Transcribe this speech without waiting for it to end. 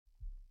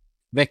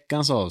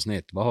Veckans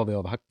avsnitt, vad har vi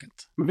avhackat?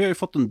 Men vi har ju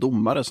fått en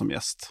domare som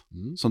gäst.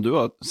 Som du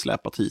har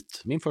släpat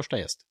hit. Min första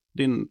gäst.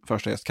 Din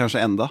första gäst, kanske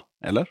enda,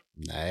 eller?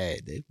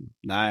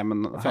 Nej,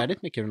 men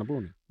färdigt med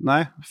Kirunabor nu.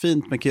 Nej,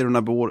 fint med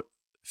Kirunabor.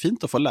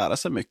 Fint att få lära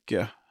sig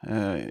mycket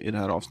i det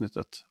här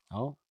avsnittet.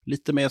 Ja.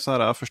 Lite mer så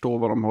här, förstå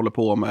vad de håller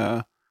på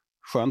med.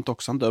 Skönt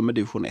också, han dömer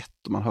division 1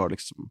 och man hör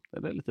liksom,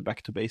 det är lite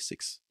back to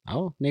basics.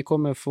 Ja, ni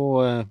kommer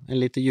få en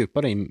lite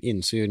djupare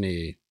insyn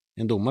i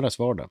en domares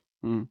vardag.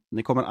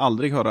 Ni kommer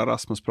aldrig höra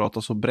Rasmus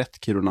prata så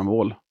brett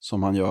Kirunamål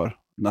som han gör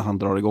när han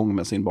drar igång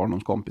med sin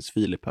barndomskompis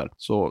Filip här.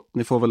 Så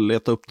ni får väl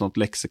leta upp något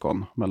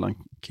lexikon mellan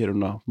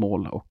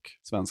Kirunamål och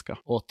svenska.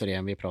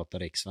 Återigen, vi pratar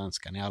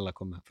rikssvenska. Ni alla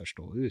kommer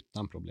förstå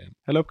utan problem.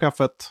 Häll upp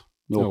kaffet,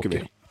 nu åker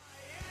vi.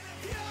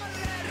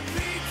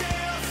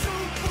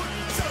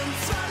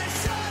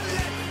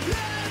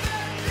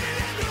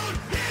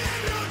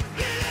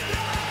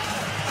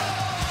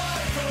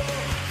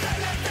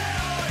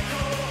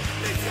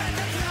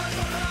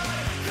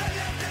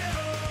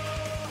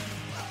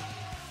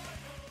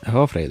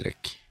 Ja,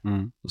 Fredrik.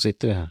 Då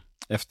sitter vi här.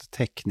 Efter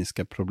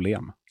tekniska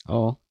problem.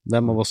 Ja,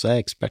 vem av oss är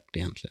expert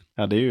egentligen?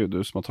 Ja, det är ju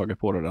du som har tagit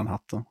på dig den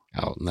hatten.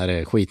 Ja, när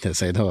det skiter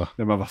sig då.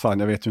 Ja, men vad fan,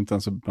 jag vet ju inte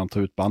ens hur man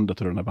tar ut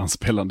bandet ur den här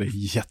bandspelaren. Det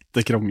är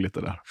jättekrångligt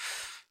det där.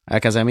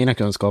 Jag kan säga att mina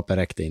kunskaper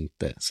räckte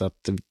inte. Så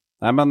att...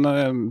 Nej,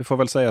 men vi får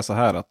väl säga så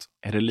här att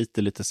är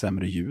det lite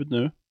sämre ljud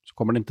nu så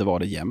kommer det inte vara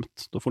det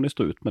jämt. Då får ni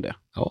stå ut med det.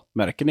 Ja.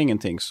 Märker ni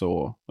ingenting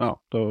så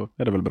ja, då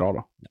är det väl bra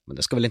då. Ja, men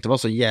det ska väl inte vara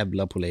så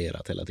jävla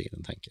polerat hela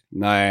tiden, tänker jag.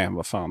 Nej,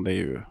 vad fan,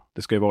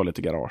 det ska ju vara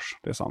lite garage,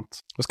 det är sant.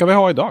 Vad ska vi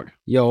ha idag?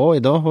 Ja,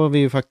 idag har vi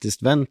ju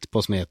faktiskt vänt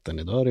på smeten.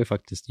 Idag är det ju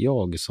faktiskt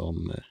jag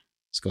som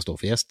ska stå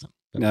för gästen.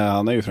 Ja,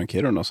 han är ju från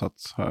Kiruna så att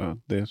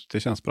det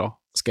känns bra.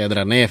 Ska jag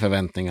dra ner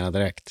förväntningarna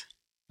direkt?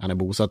 Han är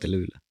bosatt i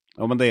Luleå.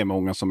 Ja, men det är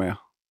många som är.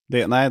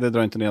 Nej, det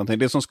drar inte ner någonting.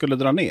 Det som skulle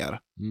dra ner,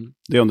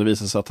 det är om det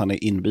visar sig att han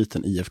är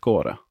inbiten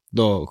IFK-are.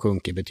 Då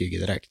sjunker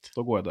betyget direkt.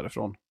 Då går jag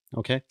därifrån.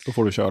 Okej. Då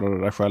får du köra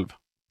det där själv.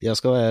 Jag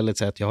ska ärligt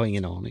säga att jag har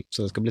ingen aning.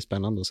 Så det ska bli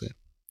spännande att se.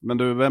 Men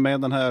du, vem är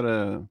den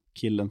här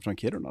killen från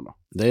Kiruna då?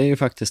 Det är ju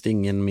faktiskt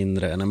ingen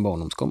mindre än en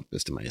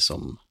barndomskompis till mig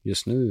som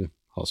just nu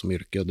har som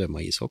yrke att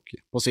döma ishockey.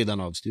 På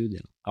sidan av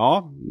studien.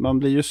 Ja, man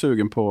blir ju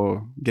sugen på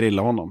att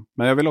grilla honom.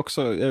 Men jag vill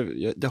också,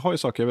 det har ju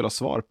saker jag vill ha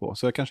svar på.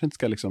 Så jag kanske inte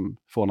ska liksom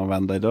få någon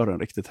vända i dörren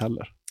riktigt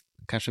heller.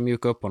 Kanske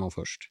mjuka upp honom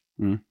först.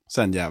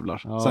 Sen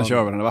jävlar. Ja, sen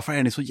kör vi den. Varför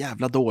är ni så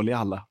jävla dåliga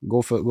alla?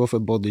 Gå för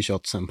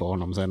bodyshoten på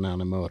honom sen när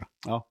han är mör.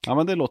 Ja,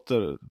 men det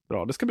låter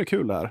bra. Det ska bli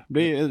kul det här. Det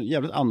blir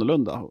jävligt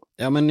annorlunda.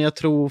 Ja, men jag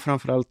tror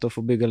framförallt att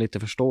få bygga lite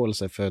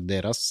förståelse för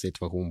deras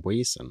situation på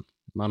isen.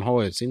 Man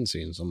har ju sin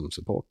syn som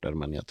supporter,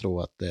 men jag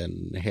tror att det är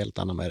en helt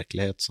annan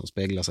verklighet som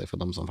speglar sig för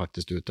de som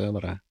faktiskt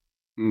utövar det här.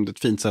 Det är ett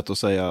fint sätt att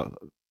säga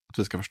att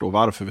vi ska förstå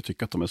varför vi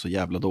tycker att de är så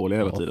jävla dåliga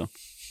hela tiden.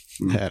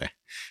 Det är det.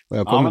 Och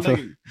jag men det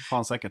har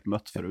han säkert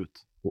mött förut.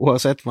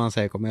 Oavsett vad han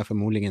säger kommer jag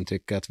förmodligen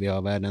tycka att vi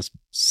har världens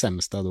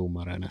sämsta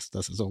domare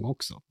nästa säsong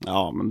också.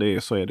 Ja,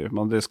 men så är det ju.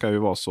 Men det ska ju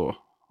vara så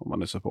om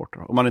man är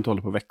supporter. Om man inte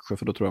håller på Växjö,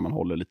 för då tror jag man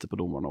håller lite på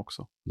domarna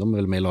också. De är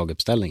väl med i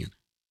laguppställningen?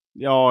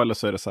 Ja, eller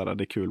så är det så här,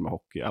 det är kul med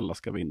hockey. Alla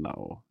ska vinna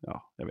och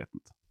ja, jag vet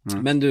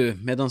inte. Men du,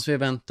 medan vi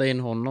väntar in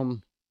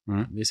honom,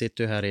 vi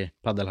sitter ju här i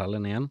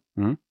paddelhallen igen.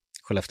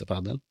 Skellefteå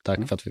paddel.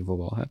 Tack för att vi får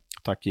vara här.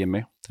 Tack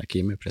Jimmy. Tack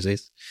Jimmy,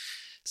 precis.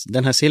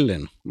 Den här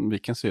sillen.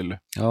 Vilken sill?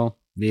 Ja,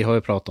 vi har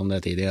ju pratat om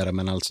det tidigare,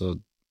 men alltså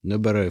nu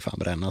börjar det ju fan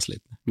brännas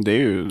lite. Det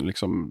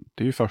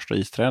är ju första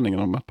isträningen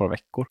om ett par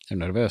veckor. Jag är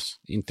nervös.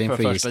 Inte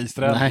inför första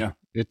isträningen? Nej,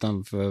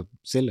 utan för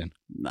sillen.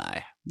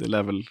 Nej, det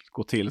lär väl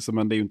gå till så,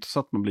 men det är ju inte så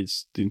att man blir,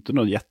 det är inte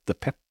någon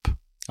jättepepp.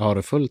 Har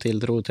du full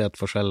tilltro till att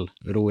få själv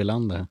ro i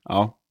landet?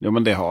 Ja,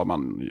 men det har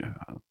man ju.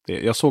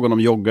 Jag såg honom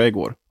jogga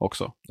igår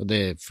också. Och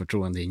det är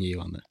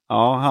förtroendeingivande.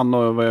 Ja, han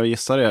och vad jag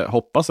gissar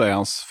hoppas är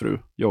hans fru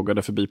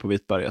joggade förbi på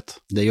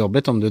Vitberget. Det är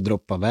jobbigt om du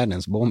droppar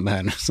världens bomb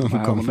här nu.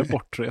 Nej, hon är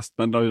bortrest.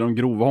 Men de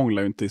grova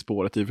hånglar ju inte i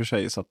spåret i och för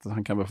sig, så att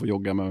han kan väl få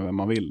jogga med vem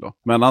man vill då.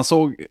 Men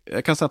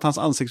jag kan säga att hans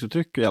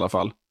ansiktsuttryck i alla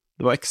fall,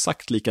 det var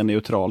exakt lika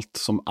neutralt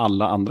som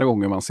alla andra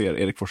gånger man ser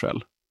Erik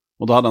Forsell.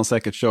 Och då hade han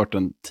säkert kört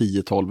en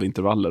 10-12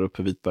 intervaller upp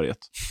för Vitberget.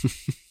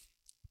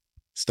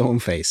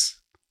 Stoneface.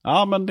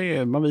 Ja,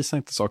 men man visar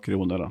inte saker i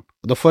onödan.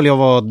 Då får jag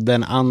vara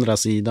den andra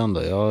sidan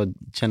då. Jag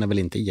känner väl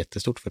inte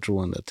jättestort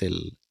förtroende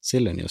till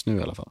sillen just nu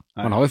i alla fall.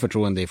 Nej. Man har ju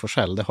förtroende i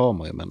Forsell, det har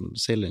man ju, men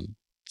sillen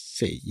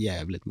ser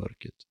jävligt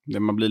mörk ut. Det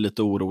man blir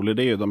lite orolig,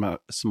 det är ju de här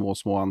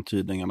små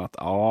antydningarna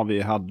att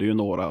vi hade ju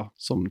några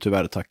som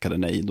tyvärr tackade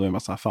nej. Då är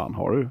man så här, fan,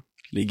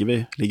 ligger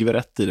vi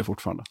rätt i det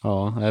fortfarande?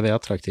 Ja, är vi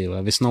attraktiva?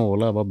 Är vi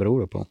snåla? Vad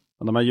beror det på?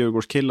 De här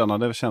Djurgårdskillarna,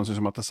 det känns ju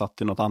som att det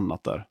satt i något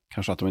annat där.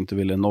 Kanske att de inte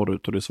ville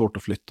norrut och det är svårt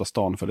att flytta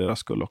stan för deras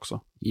skull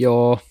också.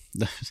 Ja,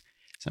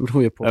 sen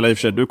beror ju på. Eller i och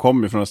för sig, du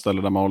kommer ju från ett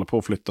ställe där man håller på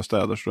att flytta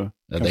städer. Så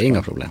ja, det är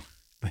inga problem.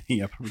 Det är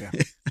inga problem.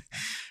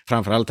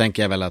 Framförallt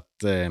tänker jag väl att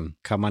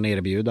kan man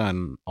erbjuda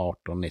en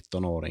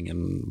 18-19-åring en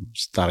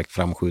starkt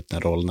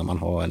framskjuten roll när man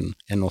har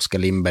en Oskar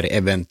Lindberg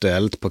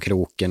eventuellt på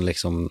kroken.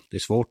 Liksom, det är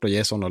svårt att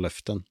ge sådana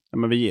löften. Ja,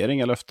 men vi ger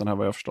inga löften här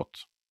vad jag har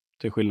förstått.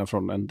 Till skillnad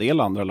från en del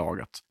andra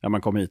lag att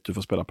man kommer hit, du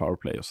får spela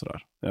powerplay och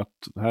sådär.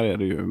 Här är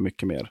det ju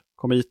mycket mer.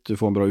 Kom hit, du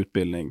får en bra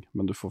utbildning,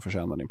 men du får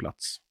förtjäna din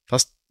plats.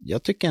 Fast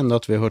jag tycker ändå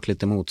att vi har hört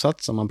lite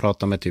motsats. Om man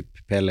pratar med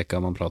typ Pelika,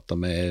 om man pratar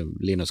med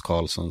Linus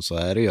Karlsson, så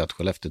är det ju att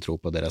Skellefteå tror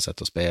på deras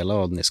sätt att spela.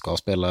 Och ni ska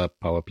spela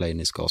powerplay,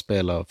 ni ska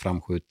spela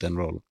framskjuten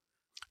roll.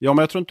 Ja,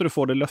 men jag tror inte du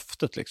får det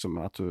löftet liksom,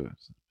 att du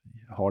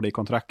har det i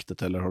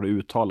kontraktet eller har du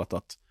uttalat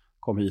att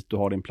kom hit, du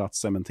har din plats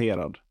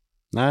cementerad.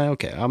 Nej,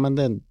 okej. Ja, men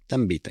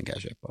den biten kan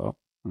jag köpa. Ja.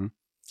 Mm.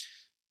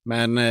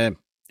 Men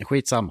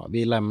skitsamma,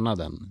 vi lämnar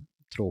den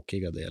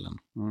tråkiga delen.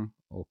 Mm.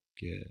 Och,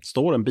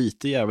 står en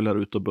bitig jävel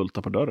här ute och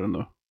bultar på dörren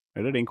nu?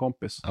 Är det din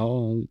kompis?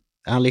 Ja,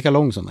 är han lika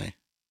lång som mig?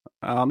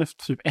 Ja, han är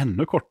typ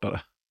ännu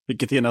kortare.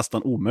 Vilket är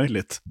nästan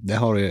omöjligt. Det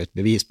har ju ett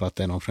bevis på att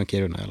det är någon från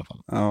Kiruna i alla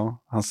fall.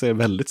 Ja, han ser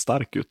väldigt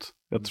stark ut.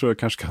 Jag tror jag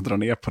kanske ska dra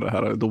ner på det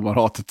här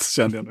domarhatet,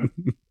 känner jag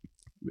nu.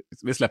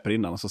 Vi släpper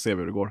innan och så ser vi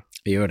hur det går.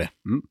 Vi gör det.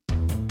 Mm.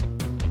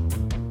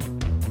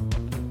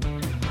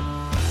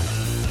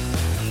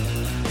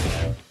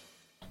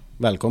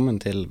 Välkommen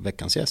till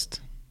veckans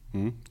gäst.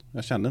 Mm.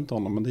 Jag kände inte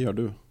honom, men det gör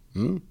du.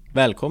 Mm.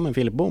 Välkommen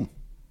Filip Bohm.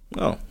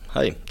 Ja,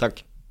 hej,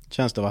 tack.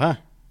 Känns det att vara här?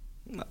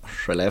 Ja,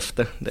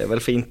 Skellefteå, det är väl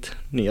fint.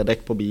 Nya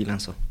däck på bilen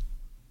så.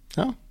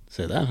 Ja,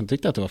 se där. Jag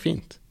tyckte att det var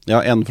fint. Jag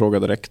har en fråga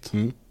direkt.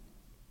 Mm.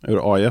 Är du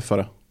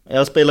AIF-are?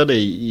 Jag spelade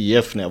i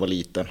IF när jag var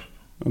liten.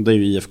 Det är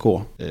ju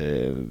IFK.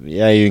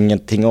 Jag är ju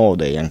ingenting av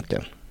det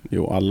egentligen.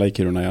 Jo, alla i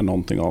Kiruna är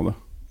någonting av det.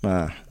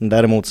 Nej,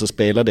 däremot så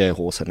spelade jag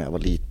i HC när jag var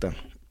liten.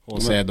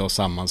 Och så är då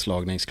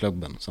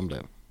sammanslagningsklubben som blev.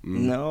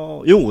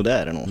 Ja, jo, det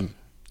är det nog.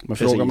 Men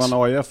frågar man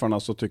AIF-arna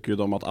så tycker ju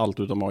de att allt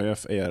utom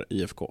AIF är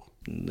IFK.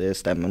 Det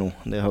stämmer nog.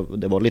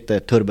 Det var lite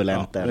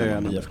turbulent där. Det är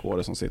en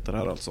IFK som sitter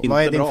här alltså.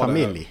 Vad är din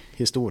familj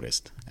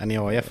historiskt? Är ni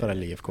AIF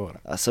eller IFK?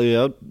 Alltså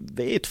jag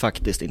vet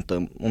faktiskt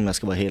inte om jag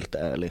ska vara helt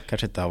ärlig.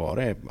 Kanske inte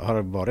har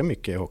det varit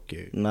mycket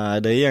hockey?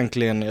 Nej, det är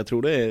egentligen, jag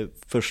tror det är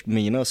först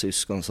mina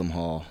syskon som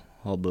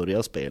har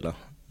börjat spela.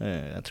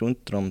 Jag tror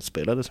inte de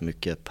spelade så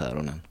mycket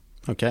päronen.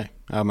 Okej,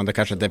 ja men det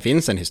kanske inte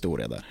finns en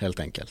historia där helt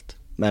enkelt.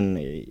 Men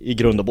i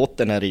grund och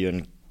botten är det ju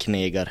en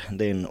knegar,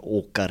 det är en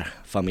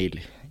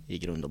åkarfamilj i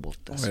grund och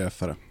botten.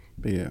 AIF-are.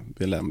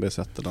 BLMB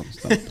sätter den.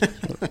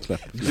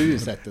 Du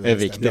sätter det är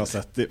viktigt. Jag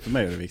sätter, för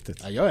mig är det viktigt.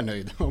 Ja, jag är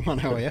nöjd om man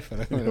är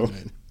AIF-are.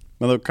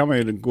 Men då kan man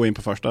ju gå in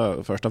på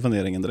första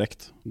funderingen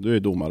direkt. Du är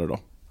domare då.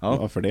 Ja.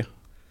 Varför det?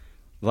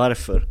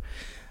 Varför?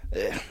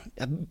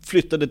 Jag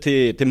flyttade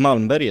till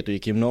Malmberget och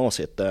gick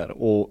gymnasiet där.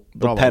 Och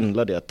då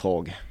pendlade jag ett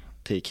tag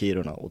till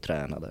Kiruna och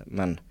tränade.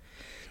 Men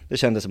det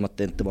kändes som att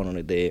det inte var någon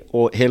idé.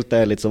 Och helt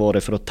ärligt så var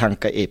det för att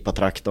tanka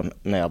EPA-traktorn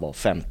när jag var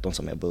 15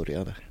 som jag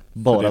började.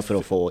 Bara för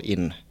att få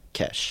in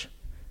cash.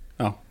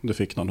 Ja, du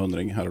fick någon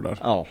 100 här och där.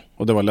 Ja.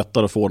 Och det var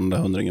lättare att få den där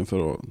 100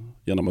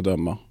 genom att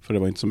döma. För det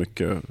var inte så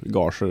mycket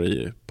gager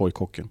i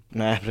pojkhockeyn.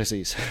 Nej,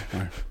 precis.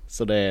 Nej.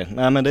 Så det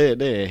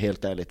är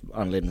helt ärligt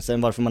anledningen.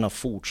 Sen varför man har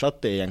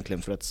fortsatt det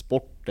egentligen för att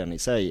sporten i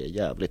sig är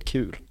jävligt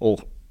kul.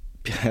 Och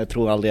jag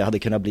tror aldrig jag hade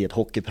kunnat bli ett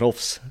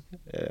hockeyproffs.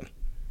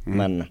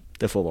 Men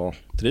det får vara.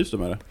 Trivs du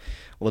med det?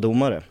 Och vara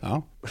domare?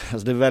 Ja.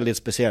 Alltså det är väldigt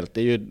speciellt.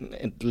 Det är ju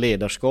ett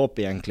ledarskap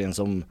egentligen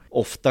som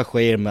ofta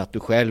sker med att du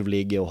själv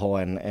ligger och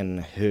har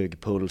en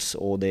hög puls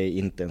och det är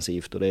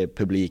intensivt och det är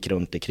publik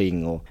runt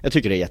omkring och jag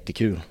tycker det är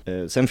jättekul.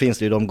 Sen finns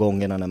det ju de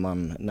gångerna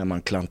när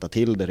man klantar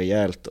till det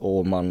rejält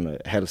och man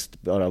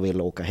helst bara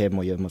vill åka hem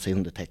och gömma sig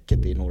under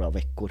täcket i några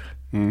veckor.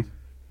 Mm.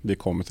 Vi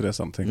kommer till det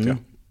sen tänkte jag.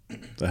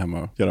 Det här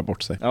med att göra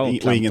bort sig. Ja,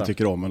 och ingen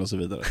tycker om en och så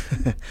vidare.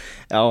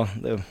 Ja,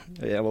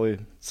 jag var ju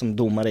som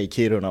domare i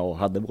Kiruna och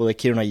hade både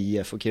Kiruna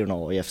IF och Kiruna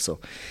AIF. Så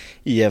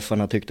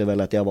IF-arna tyckte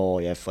väl att jag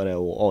var AIF-are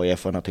och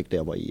AIF-arna tyckte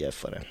jag var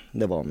IF-are.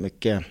 Det var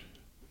mycket.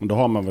 Men då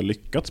har man väl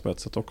lyckats på ett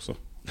sätt också.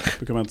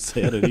 Då kan man inte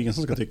säga det. Det är ingen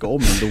som ska tycka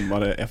om en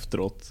domare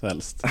efteråt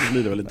helst. Då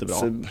blir det väl inte bra.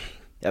 Alltså,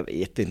 jag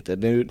vet inte.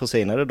 Nu på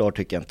senare dagar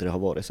tycker jag inte det har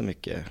varit så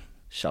mycket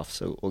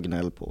tjafs och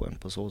gnäll på en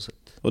på så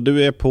sätt. Och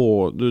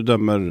du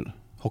dömer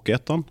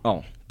Hockeyettan?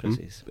 Ja,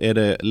 precis. Är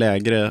det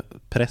lägre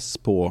press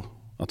på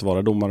att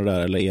vara domare där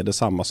eller är det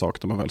samma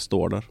sak när man väl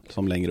står där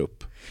som längre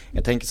upp?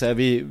 Jag tänker så här,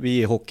 vi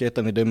i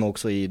Hockeyettan vi dömer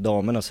också i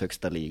damernas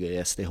högsta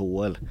liga i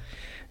SDHL.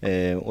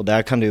 Och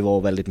där kan det ju vara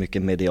väldigt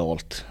mycket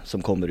medialt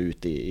som kommer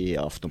ut i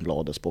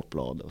Aftonbladet,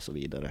 Sportbladet och så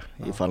vidare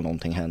ifall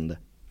någonting händer.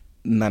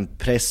 Men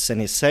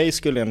pressen i sig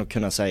skulle jag nog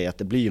kunna säga att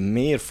det blir ju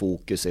mer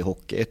fokus i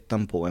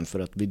Hockeyettan på en för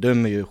att vi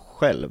dömer ju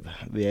själv.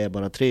 Vi är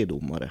bara 3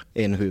 domare,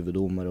 en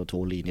huvuddomare och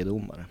 2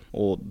 linjedomare.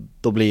 Och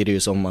då blir det ju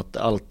som att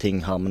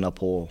allting hamnar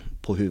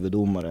på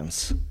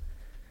huvuddomarens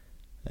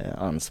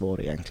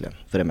ansvar egentligen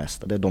för det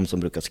mesta. Det är de som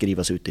brukar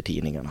skrivas ut i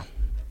tidningarna.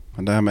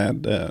 Men det här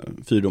med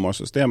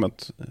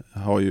fyrdomarsystemet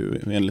har ju,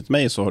 enligt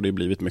mig så har det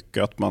blivit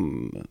mycket att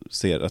man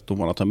ser att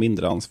domarna tar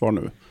mindre ansvar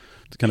nu.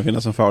 Kan det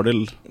finnas en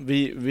fördel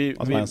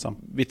att vara ensam?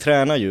 Vi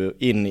tränar ju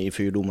in i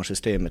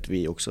fyrdomarsystemet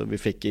vi också. Vi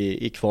fick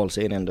i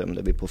kvalserien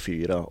dömde vi på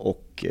 4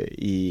 och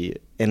i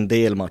en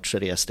del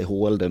matcher i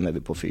SDHL dömer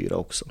vi på 4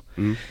 också.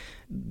 Mm.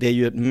 Det är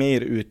ju ett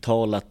mer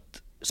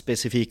uttalat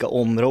specifika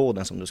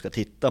områden som du ska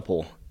titta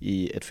på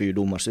i ett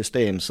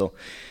fyrdomarsystem så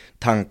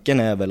tanken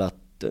är väl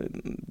att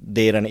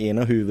det den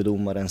ena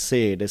huvuddomaren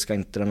ser, det ska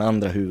inte den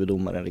andra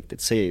huvuddomaren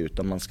riktigt se,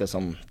 utan man ska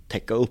som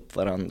täcka upp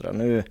varandra.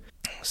 Nu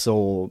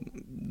så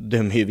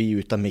dömer ju vi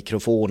utan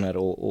mikrofoner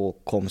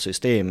och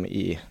komsystem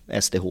i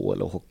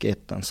SDHL och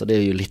Hockeyettan, så det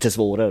är ju lite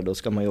svårare. Då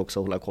ska man ju också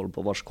hålla koll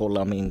på vars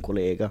kollar min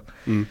kollega.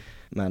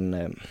 Men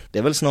det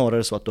är väl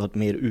snarare så att du har ett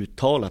mer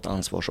uttalat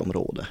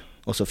ansvarsområde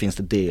och så finns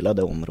det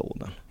delade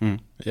områden.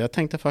 Jag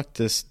tänkte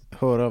faktiskt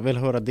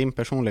höra din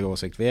personliga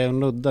åsikt. Vi är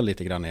nudda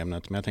lite grann i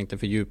ämnet, men jag tänkte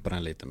fördjupa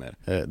den lite mer.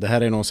 Det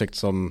här är en åsikt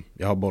som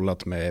jag har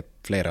bollat med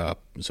flera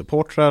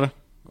supportrar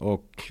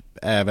och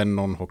även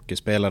någon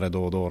hockeyspelare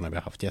då och då när vi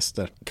har haft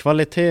gäster.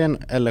 Kvaliteten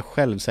eller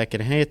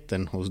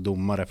självsäkerheten hos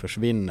domare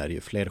försvinner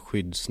ju fler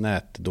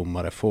skyddsnät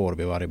domare får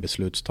vid varje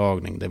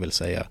beslutstagning, det vill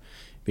säga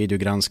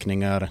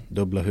videogranskningar,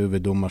 dubbla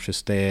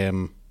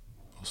huvuddomarsystem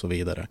och så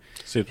vidare.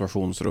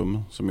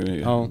 Situationsrum som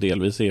ju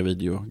delvis är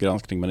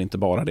videogranskning, men inte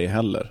bara det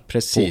heller.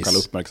 Precis. Påkalla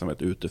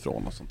uppmärksamhet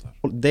utifrån och sånt där.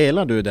 Och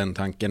delar du den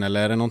tanken,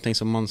 eller är det någonting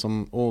som man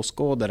som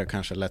åskådare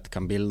kanske lätt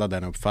kan bilda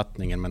den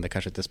uppfattningen, men det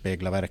kanske inte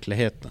speglar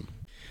verkligheten?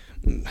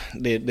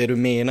 Det du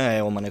menar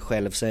är om man är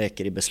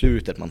självsäker i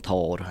beslutet man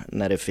tar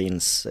när det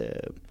finns...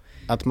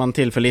 Att man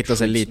tillförlitar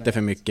sig lite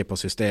för mycket på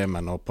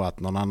systemen och på att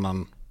någon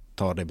annan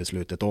tar det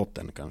beslutet åt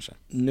den kanske.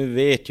 Nu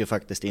vet ju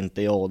faktiskt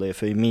inte jag det,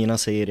 för i mina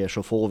serier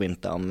så får vi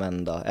inte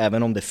använda,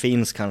 även om det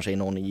finns kanske i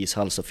någon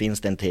ishall så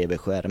finns det en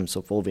tv-skärm,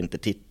 så får vi inte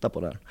titta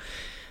på den.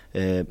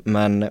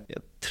 Men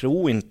jag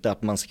tror inte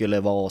att man skulle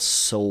vara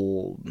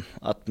så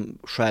att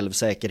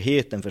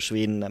självsäkerheten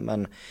försvinner,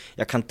 men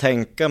jag kan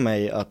tänka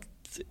mig att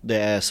det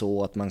är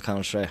så att man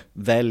kanske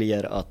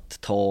väljer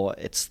att ta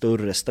ett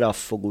större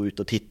straff och gå ut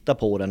och titta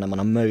på den när man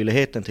har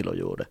möjligheten till att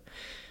göra det.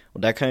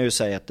 Och där kan jag ju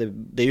säga att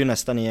det är ju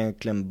nästan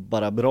egentligen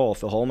bara bra,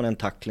 för har man en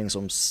tackling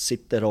som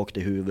sitter rakt i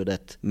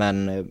huvudet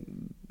men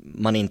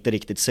man inte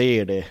riktigt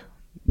ser det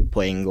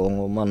på en gång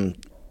och man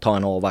tar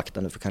en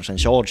avvaktande för kanske en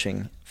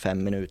charging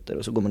 5 minuter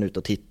och så går man ut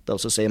och tittar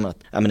och så ser man att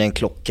men det är en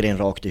klockren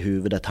rakt i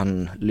huvudet,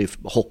 han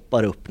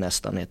hoppar upp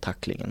nästan i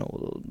tacklingen,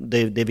 och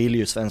det vill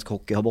ju svensk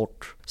hockey ha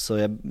bort. Så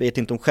jag vet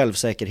inte om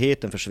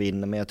självsäkerheten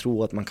försvinner, men jag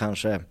tror att man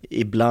kanske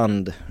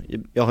ibland,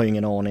 jag har ju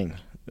ingen aning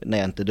när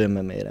jag inte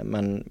dömer med det,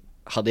 men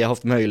hade jag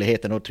haft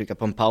möjligheten att trycka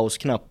på en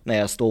pausknapp när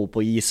jag står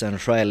på isen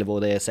själv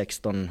och det är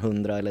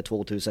 1600 eller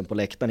 2000 på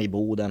läktaren i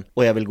Boden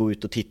och jag vill gå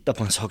ut och titta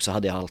på en sak, så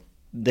hade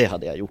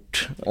jag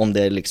gjort om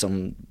det är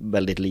liksom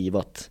väldigt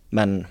livat.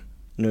 Men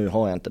nu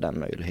har jag inte den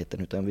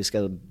möjligheten, utan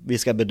vi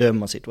ska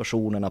bedöma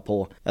situationerna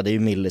på, det är ju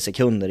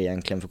millisekunder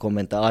egentligen, för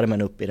kommer inte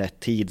armen upp i rätt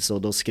tid så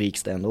då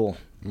skriks det ändå.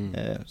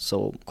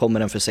 Så kommer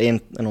den för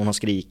sent när någon har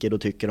skrikit, då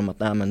tycker de att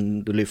nej,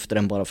 men du lyfter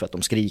den bara för att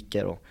de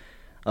skriker, och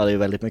det är ju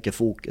väldigt mycket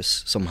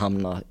fokus som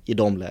hamnar i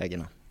de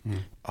lägena.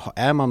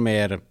 Är man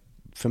mer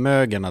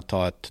förmögen att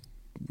ta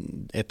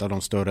ett av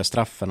de större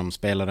straffen om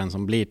spelaren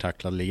som blir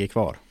tacklad ligger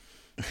kvar?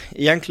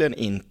 Egentligen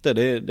inte.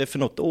 Det är för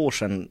något år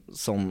sedan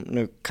som,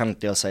 nu kan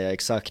inte jag säga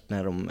exakt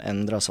när de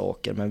ändrar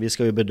saker, men vi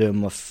ska ju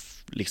bedöma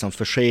liksom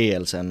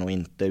förseelsen och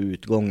inte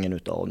utgången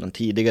utav den.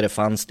 Tidigare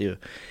fanns det ju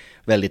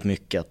väldigt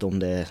mycket att om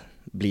det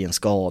blir en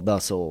skada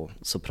så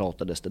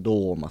pratades det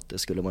då om att det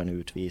skulle vara en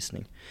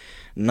utvisning.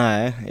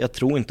 Nej, jag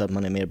tror inte att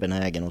man är mer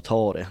benägen att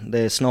ta det. Det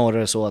är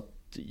snarare så att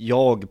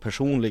jag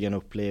personligen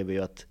upplever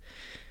ju att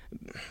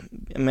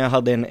jag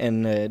hade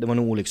det var en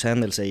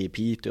olyckshändelse i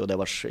Piteå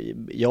där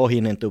jag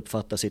hinner inte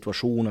uppfatta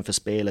situationen för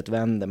spelet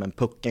vänder, men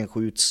pucken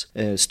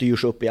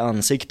styrs upp i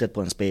ansiktet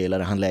på en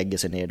spelare, han lägger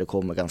sig ner, det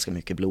kommer ganska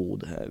mycket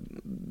blod,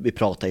 vi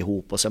pratar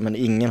ihop och så, men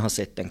ingen har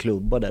sett en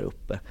klubba där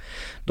uppe.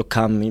 Då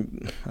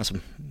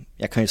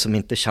jag kan ju som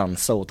inte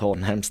chansa och ta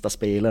närmsta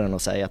spelaren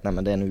och säga att nej,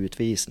 men det är en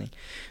utvisning,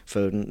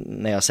 för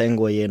när jag sen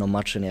går igenom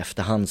matchen i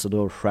efterhand så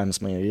då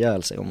skäms man ju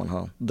ihjäl sig om man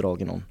har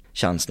dragit någon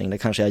chansning. Det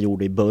kanske jag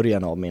gjorde i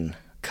början av min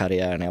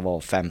karriär när jag var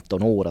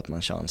 15 år att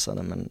man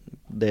chansade, men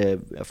det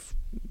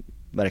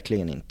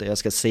verkligen inte.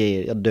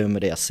 Jag dömer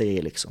det jag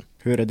ser liksom.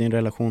 Hur är din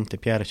relation till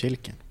Pierre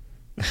Kilken?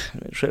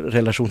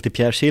 Relation till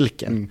Pierre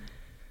Kilken?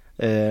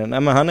 Nej,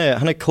 men han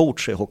är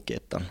coach i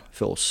Hockeyettan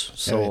för oss.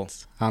 Så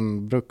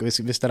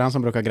Visst är det han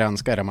som brukar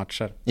granska era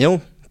matcher? Jo,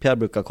 Pierre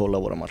brukar kolla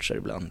våra matcher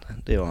ibland.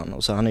 Det gör han.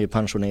 Och så han är ju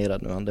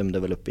pensionerad nu. Han dömde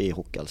väl uppe i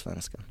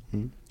Hockeyallsvenskan.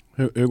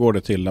 Hur går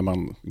det till när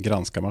man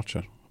granskar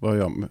matcher?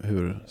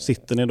 Hur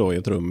sitter ni då i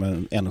ett rum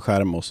med en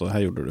skärm och så här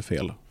gjorde du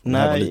fel?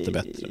 Nej, var lite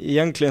bättre.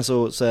 Egentligen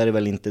så är det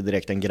väl inte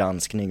direkt en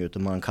granskning,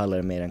 utan man kallar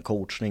det mer en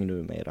coachning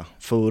numera.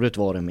 Förut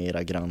var det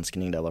mera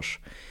granskning där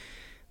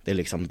det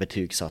liksom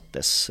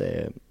betygsattes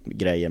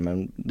grejer,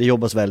 men det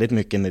jobbas väldigt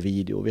mycket med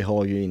video. Vi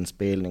har ju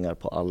inspelningar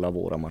på alla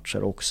våra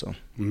matcher också.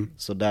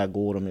 Så där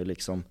går de ju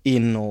liksom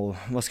in och,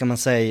 vad ska man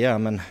säga,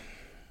 men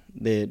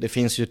det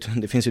finns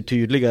ju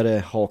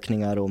tydligare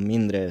hakningar och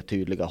mindre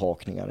tydliga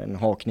hakningar. En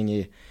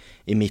hakning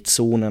i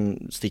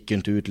mittzonen sticker ju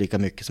inte ut lika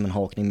mycket som en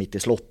hakning mitt i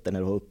slotten när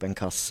du har upp en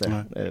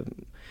kasse.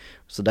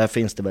 Så där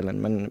finns det väl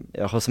men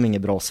jag har som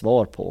inget bra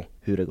svar på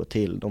hur det går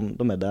till.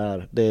 De är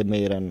där. Det är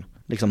mer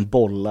liksom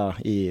bolla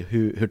i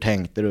hur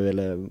tänkte du,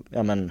 eller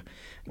ja men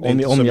det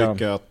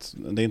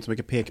är inte så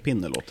mycket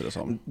pekpinne, låter det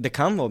som. Det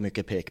kan vara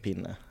mycket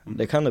pekpinne.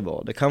 Det kan det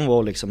vara. Det kan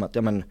vara liksom att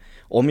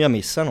om jag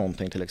missar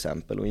någonting till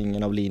exempel och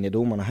ingen av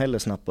linjedomarna heller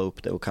snappar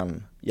upp det och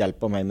kan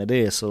hjälpa mig med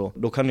det, så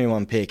då kan det ju vara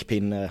en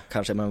pekpinne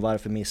kanske, men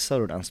varför missar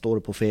du den? Står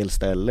du på fel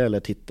ställe eller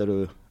tittar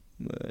du?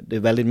 Det är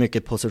väldigt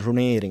mycket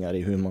positioneringar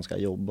i hur man ska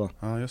jobba.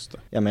 Ja, just det.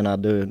 Jag menar,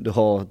 du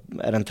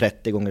är en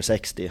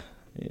 30x60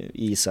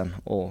 isen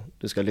och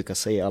du ska lyckas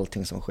se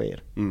allting som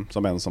sker.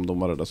 Som ensam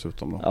domare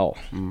dessutom då. Ja.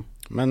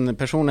 Men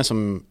personer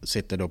som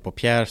sitter då på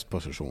Pierres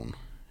position,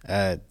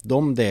 är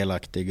de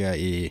delaktiga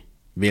i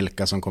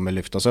vilka som kommer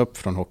lyftas upp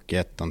från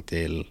Hockeyettan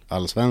till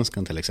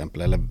Allsvenskan till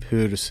exempel? Eller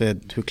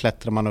hur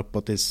klättrar man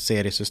uppåt i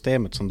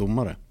seriesystemet som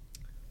domare?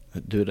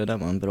 Du, det där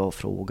var en bra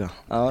fråga.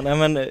 Ja, nej,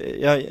 men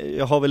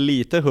jag har väl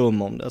lite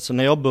hum om det. Alltså,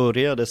 när jag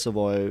började så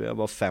var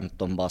jag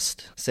 15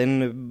 bast.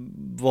 Sen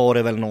var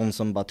det väl någon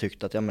som bara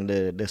tyckte att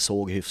det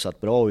såg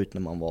hyfsat bra ut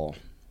när man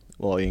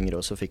var yngre,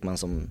 och så fick man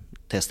som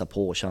testa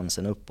på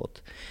chansen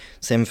uppåt.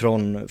 Sen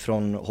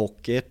från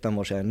Hockeyettan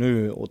var jag är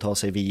nu och ta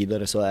sig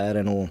vidare, så är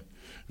det nog,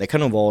 det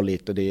kan nog vara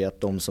lite det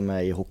att de som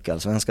är i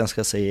Hockeyallsvenskan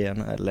ska se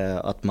en,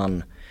 eller att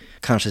man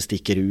kanske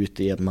sticker ut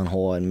i att man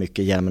har en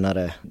mycket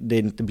jämnare, det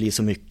inte blir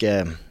så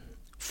mycket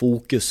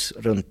fokus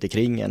runt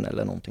omkring en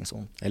eller någonting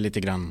sånt. Det är lite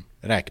grann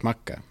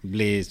räkmacka.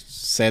 Bli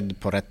sedd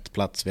på rätt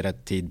plats vid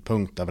rätt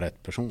tidpunkt av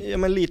rätt person. Ja,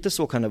 men lite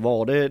så kan det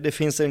vara. Det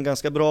finns en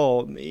ganska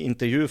bra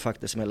intervju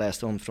faktiskt som jag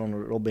läste om från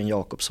Robin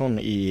Jakobsson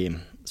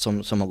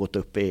som har gått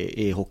upp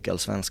i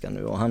Hockeyallsvenskan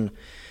nu. Och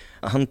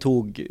han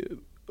tog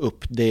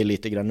upp det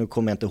lite grann. Nu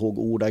kommer jag inte ihåg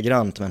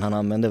ordagrant, men han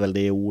använde väl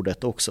det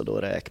ordet också då,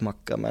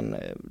 räkmacka. Men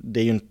det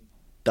är ju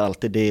inte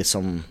alltid det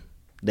som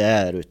det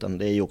är, utan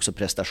det är ju också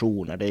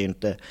prestationer. Det är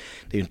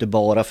ju inte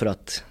bara för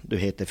att du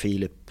heter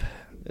Filip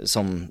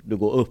som du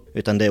går upp,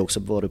 utan det är också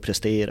vad du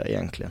presterar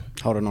egentligen.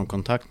 Har du någon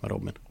kontakt med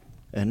Robin?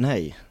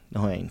 Nej, det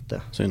har jag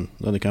inte. Synd,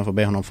 då du kan få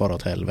be honom fara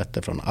åt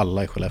helvete från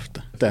alla i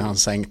Skellefteå. Där han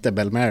sänkte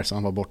Belmer så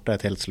han var borta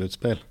ett helt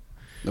slutspel.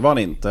 Det var han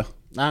inte.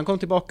 Nej, han kom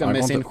tillbaka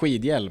med sin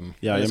skidhjälm.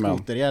 Med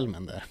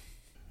skoterhjälmen där.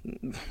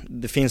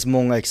 Det finns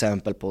många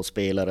exempel på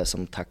spelare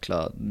som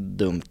tacklar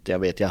dumt.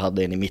 Jag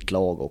hade en i mitt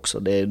lag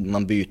också.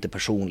 Man byter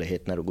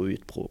personlighet när du går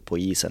ut på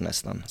isen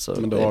nästan. Så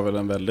men du har väl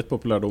en väldigt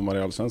populär domare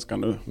i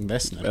Allsvenskan nu?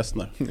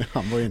 Wessner.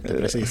 Han var ju inte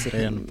precis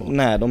ren på.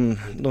 Nej,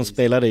 de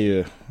spelade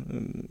ju.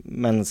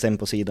 Men sen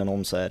på sidan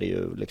om så är det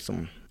ju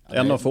liksom...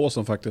 En av få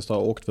som faktiskt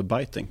har åkt för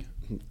biting.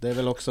 Det är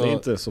väl också, det är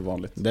inte så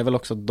vanligt. Det är väl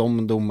också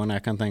de domarna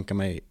jag kan tänka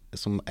mig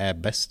som är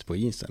bäst på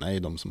isen är ju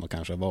de som har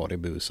kanske varit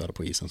busar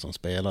på isen som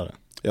spelare.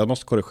 Jag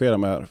måste korrigera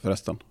mig här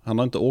förresten. Han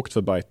har inte åkt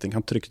för biting.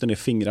 Han tryckte ner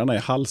fingrarna i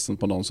halsen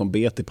på någon som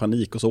bet i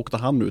panik och så åkte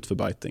han ut för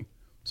biting.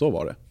 Så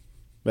var det.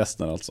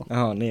 Wessner alltså.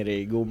 Ja, nere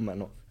i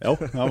gommen. Ja,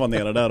 han var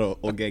nere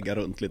där och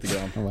geggade runt lite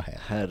grann.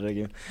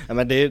 Herregud. Ja,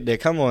 men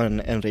det kan vara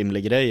en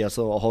rimlig grej.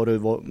 Alltså,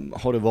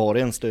 har du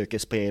varit en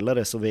stökig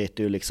spelare så vet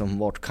du liksom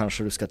vart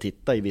kanske du ska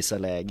titta i vissa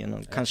lägen.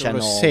 Jag tror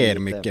du ser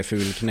mycket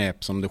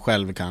fulknep som du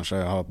själv kanske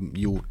har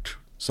gjort.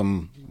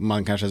 Som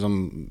man kanske,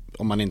 som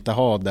om man inte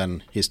har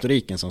den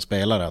historiken som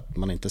spelare, att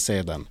man inte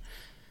ser den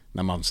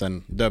när man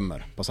sen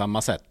dömer på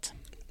samma sätt.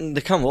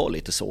 Det kan vara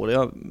lite så.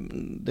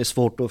 Det är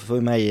svårt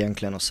för mig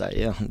egentligen att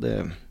säga.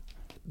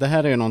 Det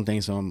här är ju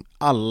någonting som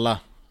alla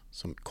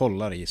som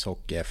kollar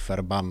ishockey är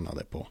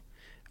förbannade på.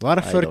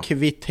 Varför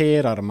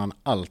kvitterar man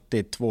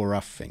alltid 2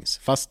 roughings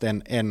fast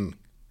en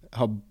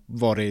har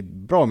varit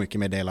bra mycket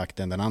mer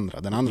delaktig än den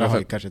andra. Den andra har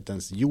ju kanske inte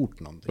ens gjort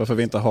någonting. Varför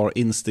vi inte har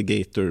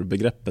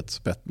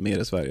instigator-begreppet mer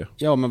i Sverige?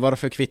 Ja, men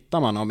varför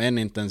kvittar man om en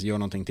inte ens gör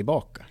någonting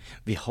tillbaka?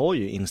 Vi har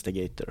ju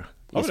instigator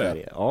i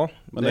Sverige. Ja,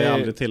 men det är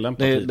aldrig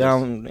tillämpat.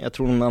 Jag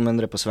tror de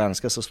använder det på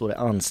svenska, så står det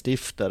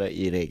anstiftare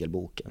i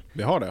regelboken.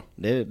 Vi har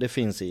det. Det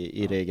finns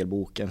i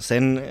regelboken.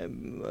 Sen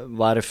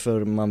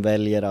varför man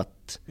väljer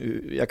att...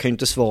 Jag kan ju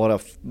inte svara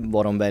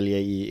vad de väljer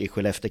i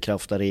Skellefteå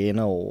Kraft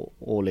Arena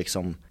och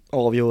liksom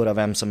avgöra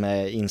vem som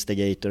är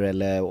instigator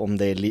eller om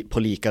det är på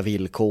lika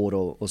villkor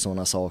och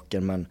sådana saker,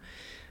 men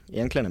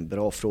egentligen en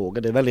bra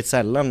fråga. Det är väldigt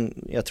sällan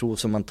jag tror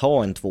som man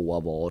tar en 2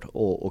 var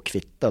och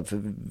kvittar,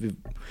 för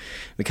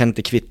vi kan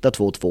inte kvitta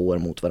 2 2:or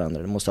mot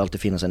varandra. Det måste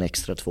alltid finnas en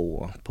extra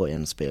 2 på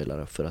en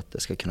spelare för att det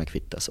ska kunna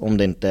kvittas, om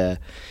det inte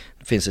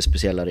finns det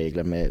speciella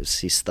regler med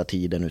sista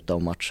tiden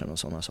utav matchen och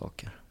sådana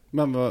saker.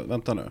 Men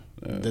vänta nu.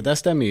 Det där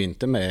stämmer ju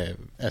inte med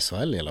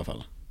SHL i alla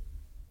fall.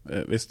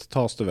 Visst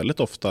tas det väldigt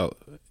ofta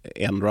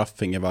en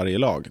roughing i varje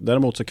lag.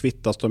 Däremot så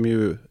kvittas de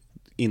ju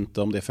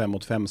inte om det är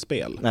 5-mot-5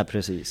 spel. Nej,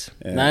 precis.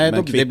 Nej,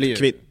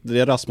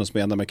 det Rasmus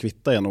menar med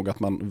kvitta är nog att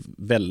man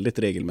väldigt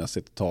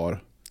regelmässigt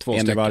tar 2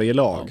 en i varje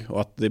lag. Ja.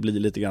 Och att det blir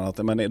lite grann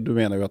att, men du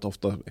menar ju att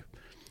ofta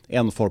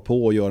en får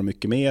på och gör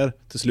mycket mer.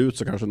 Till slut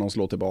så kanske någon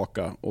slår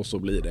tillbaka och så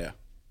blir det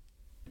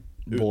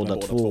båda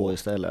två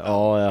istället.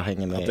 Ja, jag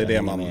hänger med. Att det är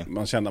det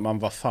man känner,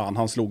 vad fan,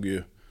 han slog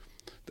ju.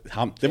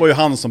 Det var ju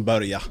han som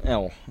började.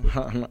 Ja,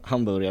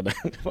 han började.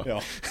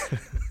 Ja.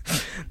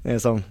 Det är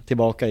som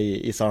tillbaka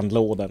i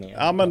sandlådan igen.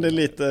 Ja, men det är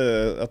lite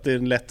att det är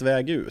en lätt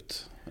väg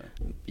ut.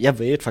 Jag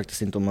vet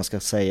faktiskt inte om man ska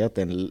säga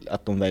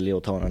att de väljer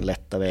att ta den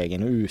lätta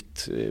vägen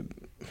ut.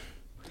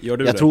 Gör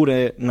du jag det? tror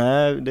det,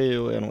 nej det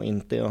gör jag nog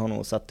inte. Jag har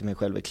nog satt mig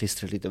själv i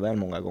klistret lite väl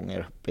många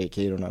gånger på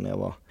Kiruna när jag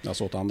var.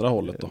 Alltså åt andra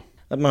hållet då?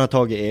 Att man har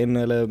tagit en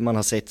eller man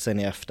har sett sen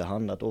i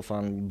efterhand att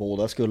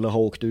båda skulle ha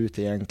åkt ut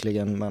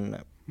egentligen, men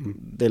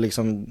det är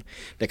liksom,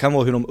 det kan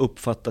vara hur de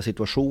uppfattar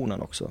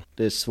situationen också.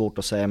 Det är svårt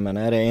att säga, men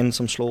är det en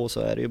som slår så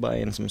är det ju bara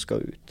en som ska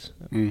ut.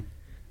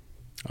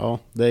 Ja,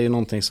 det är ju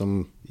någonting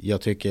som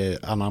jag tycker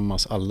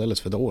anammas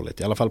alldeles för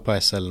dåligt, i alla fall på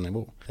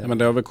SL-nivå. Ja, men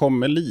det har väl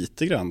kommit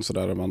lite grann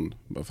sådär om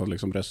man får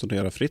liksom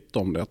resonera fritt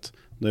om det. Att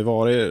det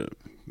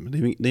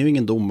är ju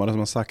ingen domare som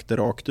har sagt det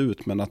rakt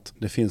ut, men att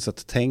det finns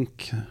ett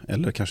tänk,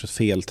 eller kanske ett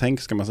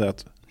feltänk ska man säga,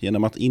 att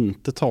genom att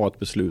inte ta ett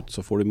beslut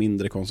så får det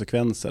mindre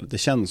konsekvenser. Det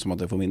känns som att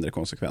det får mindre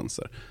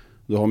konsekvenser.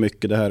 Du har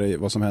mycket det här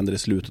vad som händer i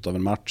slutet av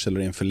en match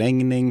eller i en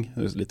förlängning.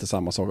 Det är lite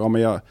samma sak. Ja,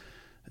 men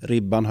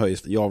ribban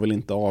höjs, jag vill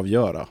inte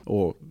avgöra.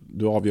 Och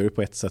du avgör ju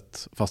på ett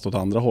sätt fast åt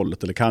andra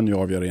hållet. Eller kan ju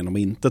avgöra genom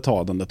att inte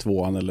ta den där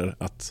tvåan, eller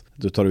att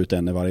du tar ut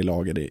en i varje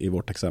lag i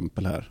vårt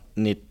exempel här.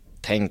 Ni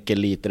tänker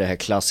lite det här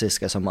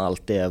klassiska som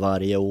alltid är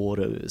varje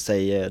år,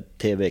 säger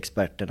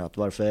tv-experterna, att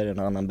varför är det en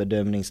annan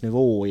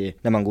bedömningsnivå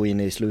när man går in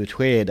i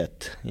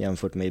slutskedet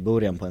jämfört med i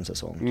början på en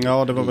säsong.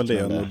 Ja, det var väl det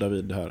jag nuddade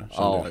vid här.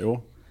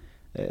 Ja.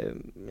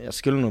 Jag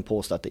skulle nog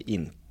påstå att det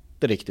inte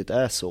riktigt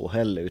är så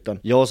heller, utan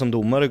jag som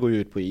domare går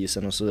ut på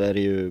isen och så är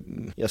det ju,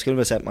 jag skulle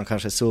väl säga att man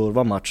kanske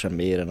servar matchen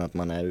mer än att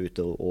man är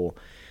ute och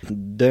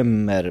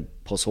dömer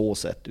på så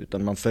sätt,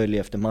 utan man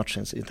följer efter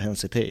matchens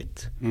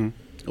intensitet.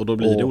 Och då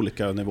blir det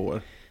olika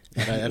nivåer.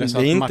 Det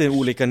är inte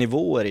olika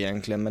nivåer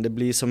egentligen, men det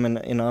blir som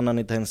en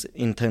annan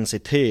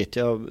intensitet.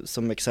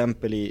 Som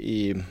exempel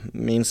i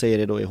min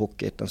serie då i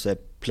Hockeyettan, så är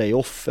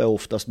playoff är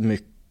oftast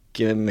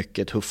mycket,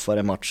 mycket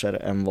tuffare matcher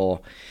än vad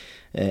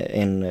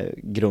en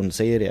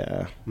grundserie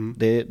är.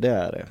 Det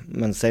är det.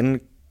 Men sen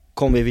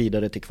kom vi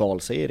vidare till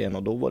kvalserien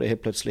och då var det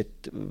helt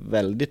plötsligt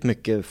väldigt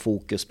mycket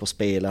fokus på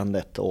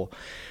spelandet, och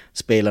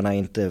spelarna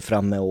inte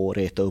framme och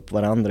reta upp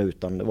varandra,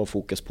 utan det var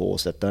fokus på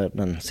att sätta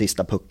den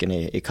sista pucken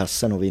i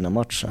kassen och vinna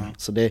matchen.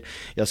 Så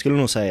jag skulle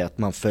nog säga att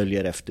man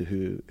följer efter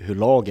hur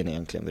lagen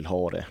egentligen vill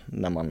ha det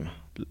när man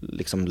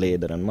liksom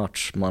leder en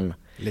match.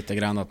 Lite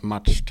grann att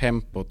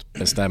matchtempot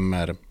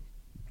bestämmer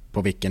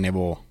på vilken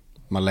nivå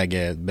man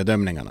lägger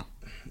bedömningarna.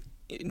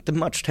 Inte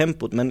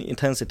matchtempot, men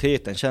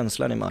intensiteten,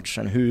 känslan i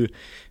matchen,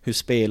 hur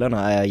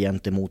spelarna är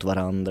gentemot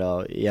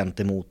varandra,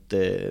 gentemot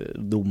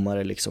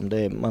domare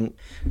liksom.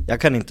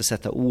 Jag kan inte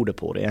sätta ord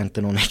på det, jag är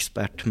inte någon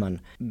expert, men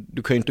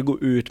du kan ju inte gå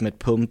ut med ett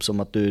pump som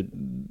att du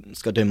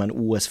ska döma en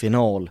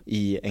OS-final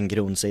i en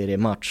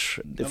grundseriematch.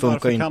 Det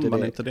funkar inte. Varför kan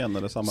man inte det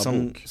när det är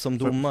samma bok? Som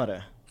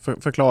domare.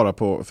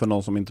 Förklara för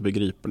någon som inte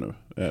begriper nu.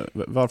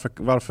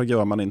 Varför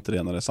gör man inte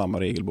det när det är samma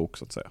regelbok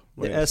så att säga?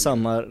 Det är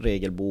samma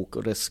regelbok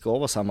och det ska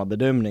vara samma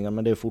bedömningar,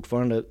 men det är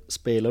fortfarande,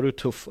 spelar du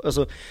tuff.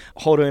 Alltså,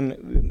 har du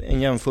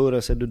en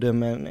jämförelse, du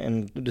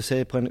dömer du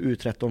ser på en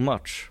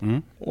U13-match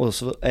och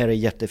så är det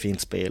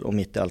jättefint spel och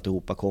mitt i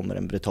alltihopa kommer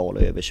en brutal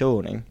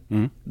överkörning.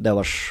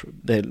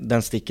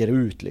 Den sticker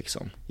ut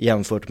liksom.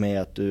 Jämfört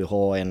med att du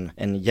har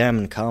en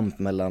jämn kamp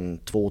mellan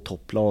två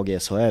topplag i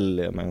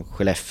SHL, men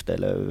Skellefteå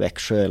eller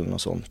Växjö eller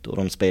något sånt, och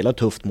de spelar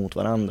tufft mot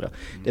varandra.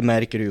 Det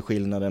märker du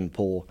skillnaden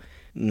på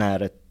när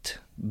ett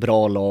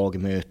bra lag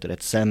möter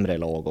ett sämre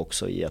lag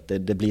också, i att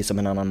det blir som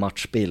en annan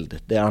matchbild.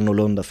 Det är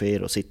annorlunda för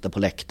er att sitta på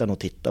läktaren och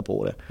titta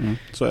på det.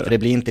 Så är det. För det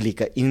blir inte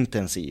lika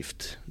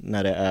intensivt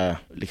när det är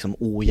liksom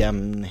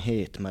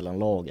ojämnhet mellan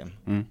lagen.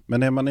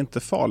 Men är man inte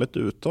farligt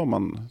ute om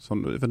man,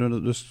 för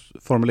du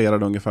formulerar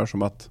det ungefär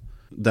som att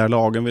där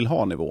lagen vill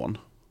ha nivån,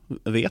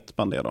 vet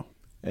man det då?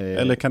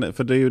 Eller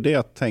för det är ju det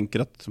jag tänker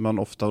att man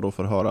ofta då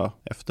får höra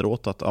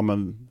efteråt att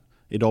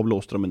idag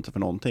blåste de inte för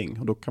någonting.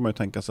 Och då kan man ju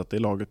tänka sig att det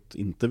laget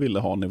inte ville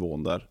ha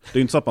nivån där. Det är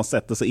ju inte så att man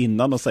sätter sig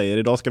innan och säger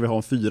idag ska vi ha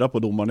en 4 på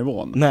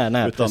domarnivån. Nej,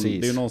 utan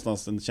precis. Det är ju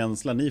någonstans en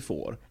känsla ni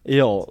får.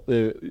 Ja,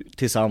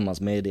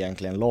 tillsammans med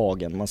egentligen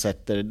lagen. Man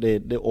sätter,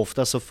 det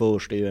ofta så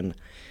förs det ju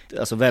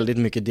väldigt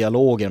mycket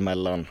dialoger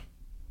mellan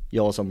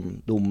jag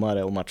som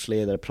domare och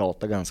matchledare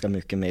pratar ganska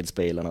mycket med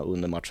spelarna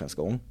under matchens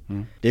gång.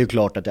 Det är ju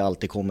klart att det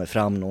alltid kommer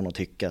fram någon och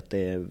tycker att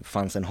det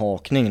fanns en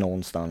hakning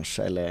någonstans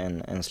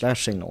eller en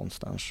slashing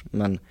någonstans.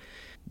 Men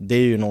det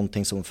är ju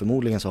någonting som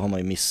förmodligen så har man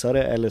ju missat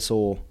det, eller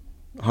så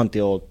har inte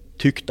jag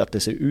tyckt att det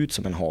ser ut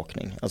som en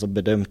hakning, alltså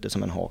bedömt det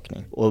som en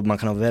hakning. Och man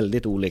kan ha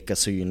väldigt olika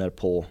syner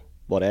på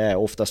vad det är.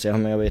 Oftast,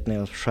 jag vet när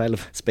jag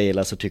själv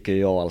spelar så tycker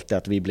jag alltid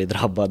att vi blir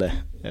drabbade,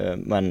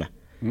 men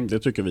det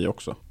tycker vi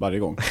också, varje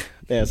gång.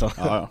 Det är så.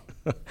 Ja.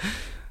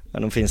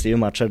 Men då finns det ju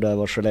matcher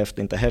där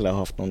Skellefteå inte heller har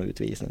haft någon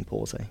utvisning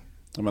på sig.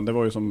 Ja, men det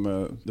var ju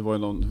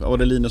var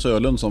det Linus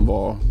Ölund som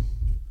var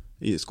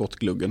i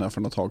skottgluggen här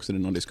för något tag sedan i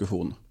någon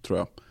diskussion, tror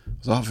jag.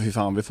 Så fy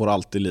fan, vi får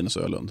alltid Linus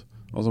Ölund.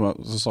 Och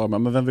så sa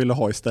man, men vem vill du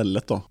ha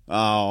istället då?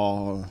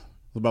 Ja,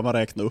 så börjar man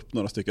räkna upp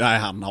några stycken. Nej,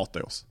 han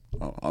hatar oss.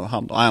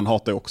 Ja, han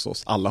hatar ju också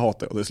oss. Alla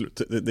hatar och det är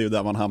slut. Det är ju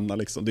där man hamnar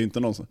liksom. Det är inte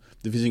någon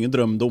det finns ju ingen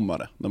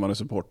drömdomare när man är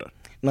supporter.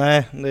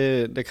 Nej,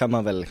 det kan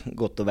man väl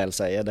gott och väl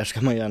säga. Där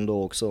ska man ju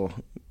ändå också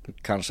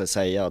kanske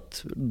säga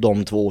att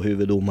de 2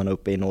 huvuddomarna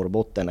uppe i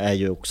Norrbotten är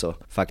ju också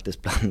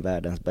faktiskt bland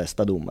världens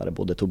bästa domare.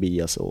 Både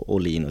Tobias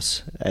och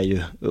Linus är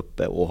ju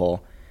uppe och har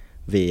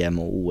VM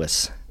och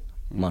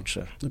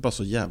OS-matcher. Det är bara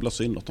så jävla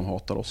synd att de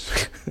hatar oss.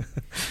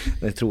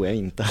 Det tror jag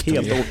inte. Att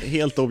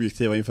helt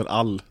objektiva inför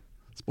all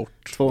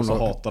sport. 2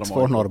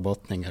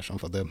 norrbottningar som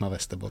får döma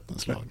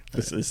Västerbottens lag.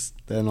 Precis.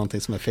 Det är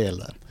någonting som är fel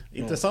där.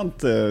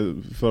 Intressant,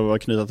 för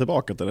att knyta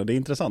tillbaka till det. Det är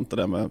intressant det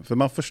där med, för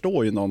man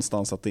förstår ju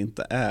någonstans att det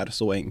inte är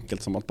så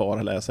enkelt som att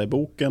bara läsa i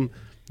boken.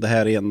 Det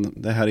här är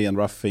en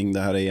roughing, det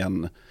här är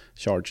en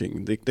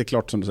charging. Det är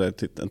klart som du säger,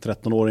 en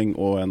 13-åring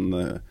och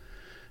en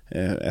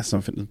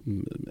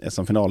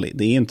SM-final,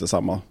 det är inte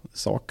samma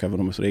sak även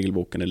om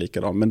regelboken är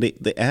likadan. Men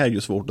det är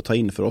ju svårt att ta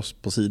in för oss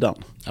på sidan.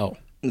 Ja.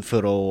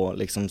 För att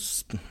liksom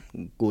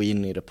gå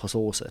in i det på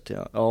så sätt.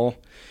 Ja.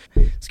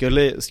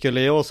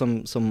 Skulle jag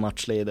som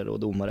matchledare och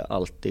domare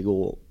alltid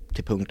gå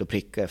till punkt och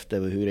pricka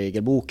efter hur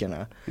regelboken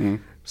är,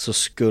 så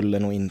skulle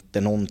nog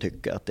inte någon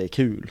tycka att det är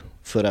kul.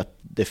 För att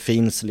det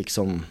finns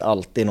liksom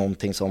alltid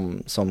någonting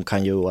som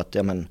kan göra att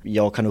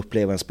jag kan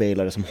uppleva en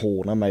spelare som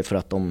hånar mig för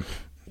att de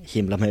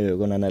himlar med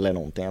ögonen eller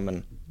någonting.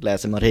 Men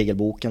läser man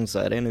regelboken så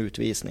är det en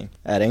utvisning.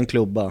 Är det en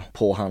klubba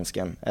på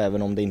handsken,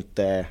 även om det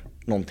inte är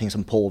någonting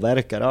som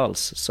påverkar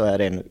alls, så är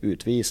det en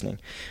utvisning.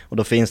 Och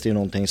då finns det ju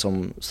någonting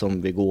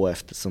som vi går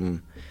efter,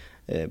 som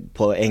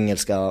på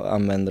engelska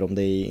använder de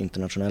det i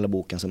internationella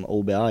boken som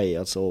OBI,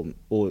 alltså,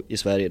 och i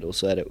Sverige då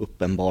så är det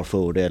uppenbar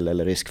fördel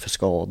eller risk för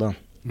skada.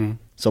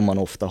 Som man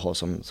ofta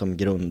har som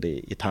grund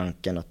i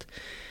tanken att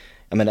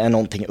är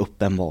någonting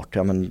uppenbart,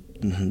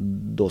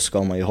 då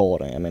ska man ju ha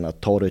det.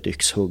 Tar du ett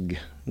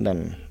yxhugg,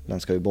 den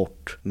ska ju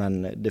bort.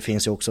 Men det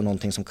finns ju också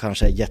någonting som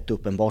kanske är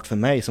jätteuppenbart för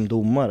mig som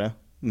domare,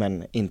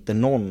 men inte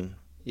någon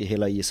i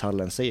hela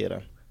ishallen ser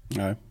det.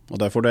 Nej, och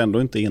där får du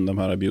ändå inte in de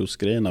här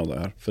abuse-grejerna av det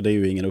här. För det är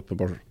ju ingen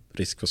uppenbar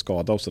risk för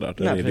skada och sådär.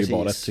 Det är ju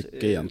bara ett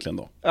tycke egentligen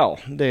då. Ja,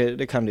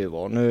 det kan det ju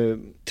vara. Nu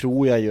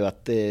tror jag ju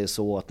att det är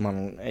så att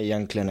man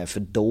egentligen är för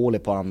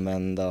dålig på att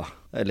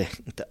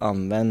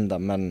använda,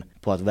 men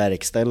på att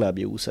verkställa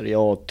abuser.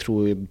 Jag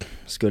tror,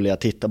 skulle jag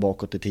titta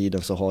bakåt i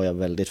tiden så har jag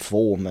väldigt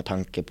få med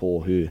tanke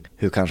på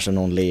hur kanske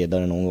någon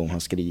ledare någon gång har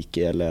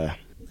skrikit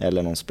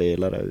eller någon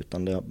spelare,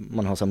 utan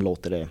man har som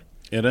låter det.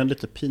 Är det en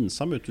lite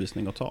pinsam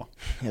utvisning att ta?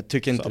 Jag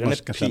tycker inte den är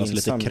pinsam. Man ska kännas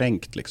lite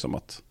kränkt liksom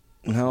att...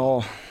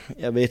 Ja,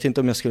 jag vet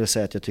inte om jag skulle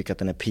säga att jag tycker att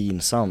den är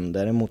pinsam.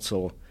 Däremot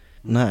så,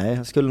 nej,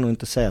 jag skulle nog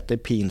inte säga att det är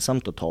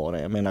pinsamt att ta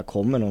det.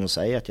 Kommer någon och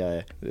säger att jag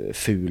är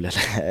ful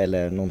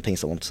eller någonting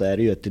sånt, så är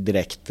det ju ett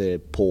direkt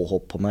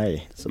påhopp på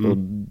mig. Så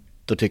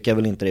då tycker jag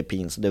väl inte det är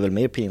pinsamt. Det är väl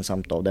mer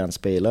pinsamt av den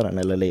spelaren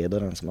eller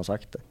ledaren som har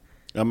sagt det.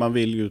 Ja, man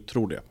vill ju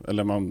tro det.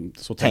 Eller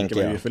så tänker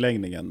man ju i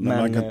förlängningen. Men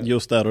man kan,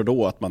 just där och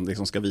då att man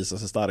liksom ska visa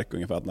sig stark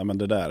ungefär. Att nej, men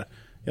det där,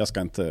 jag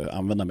ska inte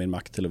använda min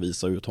makt till att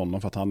visa ut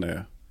honom för att han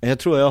är... Jag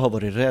tror jag har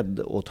varit rädd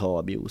att ta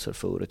abuser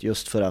förut.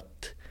 Just för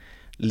att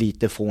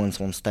lite få en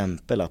sån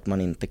stämpel att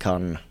man inte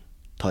kan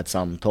ta ett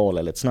samtal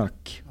eller ett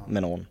snack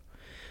med någon.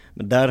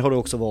 Men där har det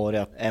också varit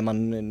att är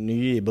man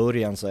ny i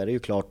början så är det ju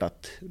klart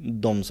att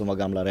de som var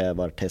gamla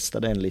rävar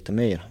testade en lite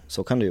mer.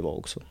 Så kan det ju vara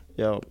också.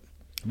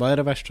 Vad är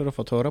det värsta du har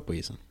fått höra på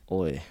isen?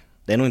 Oj,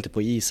 det är nog inte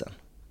på isen.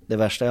 Det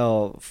värsta jag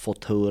har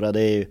fått höra,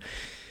 det är ju...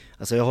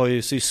 Alltså jag har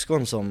ju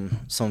syskon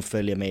som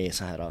följer med i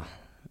så här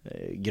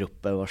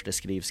grupper vars det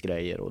skrivs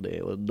grejer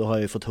och då har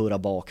jag ju fått höra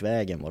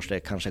bakvägen vars det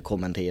kanske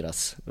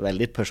kommenteras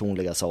väldigt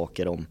personliga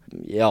saker om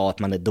att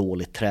man är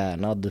dåligt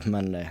tränad,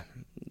 men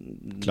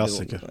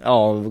klassiker.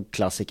 Ja,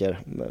 klassiker.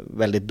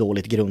 Väldigt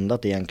dåligt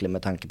grundat egentligen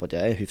med tanke på att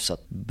jag är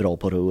hyfsat bra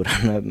på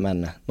rören,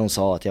 men de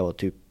sa att jag var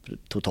typ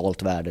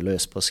totalt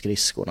värdelös på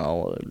skridskorna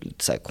och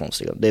lite så här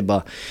konstiga. Det är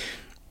bara,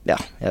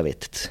 jag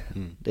vet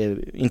inte. Det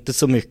är inte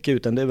så mycket,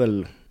 utan det är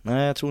väl,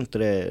 nej, jag tror inte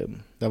det.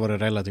 Det var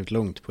relativt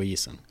lugnt på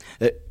isen.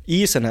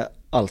 Isen är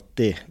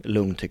alltid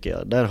lugn tycker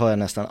jag. Där har jag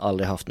nästan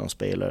aldrig haft någon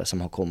spelare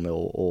som har kommit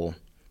och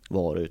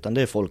varit, utan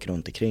det är folk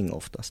runt omkring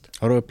oftast.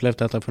 Har du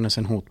upplevt att det har funnits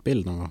en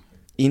hotbild någon gång?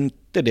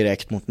 Inte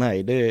direkt mot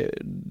mig,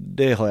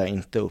 det har jag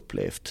inte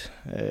upplevt.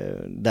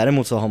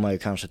 Däremot så har man ju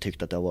kanske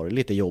tyckt att det har varit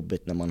lite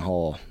jobbigt när man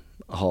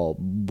har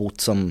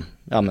bott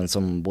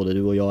som både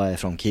du och jag är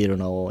från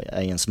Kiruna och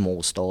är i en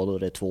småstad och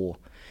det är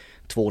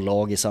två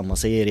lag i samma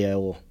serie,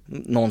 och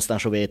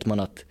någonstans så vet man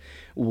att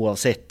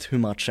oavsett hur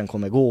matchen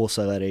kommer gå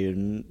så är det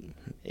ju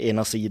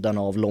ena sidan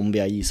av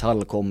Lombia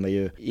ishall kommer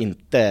ju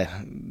inte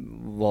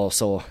vara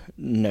så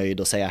nöjd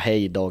och säga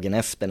hej dagen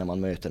efter när man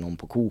möter någon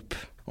på Coop,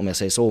 om jag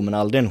säger så, men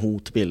aldrig en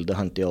hotbild, det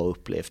har inte jag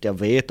upplevt. Jag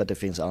vet att det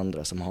finns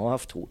andra som har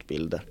haft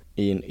hotbilder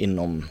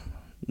inom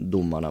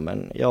domarna,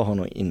 men jag har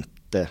nog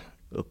inte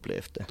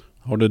upplevt det.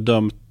 Har du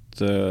dömt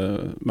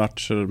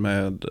matcher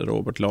med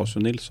Robert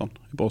Larsson Nilsson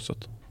i båset?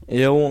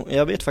 Jo,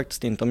 jag vet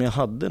faktiskt inte om jag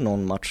hade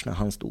någon match när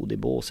han stod i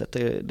båset.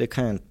 Det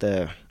kan jag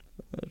inte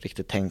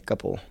riktigt tänka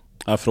på.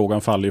 Ja,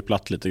 frågan faller ju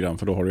platt lite grann,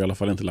 för då har du i alla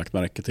fall inte lagt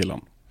märke till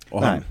honom.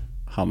 Och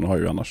Han har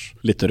ju annars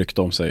lite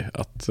rykte om sig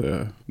att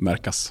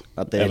märkas.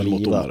 Att det är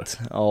livat.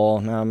 Ja,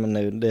 nej,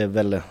 men det är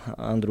väl,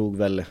 han drog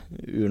väl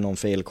ur någon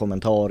fel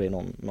kommentar i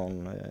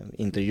någon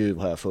intervju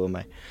har jag för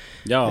mig.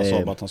 Ja, han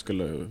sa bara att han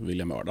skulle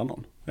vilja mörda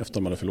någon efter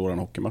att man hade förlorat en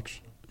hockeymatch.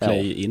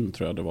 Play-in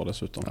tror jag det var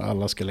dessutom.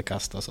 Alla skulle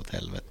kastas åt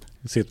helvete.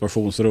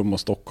 Situationsrum och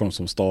Stockholm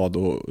som stad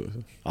och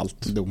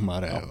allt.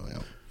 Domare. Ja.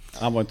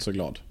 Han var inte så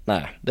glad.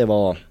 Nej, det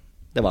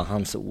var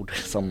hans ord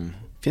som...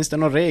 Finns det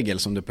någon regel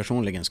som du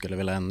personligen skulle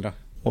vilja ändra?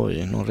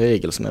 Oj, någon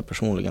regel som jag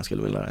personligen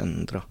skulle vilja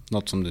ändra.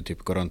 Något som du typ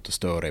går runt och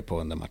stör dig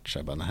på under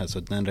matcher. Bara, så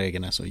den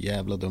regeln är så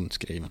jävla dumt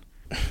skriven.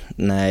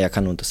 Nej, jag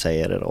kan nog inte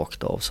säga det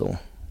rakt av så.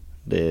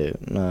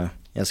 Nej,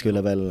 jag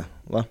skulle väl...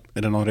 Va?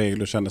 Är det någon regel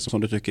du känner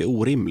som du tycker är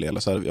orimlig? Eller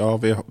så här,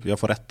 jag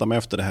får rätta mig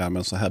efter det här,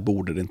 men så här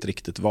borde det inte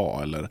riktigt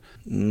vara, eller?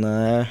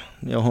 Nej,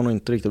 jag har nog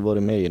inte riktigt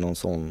varit med i någon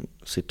sån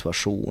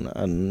situation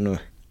ännu.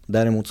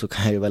 Däremot så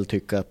kan jag väl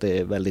tycka att det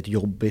är väldigt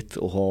jobbigt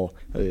att ha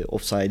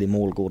offside i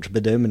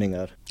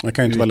målgårdsbedömningar. Det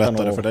kan ju inte vara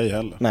lättare för dig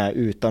heller. Nej,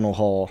 utan att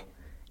ha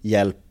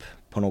hjälp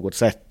på något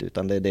sätt.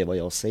 Utan det är vad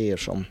jag ser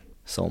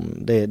som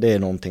det är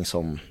någonting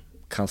som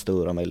kan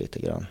störa mig lite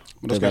grann.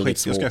 Men då jag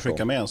ska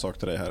skicka med en sak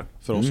till dig här.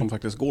 För oss som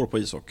faktiskt går på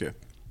ishockey.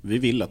 Vi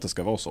vill att det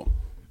ska vara så.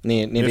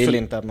 Ni vill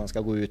inte att man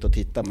ska gå ut och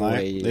titta på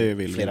det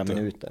i flera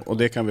minuter. Och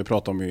det kan vi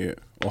prata om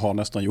och har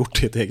nästan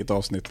gjort i ett eget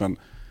avsnitt. Men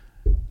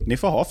ni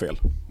får ha fel.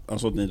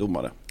 Alltså ni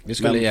domare. Vi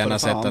skulle gärna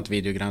sett att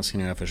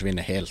videogranskningarna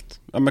försvinner helt.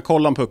 Ja, men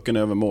kolla om pucken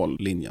över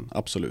mållinjen,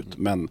 absolut.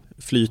 Men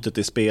flytet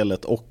i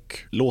spelet och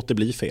låt det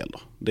bli fel då.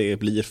 Det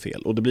blir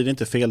fel. Och det blir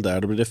inte fel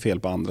där, då blir det fel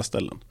på andra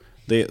ställen.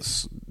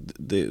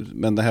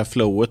 Men det här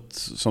flowet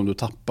som du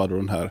tappar och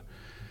den här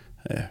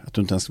att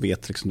du inte ens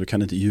vet, liksom, du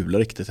kan inte jubla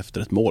riktigt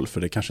efter ett mål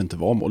för det kanske inte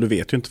var mål. Du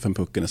vet ju inte förrän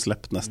pucken är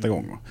släppt nästa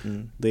gång.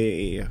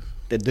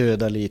 Det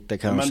dödar lite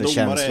kanske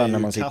känslan när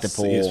man sitter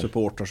på... i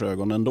supporters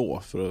ögon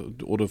ändå,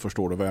 och då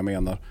förstår du vad jag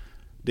menar.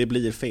 Det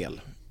blir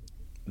fel.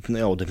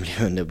 Ja, det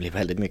blir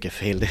väldigt mycket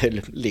fel. Det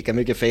är lika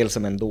mycket fel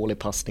som en dålig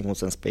passning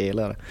hos en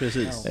spelare.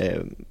 Precis.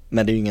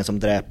 Men det är ju ingen som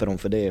dräper dem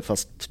för det.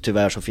 Fast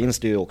tyvärr så finns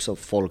det ju också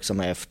folk som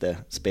är efter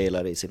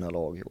spelare i sina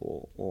lag.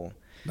 Och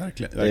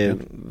verkligen. Det är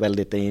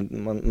väldigt,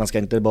 man ska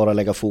inte bara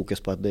lägga fokus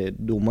på att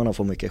domarna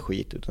får mycket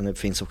skit, utan det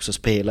finns också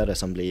spelare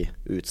som blir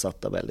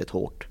utsatta väldigt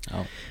hårt.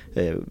 Ja.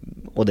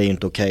 Och det är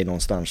inte okej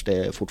någonstans. Det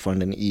är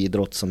fortfarande en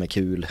idrott som är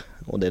kul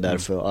och det är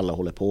därför alla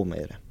håller på med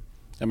det.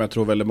 Ja, men jag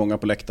tror väldigt många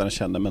på läktaren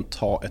känner, men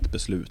ta ett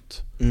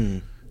beslut.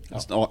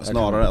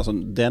 Snarare, alltså,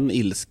 den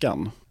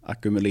ilskan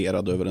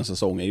ackumulerad över en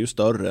säsong är ju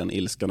större än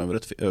ilskan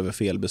över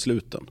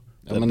felbesluten.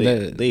 Ja,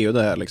 det är ju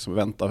det här liksom,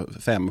 vänta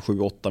 5, 7,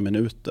 8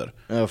 minuter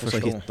och så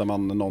hittar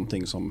man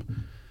någonting som...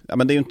 Ja,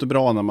 men det är ju inte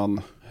bra när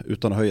man,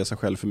 utan att höja sig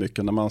själv för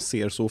mycket, när man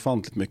ser så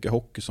ofantligt mycket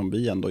hockey som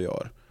vi ändå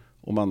gör.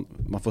 Och man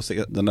får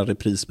se den här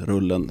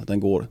reprisrullen, den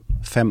går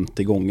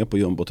 50 gånger på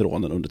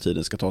jumbotronen under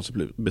tiden ska tas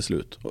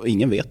beslut. Och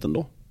ingen vet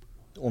ändå.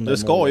 Det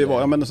ska ju vara,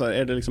 jag menar så här,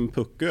 är det liksom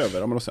puck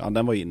över? Om man säger,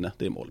 den var inne,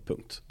 det är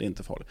målpunkt. Det är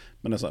inte farligt.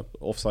 Men det är så här,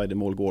 offside i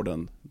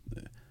målgården,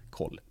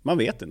 koll. Man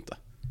vet inte.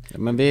 Ja,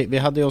 men vi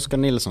hade ju Oskar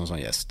Nilsson som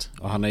gäst.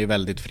 Och han är ju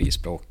väldigt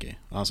frispråkig.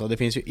 Alltså det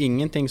finns ju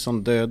ingenting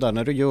som dödar.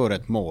 När du gör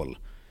ett mål,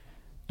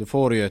 du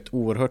får ju ett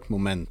oerhört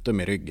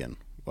momentum i ryggen.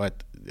 Och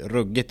ett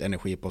ruggigt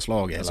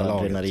energipåslag i hela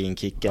laget.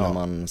 Adrenalinkicken när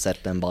man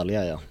sätter en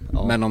balja, ja.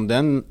 Men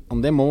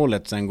om det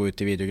målet sen går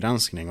ut i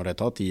videogranskning och det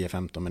tar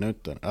 10-15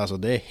 minuter. Alltså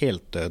det är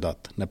helt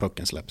dödat när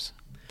pucken släpps.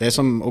 Det är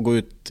som att gå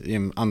ut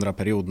i andra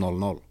period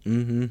 0-0.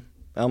 Mm-hmm.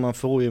 Ja,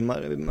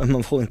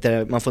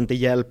 man får inte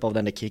hjälp av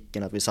den där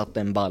kicken att vi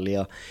satte en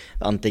balja.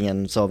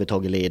 Antingen så har vi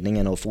tagit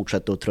ledningen och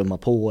fortsätter att trumma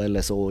på,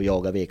 eller så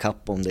jagar vi i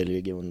kapp om det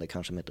ligger under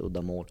kanske med ett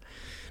udda mål.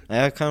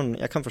 Jag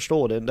kan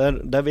förstå det.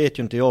 Där vet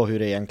ju inte jag hur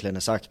det egentligen är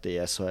sagt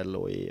i SHL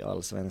och i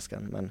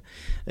Allsvenskan. Men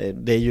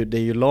det är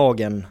ju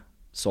lagen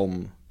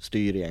som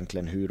styr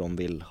egentligen hur de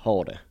vill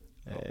ha det.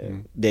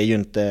 Det är ju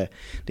inte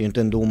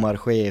en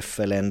domarchef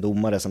eller en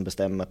domare som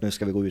bestämmer att nu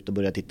ska vi gå ut och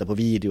börja titta på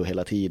video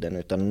hela tiden.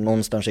 Utan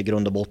någonstans i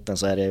grund och botten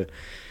så är det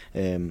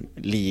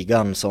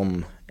ligan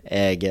som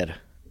äger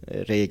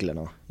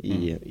reglerna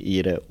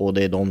i det. Och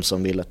det är de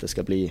som vill att det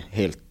ska bli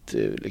helt,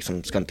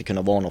 liksom, ska inte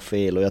kunna vara något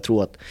fel. Och jag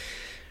tror att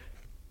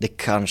det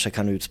kanske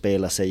kan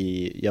utspela sig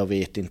i, jag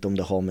vet inte om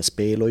det har med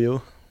spel att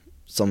göra,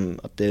 som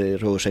att det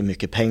rör sig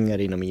mycket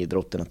pengar inom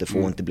idrotten, att det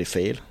får inte bli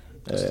fel.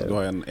 Så du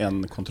har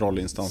en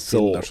kontrollinstans till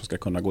där som ska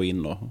kunna gå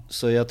in och...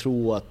 Så jag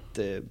tror att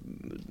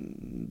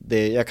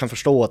jag kan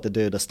förstå att det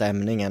dödar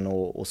stämningen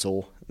och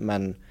så,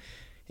 men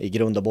i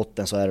grund och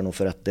botten så är det nog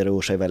för att det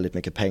rör sig väldigt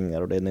mycket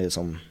pengar och det är det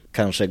som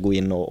kanske går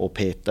in och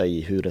peta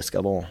i hur det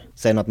ska vara.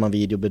 Sen att man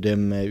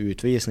videobedömer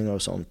utvisningar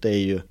och sånt, det är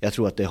ju, jag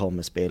tror att det har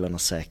med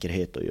spelarnas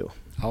säkerhet att göra.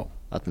 Ja.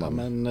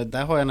 Men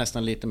där har jag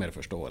nästan lite mer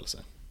förståelse.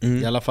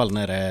 I alla fall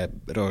när det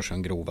rör sig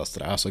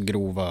om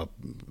grova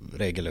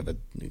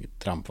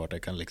regelövertramp, vart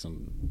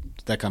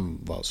det kan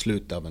vara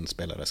slutet av en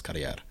spelares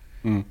karriär.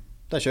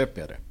 Där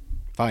köper jag det.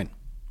 Fine.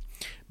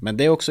 Men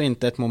det är också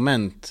inte ett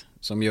moment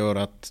som gör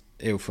att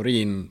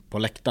euforin på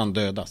läktaren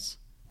dödas.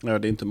 Ja,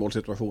 det är inte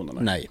målsituationen.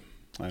 Nej.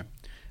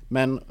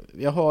 Men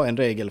jag har en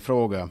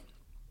regelfråga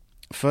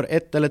För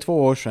 1 eller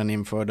 2 år sedan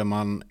införde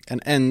man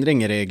en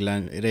ändring i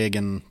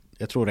regeln,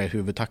 jag tror det är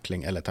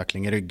huvudtackling eller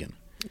tackling i ryggen.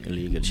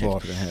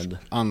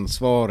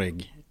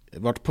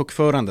 Vart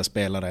puckförande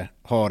spelare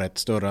har ett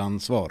större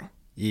ansvar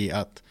i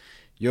att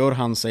gör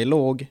han sig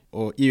låg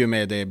och i och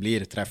med det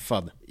blir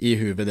träffad i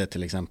huvudet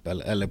till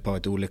exempel eller på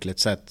ett olyckligt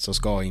sätt, så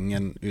ska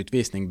ingen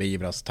utvisning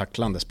beivras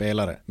tacklande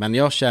spelare. Men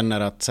jag känner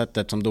att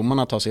sättet som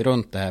domarna tar sig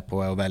runt det här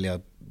på är att välja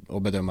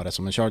och bedöma det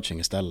som en charging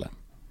istället.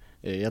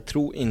 Jag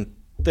tror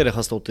inte det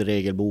har stått i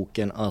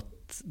regelboken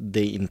att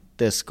det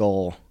inte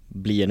ska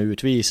bli en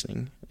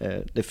utvisning.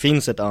 Det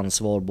finns ett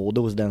ansvar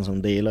både hos den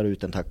som delar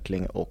ut en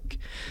tackling och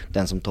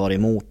den som tar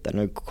emot den.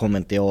 Nu kommer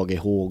inte jag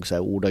ihåg så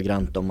här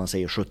ordagrant om man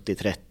säger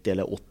 70-30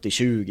 eller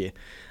 80-20.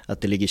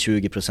 Att det ligger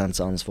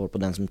 20% ansvar på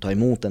den som tar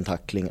emot en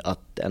tackling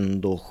att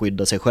ändå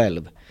skydda sig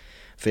själv.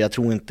 För jag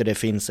tror inte det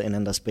finns en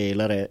enda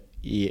spelare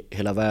i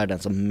hela världen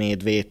som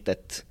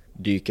medvetet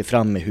dyker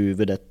fram med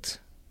huvudet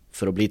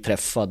för att bli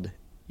träffad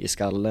i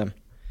skallen.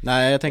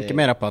 Nej, jag tänker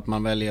mer på att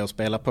man väljer att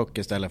spela puck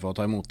istället för att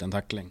ta emot en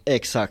tackling.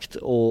 Exakt,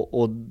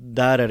 och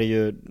där är det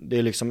ju, det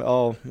är liksom,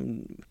 ja,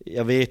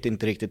 jag vet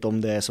inte riktigt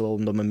om det är så,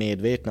 om de är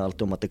medvetna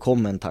alltid om att det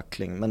kommer en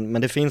tackling.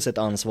 Men det finns ett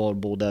ansvar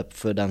både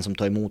för den som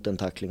tar emot en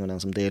tackling och den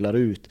som delar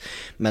ut.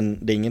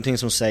 Men det är ingenting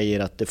som säger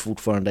att det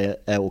fortfarande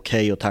är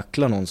okej att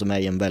tackla någon som är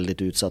i en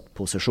väldigt utsatt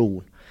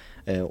position.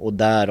 Och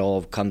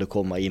därav kan du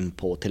komma in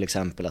på till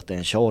exempel att det är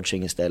en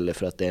charging istället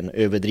för att det är en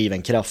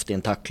överdriven kraft i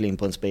en tackling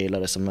på en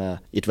spelare som är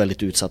i ett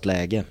väldigt utsatt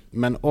läge.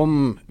 Men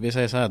om vi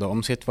säger så här då,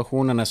 om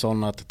situationen är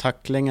sån att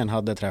tacklingen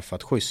hade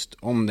träffat schysst,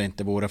 om det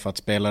inte vore för att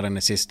spelaren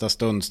i sista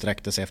stund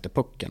sträckte sig efter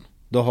pucken,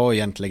 då har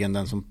egentligen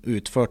den som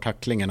utför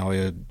tacklingen har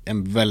ju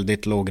en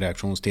väldigt låg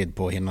reaktionstid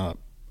på att hinna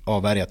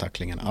avvärja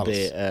tacklingen alls.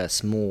 Det är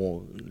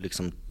små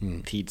liksom,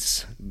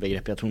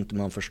 tidsbegrepp. Jag tror inte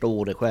man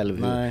förstår det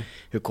själv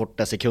hur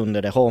korta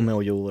sekunder det har med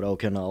att göra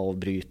och kunna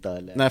avbryta.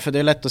 Eller... Nej, för det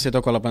är lätt att sitta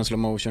och kolla på en slow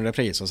motion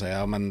repris och säga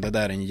ja men det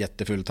där är en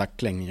jättefull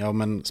tackling. Ja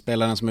men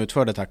spelaren som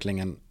utförde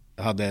tacklingen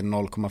hade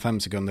 0,5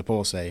 sekunder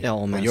på sig och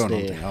gör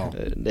någonting. Ja.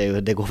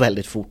 Det går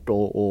väldigt fort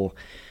och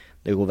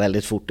det går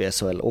väldigt fort i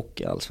SHL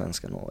och i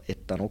Allsvenskan och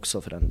ettan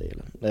också för den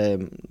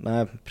delen.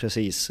 Nej,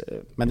 precis.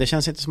 Men det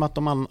känns inte som att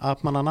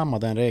man anammar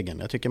den regeln.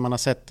 Jag tycker man har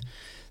sett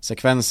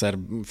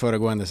sekvenser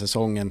föregående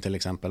säsongen till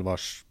exempel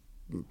vars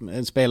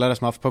en spelare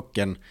som har haft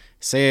pucken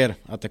ser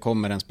att det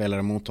kommer en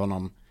spelare mot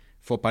honom,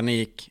 får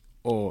panik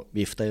och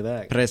vifta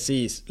iväg.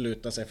 Precis,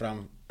 luta sig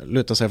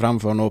fram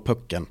för att nå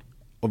pucken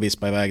och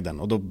vispa iväg den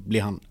och då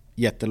blir han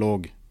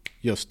jättelåg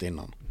just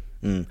innan.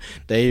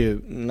 Det är ju,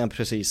 nej,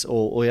 precis.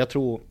 Och jag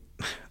tror,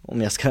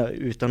 om jag ska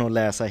utan att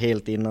läsa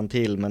helt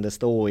innantill, men det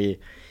står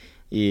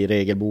i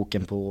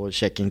regelboken på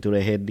checking to the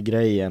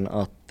head-grejen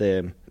att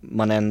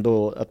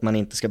man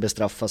inte ska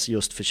bestraffas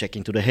just för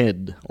checking to the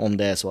head om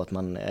det är så att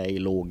man är i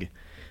låg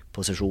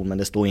position, men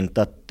det står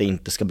inte att det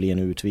inte ska bli en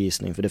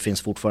utvisning, för det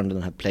finns fortfarande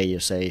den här player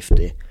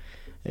safety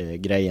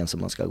grejen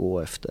som man ska gå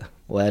efter.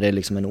 Och är det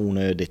liksom en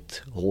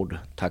onödigt hård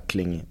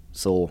tackling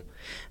så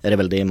är det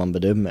väl det man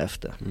bedömer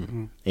efter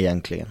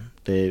egentligen.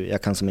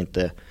 Jag kan som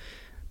inte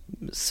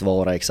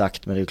svara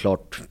exakt, men det är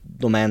klart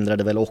de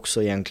ändrade väl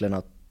också egentligen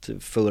att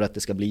för att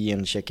det ska bli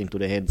en checking to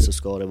the head så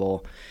ska det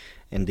vara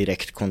en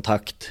direkt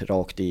kontakt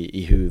rakt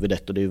i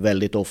huvudet, och det är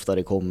väldigt ofta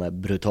det kommer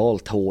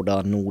brutalt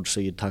hårda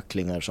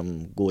nord-syd-tacklingar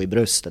som går i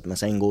bröstet men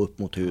sen går upp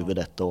mot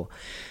huvudet, och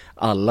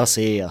alla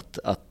ser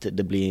att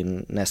det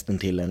blir nästan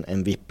till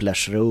en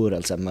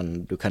whiplash-rörelse,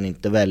 men du kan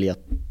inte välja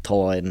att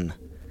ta en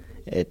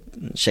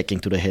checking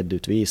to the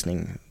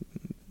head-utvisning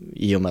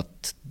i och med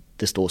att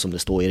det står som det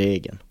står i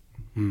regeln.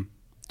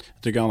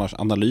 Jag tycker annars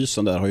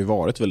analysen där har ju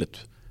varit väldigt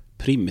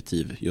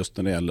primitiv just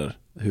när det gäller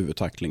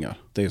huvudtacklingar.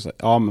 Det är så,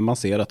 ja men man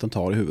ser att den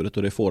tar i huvudet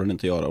och det får den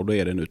inte göra och då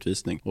är det en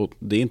utvisning. Och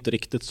det är inte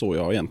riktigt så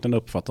jag har egentligen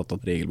uppfattat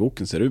att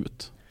regelboken ser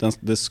ut.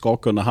 Det ska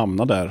kunna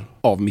hamna där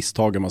av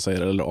misstag man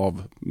säger, eller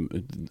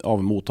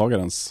av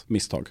mottagarens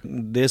misstag.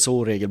 Det är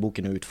så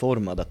regelboken är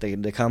utformad, att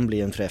det kan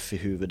bli en träff i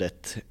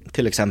huvudet,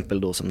 till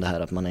exempel då som det här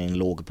att man är i en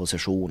låg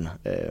position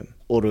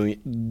och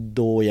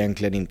då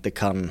egentligen inte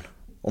kan.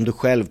 Om du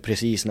själv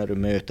precis när du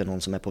möter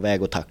någon som är på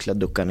väg att tackla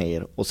duckar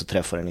ner och så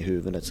träffar den i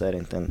huvudet, så är det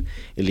inte en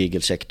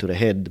illegal check to the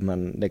head,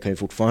 men det kan ju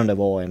fortfarande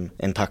vara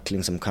en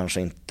tackling som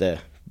kanske inte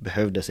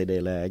behövdes i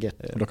det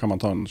läget. Och då kan man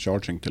ta en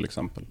charging till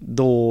exempel.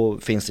 Då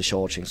finns det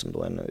charging som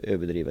då är en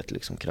överdrivet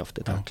liksom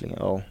kraftig tackling.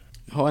 Ja.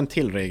 Jag har en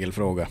till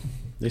regelfråga.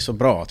 Det är så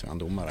bra att vi har en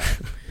domare.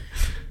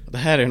 Det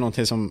här är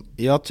någonting som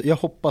jag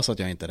hoppas att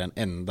jag inte är den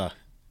enda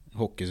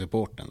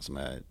hockeysupporten som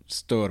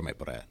stör mig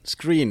på det.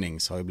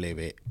 Screenings har ju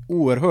blivit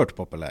oerhört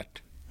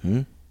populärt.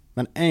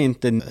 Men är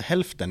inte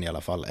hälften i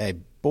alla fall är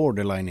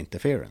borderline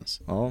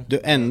interference. Ja. Du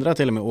ändrar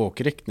till och med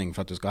åkriktning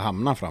för att du ska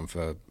hamna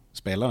framför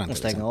spelaren. Och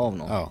stänga av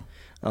någon. Ja.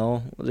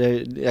 Ja,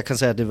 jag kan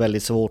säga att det är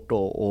väldigt svårt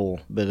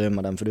att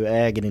bedöma den, för du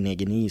äger din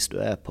egen is du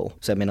är på.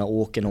 Så jag menar,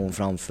 åker någon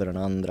framför den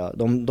andra.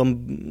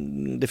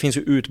 Det finns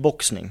ju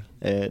utboxning.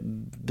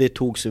 Det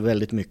togs ju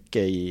väldigt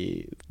mycket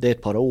det är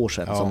ett par år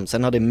sedan. Ja.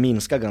 Sen har det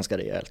minskat ganska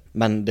rejält.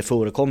 Men det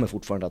förekommer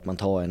fortfarande att man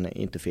tar en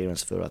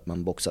interference för att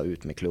man boxar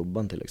ut med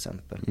klubban till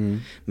exempel.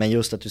 Men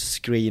just att du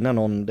screenar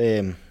någon, det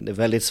är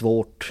väldigt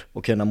svårt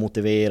att kunna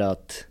motivera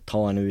att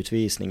ta en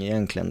utvisning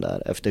egentligen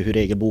där, efter hur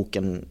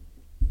regelboken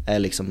är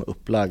liksom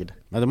upplagd.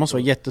 Men det måste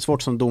vara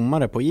jättesvårt som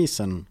domare på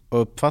isen att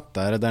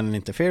uppfatta, är det den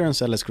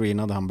interference eller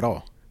screenade han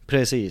bra?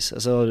 Precis,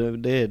 alltså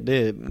det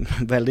är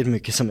väldigt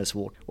mycket som är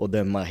svårt att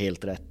döma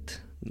helt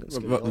rätt.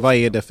 Vad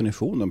är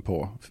definitionen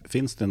på?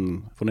 Finns det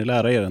får ni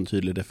lära er en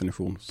tydlig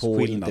definition?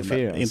 På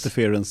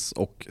interference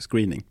och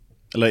screening.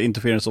 Eller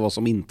interference och vad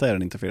som inte är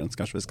en interference,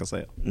 kanske vi ska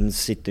säga. Nu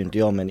sitter inte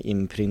jag med en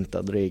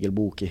inprintad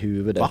regelbok i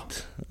huvudet. Va?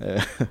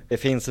 Det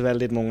finns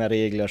väldigt många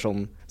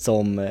regler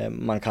som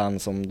man kan,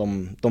 som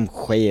de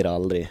sker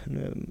aldrig.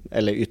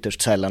 Eller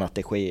ytterst sällan att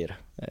det sker.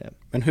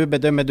 Men hur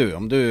bedömer du,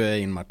 om du är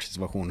i en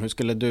matchsituation,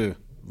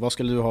 vad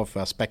skulle du ha för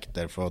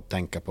aspekter för att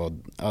tänka på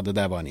att det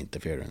där var en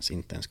interference,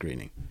 inte en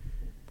screening?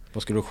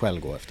 Vad skulle du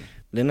själv gå efter?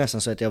 Det är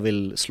nästan så att jag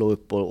vill slå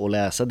upp och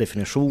läsa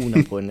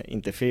definitionen på en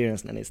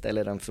interference när ni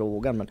ställer den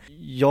frågan. Men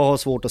jag har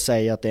svårt att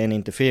säga att det är en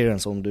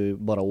interference om du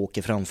bara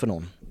åker framför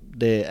någon.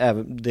 Det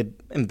är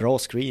en bra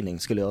screening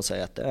skulle jag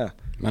säga att det är.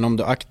 Men om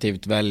du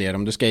aktivt väljer,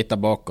 om du skater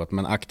bakåt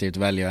men aktivt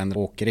väljer en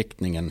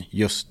åkriktningen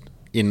just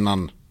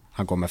innan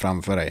han kommer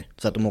framför dig.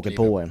 Så att de åker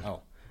på en.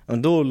 Ja.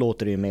 Men då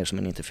låter det ju mer som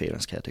en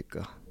interference, kan jag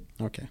tycka.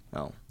 Okej.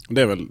 Ja.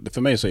 Det är väl,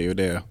 för mig så är ju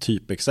det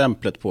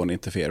typexemplet på en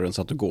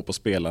interference att du går på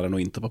spelaren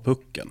och inte på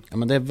pucken. Ja,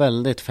 men det är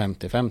väldigt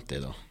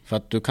 50-50 då. För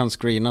att du kan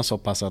screena så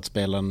pass att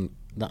den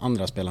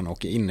andra spelaren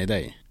åker in i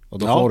dig. Och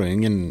då får du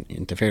ingen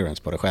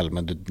interference på dig själv.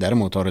 Men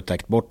däremot har du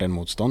täckt bort en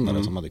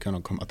motståndare som hade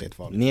kunnat komma till ett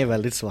fall. Ni är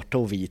väldigt svarta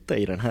och vita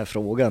i den här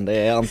frågan. Det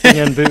är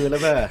antingen bu eller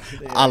bä.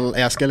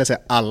 Jag skulle säga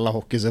alla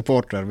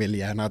hockeysupportrar vill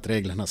gärna att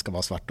reglerna ska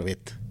vara svart och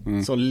vitt.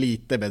 Så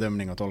lite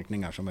bedömning och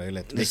tolkningar som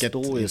möjligt. Det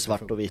står ju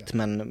svart och vitt,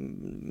 men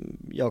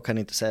jag kan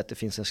inte säga att det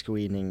finns en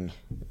screening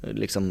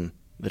liksom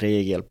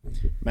regel.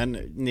 Men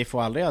ni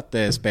får aldrig att det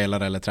är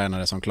spelare eller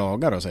tränare som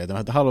klagar och säger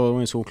att det här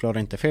var en solklar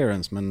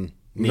interference, men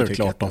ni det är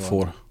klart de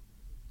får.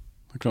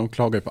 De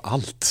klagar ju på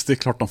allt. Det är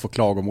klart de får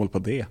klagomål på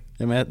det.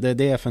 Ja, men det är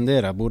det jag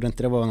funderar. Borde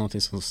inte det vara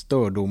något som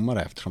stör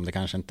domare, eftersom det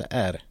kanske inte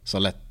är så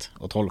lätt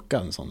att tolka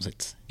en sån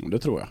sits? Det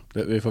tror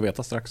jag. Vi får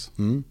veta strax.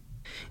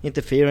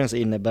 Interference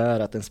innebär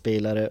att en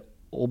spelare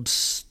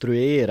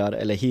obstruerar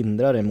eller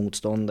hindrar en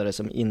motståndare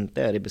som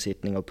inte är i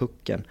besittning av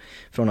pucken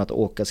från att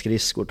åka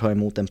skridskor, ta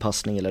emot en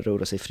passning eller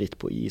röra sig fritt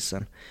på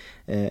isen.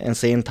 En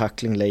sen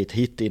tackling, late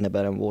hit,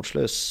 innebär en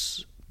vårdslös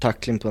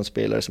tackling på en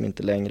spelare som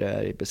inte längre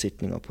är i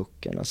besittning av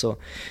pucken. Alltså,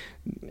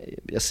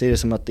 jag ser det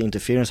som att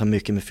interference har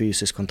mycket med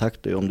fysisk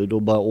kontakt. Om du då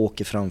bara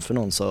åker framför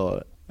någon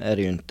så är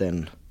det ju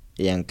inte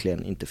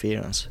egentligen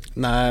interference.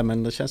 Nej,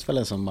 men det känns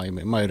väl som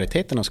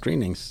majoriteten av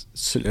screenings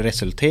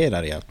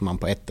resulterar i att man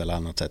på ett eller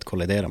annat sätt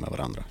kolliderar med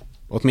varandra.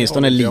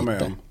 Åtminstone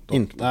lite.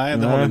 Nej,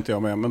 det håller inte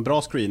jag med. Men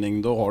bra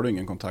screening, då har du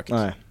ingen kontakt.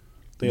 Nej.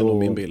 Det är nog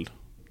min bild.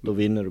 Då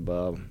vinner du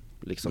bara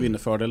liksom. Vinner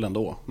fördel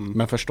ändå.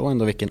 Men förstå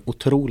ändå vilken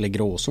otrolig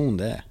gråzon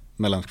det är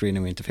mellan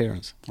screening och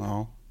interference.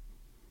 Ja.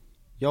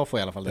 Jag får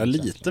i alla fall jag har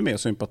lite mer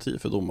sympati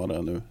för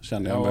domare nu,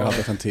 känner jag, vad jag hade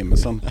för en timme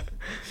sedan.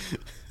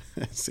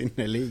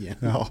 Synnerligen.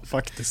 Ja,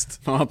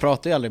 faktiskt. Man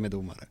pratar ju aldrig med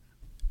domare.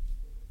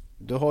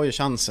 Du har ju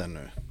chansen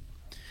nu.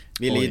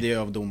 Vi lider ju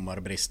av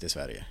domarbrist i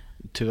Sverige.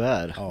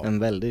 Tyvärr, en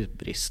väldigt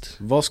brist.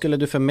 Vad skulle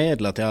du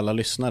förmedla till alla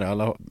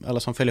lyssnare, alla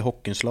som följer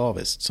hockeyn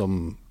slaviskt,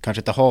 som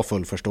kanske inte har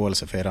full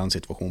förståelse för er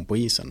situation på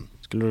isen?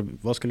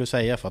 Vad skulle du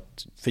säga för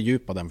att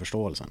fördjupa den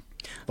förståelsen?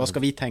 Vad ska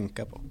vi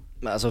tänka på?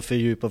 Alltså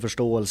fördjupa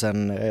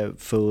förståelsen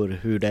för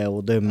hur det är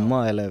att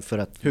döma, eller för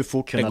att hur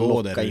fort kunna det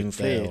går locka in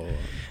fler. Och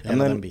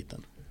hela den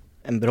biten.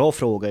 En bra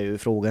fråga är ju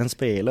fråga en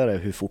spelare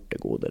hur fort det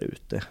går där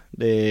ute.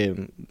 Det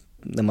är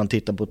när man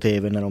tittar på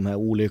tv när de här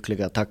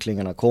olyckliga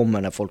tacklingarna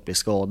kommer, när folk blir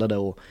skadade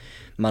och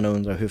man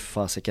undrar hur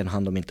fasiken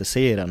han de inte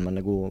ser den, men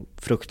det går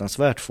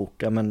fruktansvärt fort.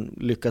 Ja, men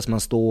lyckas man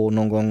stå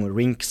någon gång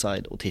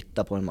ringside och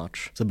titta på en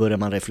match, så börjar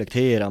man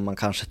reflektera, man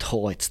kanske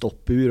tar ett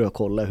stoppur och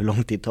kolla hur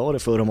lång tid tar det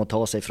för dem att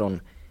ta sig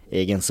från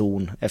egen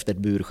zon efter ett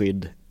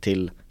burskydd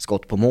till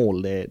skott på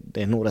mål. Det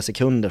är några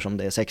sekunder som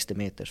det är 60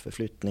 meters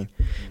förflyttning.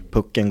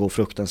 Pucken går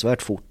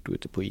fruktansvärt fort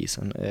ute på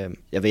isen.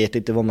 Jag vet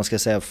inte vad man ska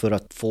säga för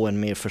att få en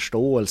mer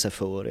förståelse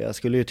för. Jag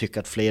skulle ju tycka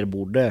att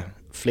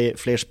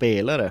fler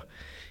spelare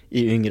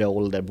i yngre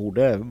ålder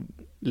borde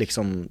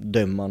liksom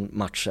döma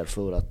matcher,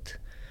 för att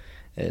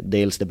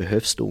dels det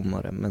behövs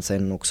domare, men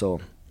sen också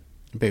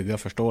bygga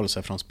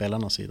förståelse från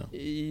spelarnas sida.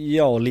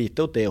 Ja,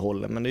 lite åt det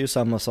hållet, men det är ju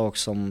samma sak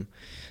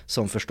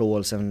som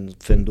förståelsen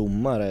för en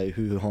domare,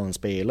 hur har en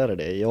spelare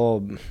det.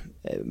 Jag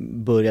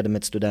började med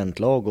ett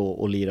studentlag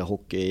och lira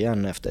hockey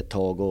igen efter ett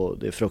tag, och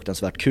det är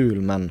fruktansvärt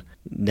kul, men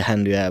det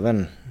händer ju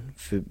även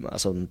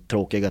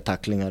tråkiga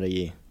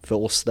tacklingar för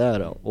oss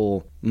där,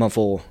 och man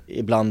får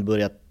ibland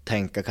börja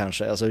tänka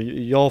kanske, alltså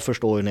jag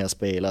förstår ju när jag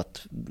spelar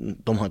att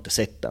de har inte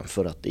sett den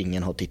för att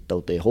ingen har tittat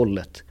åt det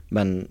hållet.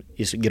 Men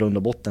i grund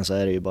och botten så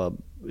är det ju bara,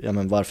 ja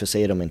men varför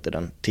ser de inte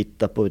den?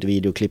 Titta på ett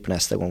videoklipp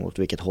nästa gång, åt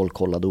vilket håll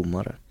kollar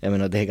domare. Jag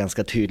menar det är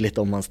ganska tydligt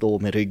om man står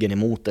med ryggen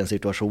emot en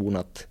situation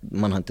att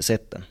man har inte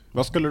sett den.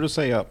 Vad skulle du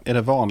säga är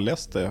det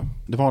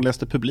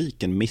vanligaste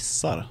publiken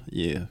missar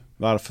i...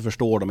 Varför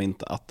förstår de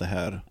inte att det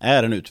här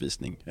är en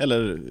utvisning?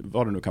 Eller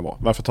vad det nu kan vara.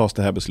 Varför tas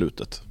det här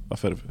beslutet?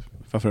 Varför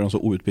är de så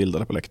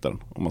outbildade på läktaren,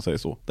 om man säger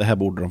så? Det här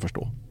borde de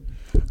förstå.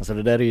 Alltså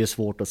det där är ju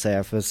svårt att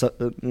säga. För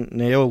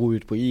när jag går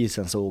ut på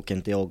isen så åker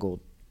inte jag och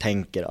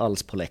tänker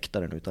alls på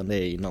läktaren. Utan det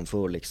är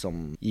innanför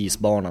liksom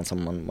isbanan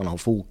som man har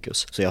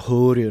fokus. Så jag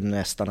hör ju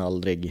nästan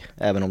aldrig,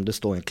 även om det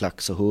står en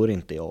klack så hör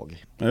inte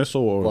jag. Jag är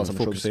så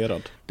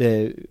fokuserad.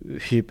 Det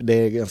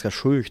är ganska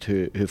sjukt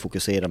hur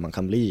fokuserad man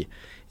kan bli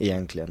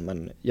egentligen.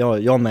 Men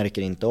jag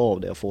märker inte av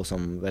det. Jag får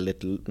som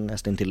väldigt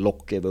nästan till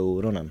lock över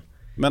öronen.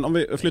 Men om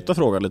vi flyttar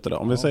frågan lite då.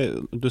 Om vi säger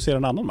du ser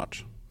en annan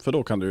match. För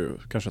då kan du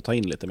kanske ta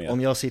in lite mer.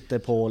 Om jag sitter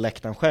på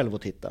läktaren själv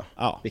och tittar.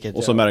 Ja,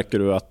 och så märker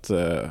du att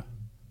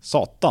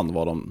satan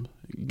vad de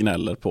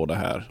gnäller på det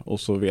här. Och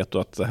så vet du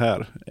att det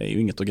här är ju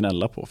inget att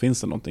gnälla på.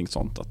 Finns det någonting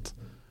sånt att...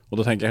 Och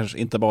då tänker jag kanske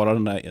inte bara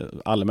den där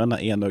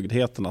allmänna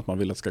enögdheten att man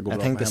vill att det ska gå bra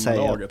med hemmalaget. Jag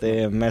tänkte säga att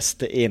det är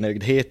mest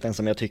enögdheten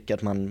som jag tycker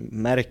att man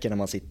märker när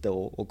man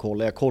sitter och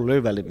kollar. Jag kollar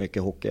ju väldigt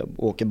mycket hockey. Jag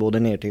åker både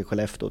ner till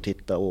Skellefteå och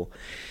tittar och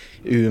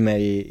Umeå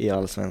i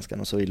Allsvenskan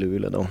och så i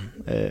Luleå då.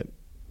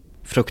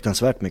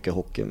 Fruktansvärt mycket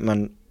hockey,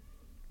 men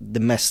det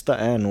mesta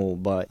är nog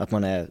bara att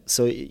man är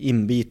så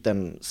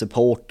inbiten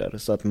supporter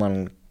så att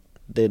man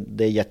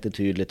det är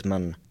jättetydligt,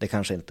 men det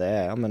kanske inte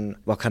är. Ja, men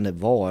vad kan det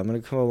vara? Men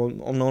det kan vara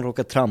om någon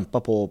råkar trampa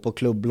på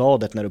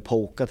klubbbladet när du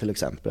pokar till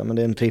exempel. Ja, men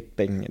det är en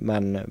tripping,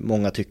 men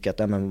många tycker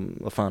att men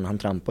vad fan, han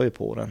trampar ju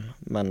på den.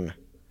 Men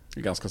det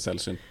är ganska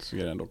sällsynt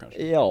grej ändå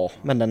kanske. Ja,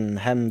 men den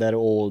händer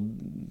och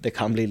det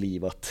kan bli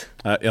livat.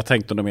 Jag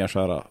tänkte nog mer så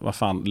här, vad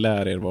fan,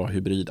 lär er vad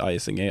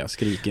hybrid-icing är.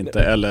 Skrik inte,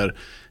 eller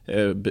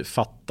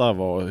fatta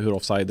hur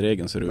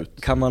offside-regeln ser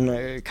ut.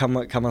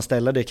 Kan man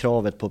ställa det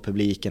kravet på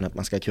publiken att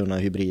man ska kunna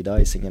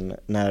hybrid-icingen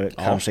när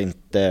kanske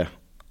inte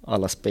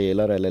alla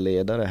spelare eller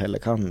ledare heller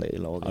kan det i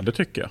laget? Ja, det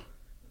tycker jag.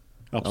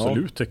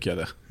 Absolut tycker jag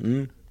det.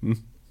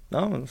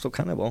 Ja, så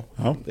kan det vara.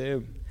 Ja.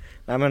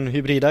 Nej, men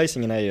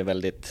hybrid-icingen är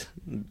ju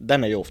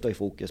den är ju ofta i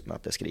fokus med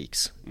att det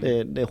skriks.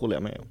 Det håller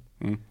jag med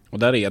om. Och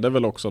där är det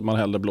väl också att man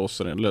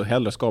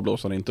hellre ska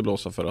blåsa än inte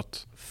blåsa för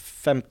att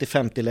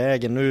 50-50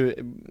 lägen. Nu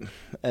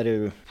är det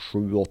ju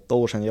 7-8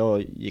 år sedan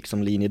jag gick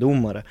som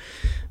linjedomare.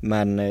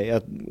 Men jag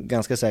är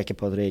ganska säker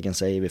på att regeln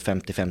säger vid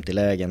 50-50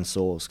 lägen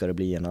så ska det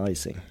bli en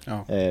icing.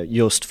 Ja.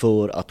 Just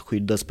för att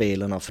skydda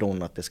spelarna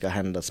från att det ska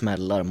hända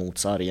smällar mot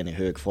sargen i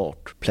hög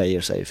fart.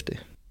 Player safety.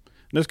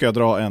 Nu ska jag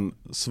dra en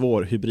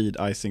svår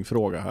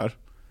hybrid-icing-fråga här.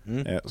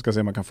 Ska se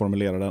om man kan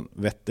formulera den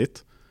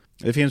vettigt.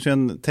 Det finns ju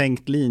en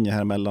tänkt linje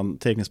här mellan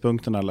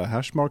teckningspunkterna eller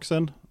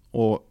hashmarksen.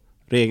 Och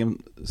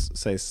regeln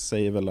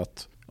säger väl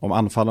att om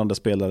anfallande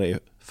spelare är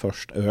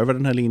först över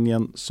den här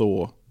linjen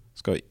så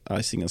ska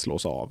icingen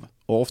slås av.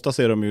 Och ofta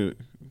ser de ju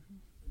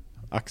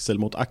axel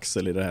mot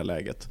axel i det här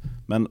läget.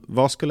 Men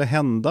vad skulle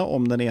hända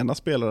om den ena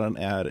spelaren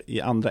är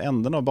i andra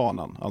änden av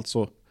banan?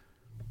 Alltså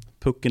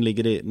pucken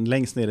ligger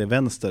längst ner i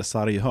vänster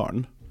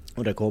sarghörn.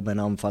 Och det kommer en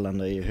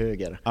anfallande i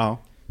höger. Ja.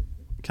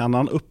 Kan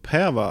han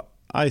upphäva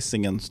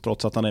icingen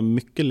trots att han är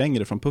mycket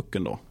längre från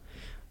pucken då?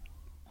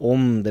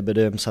 Om det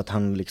bedöms att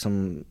han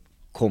liksom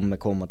kommer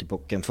komma till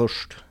pucken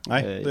först.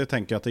 Nej, det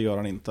tänker jag att det gör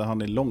han inte.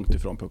 Han är långt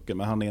ifrån pucken,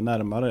 men han är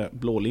närmare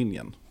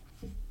blålinjen.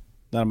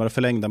 Närmare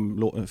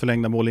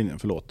förlängda mållinjen,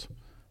 förlåt.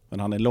 Men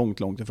han är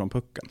långt ifrån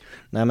pucken.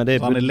 Nej, men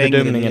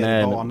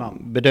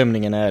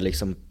bedömningen är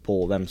liksom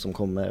på vem som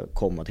kommer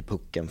komma till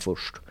pucken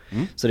först.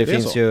 Så det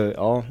finns jag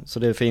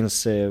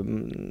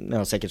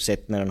har säkert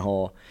sett när den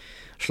har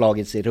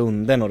slagits i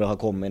runden och det har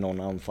kommit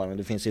någon anfall.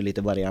 Det finns ju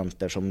lite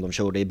varianter som de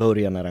körde i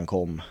början när den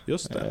kom.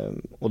 Just det.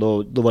 Och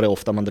då var det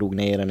ofta man drog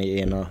ner den i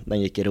ena,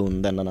 den gick i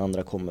runden, den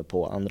andra kommer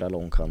på andra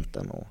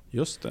långkanten.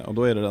 Just det, och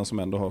då är det den som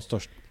ändå har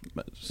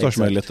störst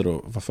möjligheter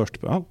att vara först.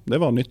 Ja, det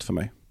var nytt för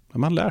mig.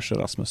 Men man lär sig,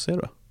 Rasmus, ser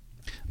du?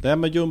 Det här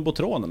med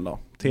jumbotronen då,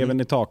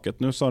 tvn i taket.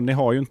 Nu sa ni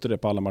har ju inte det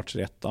på alla matcher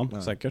i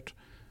ettan, säkert.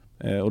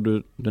 Och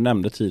du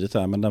nämnde tidigt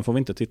här, men den får vi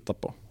inte titta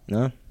på.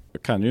 Ja.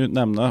 Jag kan ju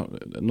nämna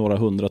några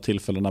 100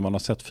 tillfällen när man har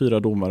sett 4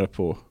 domare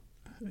på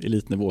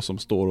elitnivå som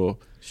står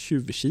och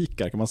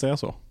tjuvkikar, kan man säga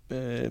så?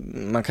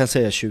 Man kan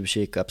säga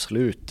tjuvkika,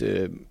 absolut.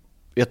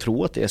 Jag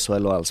tror att det är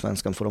SHL och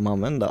Allsvenskan får de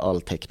använda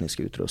all teknisk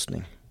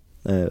utrustning.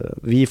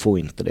 Vi får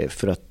inte det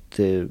för att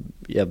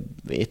jag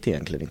vet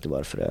egentligen inte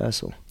varför det är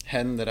så.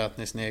 Händer det att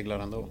ni sneglar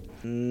ändå?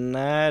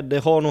 Nej, det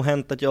har nog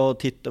hänt att jag har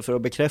tittat för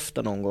att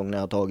bekräfta någon gång när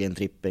jag har tagit en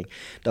tripping.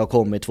 Det har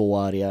kommit 2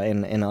 arga,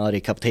 en arg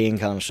kapten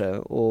kanske,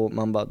 och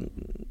man bara,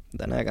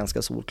 den är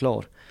ganska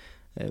solklar.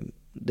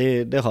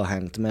 Det har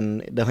hänt,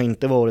 men det har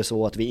inte varit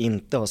så att vi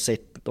inte har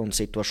sett någon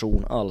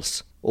situation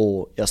alls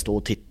och jag står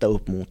och tittar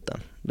upp mot den.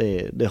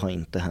 Det har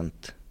inte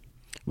hänt.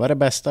 Vad är det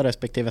bästa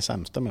respektive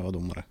sämsta med att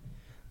vara domare?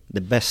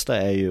 Det bästa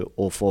är ju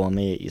att få vara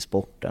med i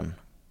sporten.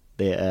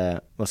 det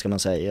är, vad ska man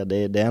säga,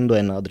 det är ändå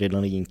en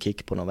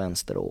adrenalinkick på någon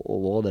vänster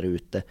och vara där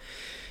ute.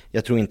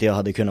 Jag tror inte jag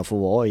hade kunnat få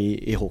vara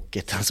i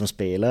hockeyettan som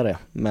spelare,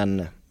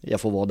 men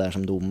jag får vara där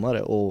som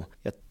domare och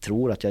jag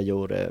tror att jag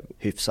gör det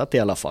hyfsat i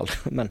alla fall.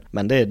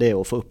 Men det är det,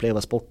 att få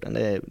uppleva sporten.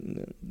 Det är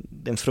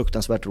en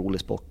fruktansvärt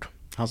rolig sport.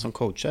 Han som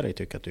coachar dig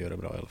tycker att du gör det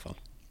bra i alla fall.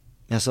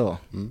 Jag så.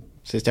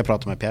 Sist jag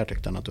pratade med Pierre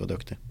tyckte han att du var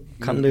duktig.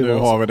 Nu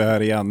har vi det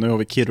här igen. Nu har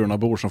vi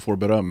Kiruna-bor som får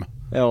beröm.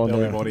 Ja, det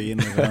har vi varit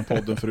inne i den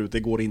podden förut. Det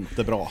går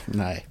inte bra.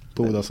 Nej,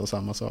 båda sa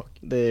samma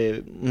sak.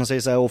 Man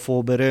säger så här, att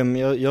få beröm.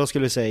 Jag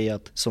skulle säga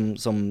att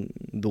som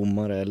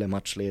domare eller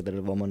matchledare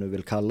eller vad man nu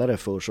vill kalla det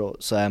för,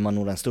 så är man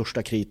nog den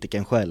största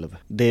kritiken själv.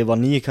 Det är vad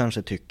ni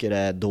kanske tycker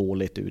är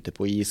dåligt ute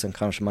på isen.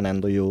 Kanske man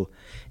ändå gör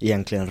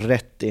egentligen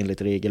rätt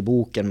enligt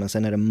regelboken. Men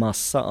sen är det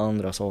massa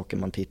andra saker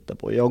man tittar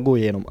på. Jag går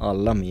igenom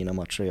alla mina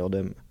matcher jag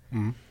dömer.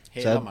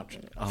 Hela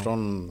matchen?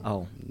 Från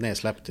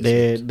nedsläpp till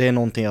det är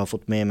någonting jag har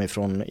fått med mig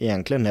från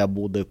egentligen när jag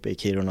bodde uppe i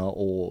Kiruna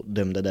och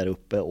dömde där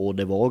uppe, och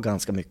det var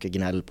ganska mycket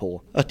gnäll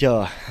på att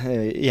jag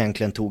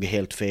egentligen tog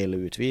helt fel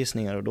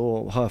utvisningar, och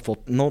då har jag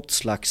fått något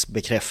slags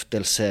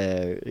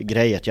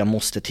bekräftelsegrej att jag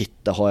måste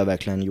titta, har jag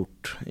verkligen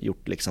gjort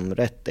liksom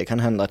rätt? Det kan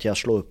hända att jag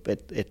slår upp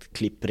ett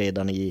klipp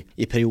redan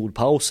i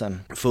periodpausen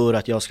för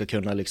att jag ska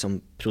kunna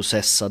liksom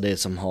processa det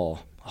som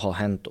har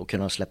hänt och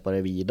kunna släppa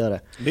det vidare.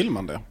 Vill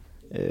man det?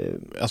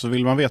 Alltså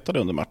vill man veta det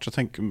under match?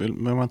 Vill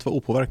man inte vara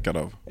opåverkad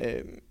av?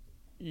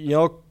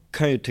 Jag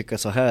kan ju tycka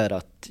så här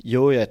att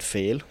gör jag ett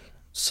fel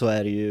så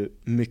är det ju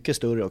mycket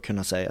större att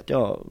kunna säga att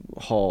jag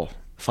har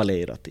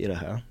fallerat i det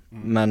här.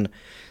 Men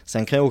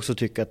sen kan jag också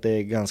tycka att det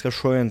är ganska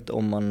skönt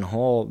om man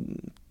har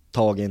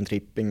tagit en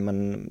tripping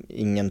men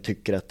ingen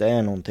tycker att det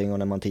är någonting, och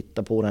när man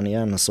tittar på den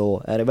igen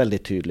så är det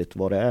väldigt tydligt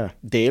vad det är.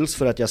 Dels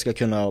för att jag ska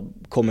kunna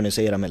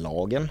kommunicera med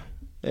lagen.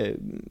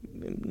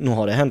 Nu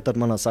har det hänt att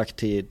man har sagt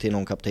till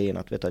någon kapten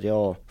att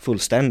jag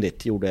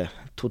fullständigt gjorde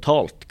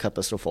totalt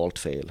katastrofalt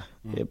fel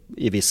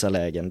i vissa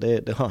lägen.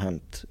 Det har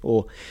hänt,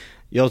 och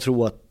jag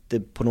tror att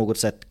det på något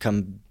sätt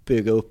kan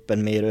bygga upp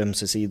en mer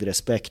ömsesidig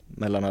respekt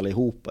mellan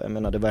allihopa. Jag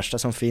menar, det värsta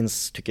som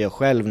finns tycker jag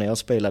själv när jag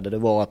spelade, det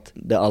var att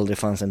det aldrig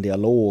fanns en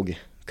dialog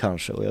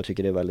kanske, och jag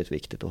tycker det är väldigt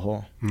viktigt att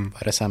ha.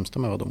 Vad är det sämsta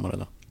med att vara domare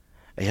då?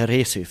 Jag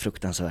reser ju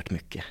fruktansvärt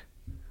mycket,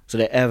 så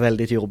det är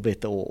väldigt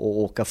jobbigt att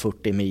åka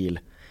 40 mil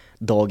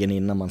dagen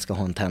innan man ska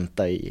ha en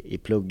tenta i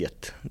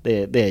plugget.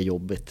 Det är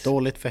jobbigt.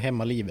 Dåligt för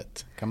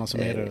hemmalivet, kan man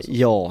summera det så?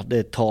 Ja,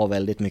 det tar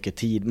väldigt mycket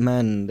tid,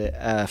 men det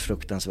är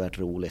fruktansvärt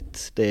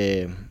roligt.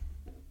 Det är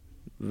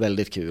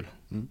väldigt kul.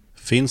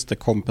 Finns det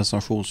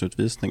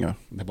kompensationsutvisningar?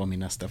 Det var min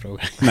nästa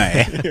fråga.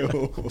 Nej.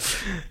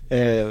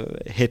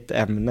 Hett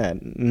ämne.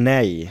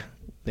 Nej,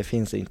 det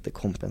finns inte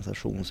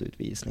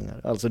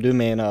kompensationsutvisningar. Alltså du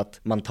menar att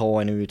man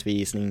tar en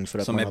utvisning för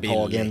att som man har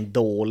tagit en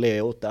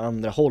dålig åt det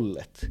andra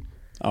hållet?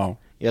 Ja.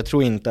 Jag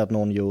tror inte att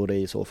någon gör det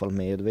i så fall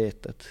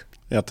medvetet.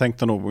 Jag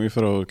tänkte nog,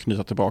 för att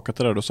knyta tillbaka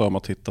till det du sa om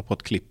att titta på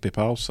ett klipp i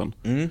pausen.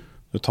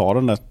 Du tar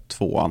den där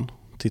tvåan,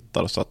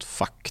 tittar så att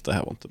fuck, det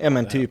här var inte bra. Ja,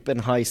 men typ en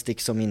high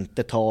stick som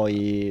inte tar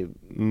i...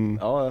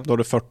 Ja. Då är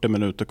det 40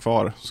 minuter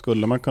kvar.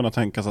 Skulle man kunna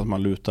tänka sig att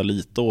man lutar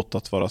lite åt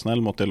att vara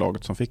snäll mot det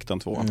laget som fick den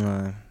tvåan?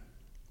 Nej.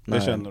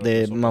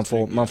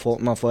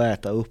 Man får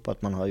äta upp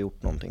att man har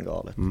gjort någonting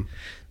galet.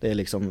 Det är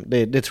liksom,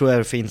 det tror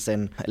jag finns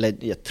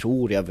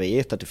jag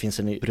vet att det finns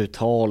en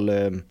brutal,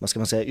 vad ska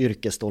man säga,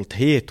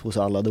 yrkesstolthet hos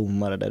alla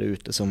domare där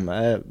ute som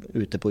är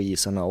ute på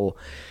isarna, och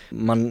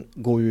man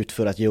går ut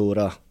för att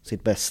göra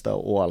sitt bästa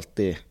och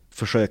alltid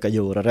försöka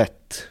göra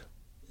rätt.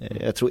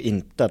 Jag tror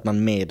inte att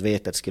man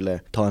medvetet skulle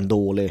ta en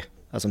dålig,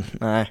 alltså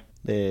nej,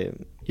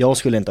 jag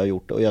skulle inte ha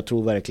gjort det, och jag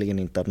tror verkligen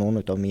inte att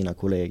någon av mina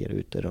kollegor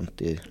ute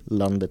runt i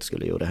landet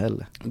skulle göra det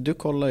heller.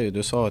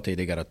 Du sa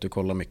tidigare att du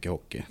kollar mycket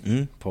hockey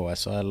på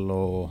SHL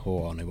och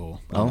HA-nivå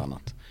bland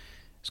annat.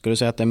 Skulle du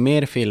säga att det är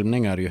mer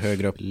filmningar ju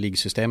högre upp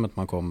ligsystemet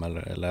man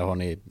kommer, eller har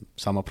ni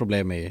samma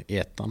problem i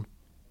ettan?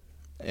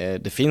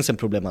 Det finns en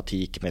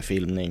problematik med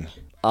filmning.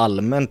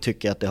 Allmänt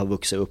tycker jag att det har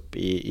vuxit upp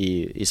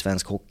i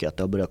svensk hockey, att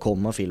det har börjat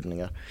komma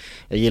filmningar.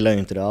 Jag gillar ju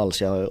inte det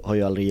alls, jag har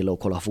ju aldrig gillat att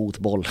kolla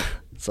fotboll,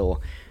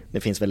 så det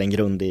finns väl en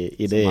grund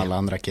i det. Som alla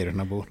andra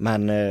Kirunabor.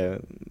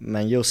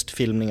 Men just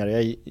filmningar,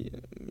 jag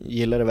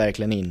gillar det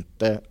verkligen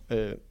inte.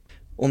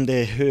 Om det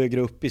är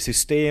högre upp i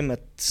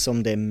systemet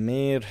som det är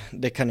mer,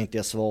 det kan inte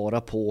jag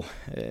svara på.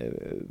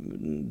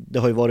 Det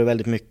har ju varit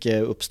väldigt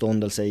mycket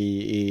uppståndelse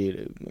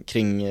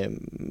kring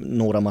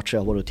några matcher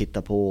jag har varit och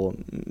tittat på.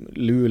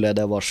 Luleå,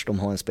 där vars de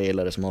har en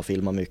spelare som har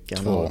filmat mycket.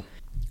 2.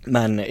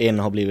 Men en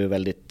har blivit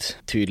väldigt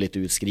tydligt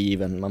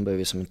utskriven. Man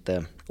behöver som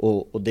inte...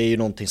 Och det är ju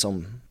någonting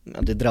som...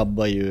 Det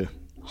drabbar ju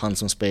han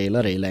som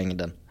spelar i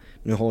längden.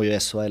 Nu har ju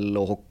SHL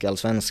och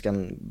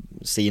Hockeyallsvenskan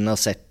sina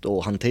sätt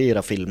att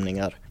hantera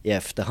filmningar i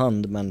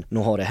efterhand. Men nu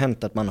har det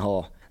hänt att man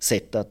har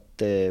sett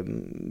att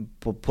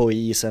på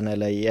isen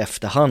eller i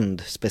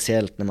efterhand,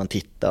 speciellt när man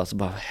tittar, så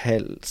bara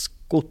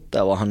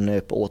helskotta vad han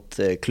nöp åt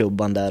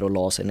klubban där och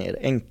la sig ner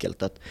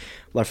enkelt. Att,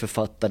 varför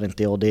fattar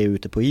inte jag det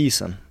ute på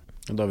isen?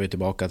 Då är vi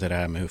tillbaka till det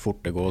här med hur fort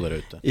det går där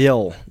ute.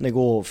 Ja, det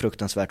går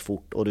fruktansvärt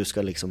fort och du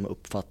ska liksom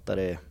uppfatta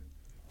det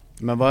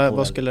Men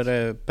vad skulle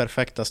det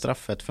perfekta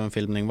straffet för en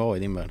filmning vara i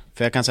din värld?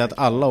 För jag kan säga att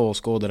alla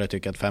åskådare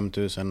tycker att 5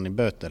 000 i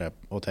böter är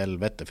åt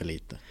helvete för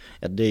lite.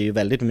 Ja, det är ju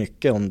väldigt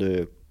mycket om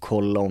du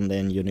kollar om det är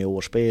en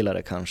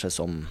juniorspelare kanske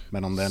som...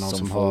 Men om det är någon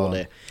som får har...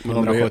 det.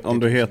 Men om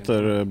du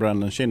heter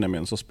Brandon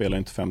Shinnimin så spelar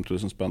inte 5 000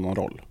 spänn någon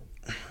roll.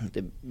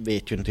 Det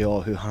vet ju inte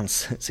jag hur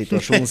hans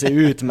situation ser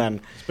ut, men...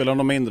 Spelar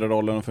de mindre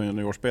roll än för en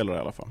juniorspelare i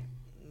alla fall?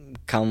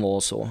 Kan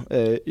vara så.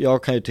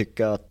 Jag kan ju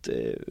tycka att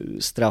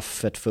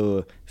straffet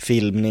för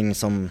filmning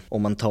som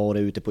om man tar det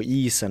ute på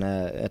isen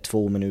är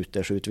 2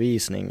 minuters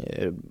utvisning.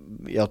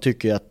 Jag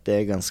tycker att det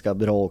är ganska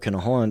bra att kunna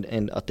ha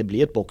att det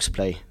blir ett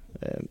boxplay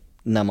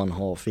när man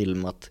har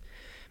filmat.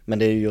 Men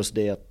det är just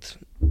det att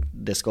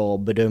det ska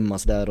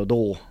bedömas där och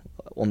då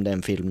om det är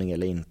en filmning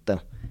eller inte.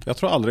 Jag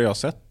tror aldrig jag har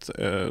sett...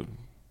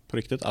 på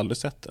riktigt aldrig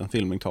sett en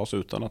filmning tas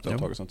utan att det har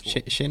tagits en 2.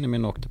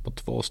 Shinnimin åkte på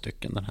 2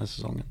 stycken den här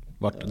säsongen.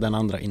 Vart den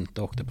andra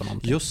inte åkte på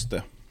någonting. Just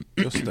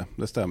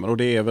det stämmer. Och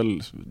det är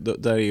väl,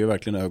 där är ju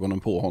verkligen ögonen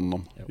på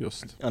honom.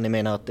 Just. Ja, ni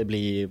menar att det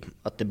blir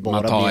att det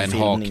bara man tar blir en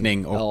filmning.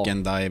 hakning och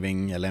en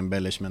diving eller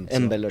embellishment.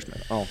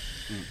 Embellishment, ja.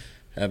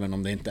 Även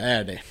om det inte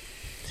är det.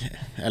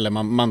 Eller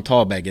man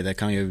tar bägge,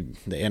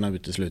 det ena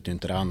utesluter ju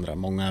inte det andra.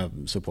 Många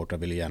supportrar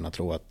vill ju gärna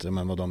tro att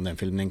den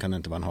filmningen kan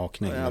inte vara en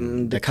hakning.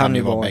 Men det kan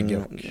ju vara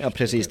bägge. Ja,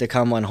 precis, det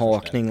kan vara en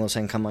hakning och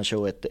sen kan man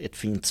köra ett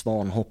fint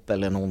svanhopp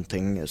eller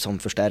någonting som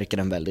förstärker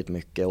den väldigt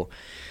mycket. Och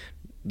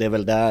det är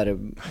väl där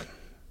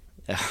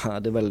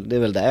det är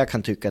väl där jag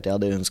kan tycka att jag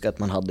hade önskat att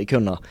man hade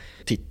kunnat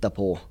titta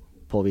på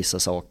vissa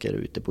saker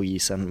ute på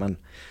isen, men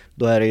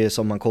då är det ju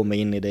som man kommer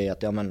in i det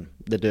att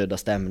det dödar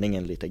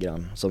stämningen lite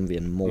grann som vid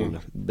en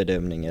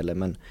målbedömning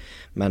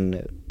men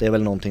det är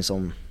väl någonting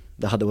som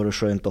det hade varit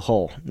skönt att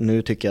ha.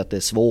 Nu tycker jag att det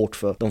är svårt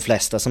för de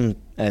flesta som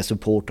är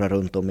supportrar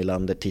runt om i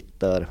landet,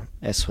 tittar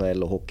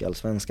SHL och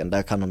Hockeyallsvenskan,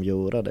 där kan de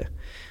göra det.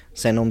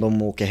 Sen om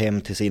de åker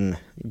hem till sin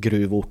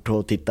gruvort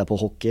och tittar på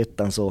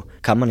Hockeyettan så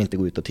kan man inte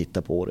gå ut och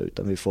titta på det,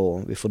 utan vi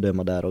får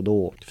döma där och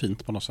då.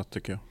 Fint på något sätt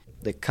tycker jag.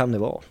 Det kan det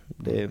vara.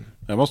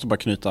 Jag måste bara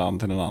knyta an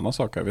till en annan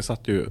sak här.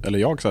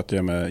 Jag satt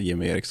ju med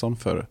Jimmy Eriksson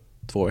för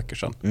 2 veckor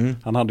sedan.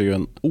 Han hade ju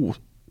en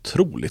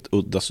otroligt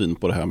udda syn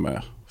på det här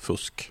med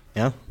fusk.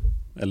 Ja.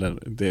 Eller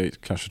det är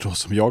kanske då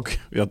som jag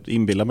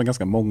inbillar mig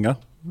ganska många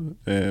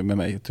med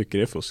mig tycker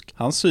det är fusk.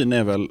 Hans syn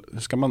är väl, hur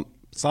ska man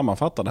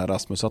sammanfatta det här,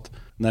 Rasmus, att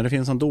när det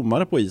finns en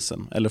domare på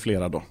isen, eller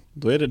flera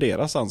då är det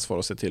deras ansvar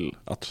att se till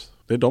att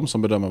det är de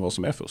som bedömer vad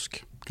som är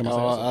fusk. Kan man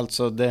säga så?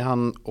 Alltså det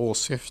han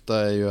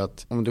åsyftar är ju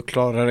att om du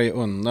klarar dig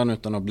undan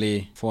utan att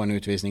få en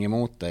utvisning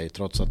emot dig,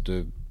 trots att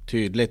du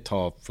tydligt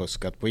har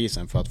fuskat på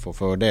isen för att få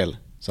fördel,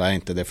 så är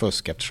inte det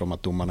fusk eftersom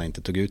att domarna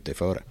inte tog ut dig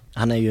före.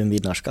 Han är ju en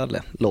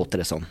vinnarskalle, låter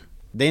det som.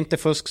 Det är inte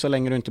fusk så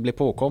länge du inte blir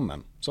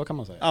påkommen. Så kan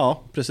man säga.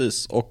 Ja,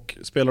 precis. Och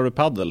spelar du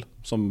paddel,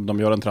 som de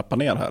gör en trappa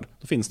ner här,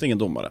 då finns det ingen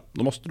domare.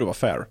 Då måste du vara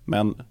fair.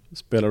 Men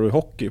spelar du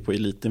hockey på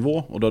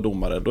elitnivå och du har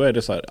domare, då är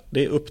det så här,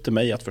 det är upp till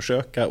mig att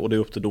försöka och det är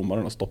upp till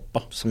domaren att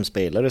stoppa. Som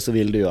spelare så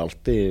vill du ju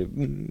alltid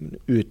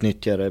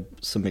utnyttja det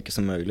så mycket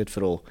som möjligt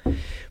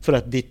för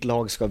att ditt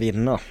lag ska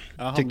vinna.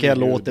 Ja, tycker jag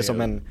låter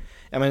som en...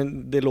 Ja,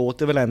 men det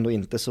låter väl ändå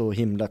inte så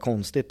himla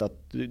konstigt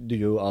att du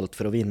gör allt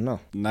för att vinna.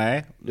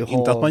 Nej,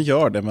 inte att man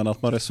gör det, men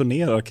att man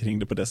resonerar kring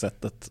det på det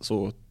sättet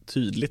så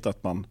tydligt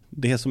att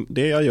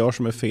det jag gör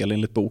som är fel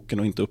enligt boken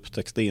och inte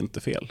upptäcks, det är inte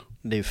fel.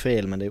 Det är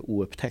fel, men det är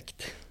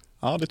oupptäckt.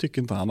 Ja, det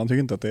tycker inte han. Han tycker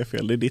inte att det är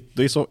fel.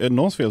 Är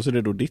någons fel så är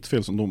det då ditt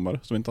fel som domare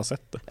som inte har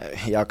sett det.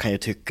 Jag kan ju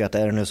tycka att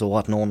är det nu så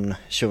att någon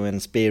kör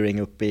en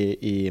spearing upp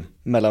i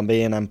mellan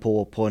benen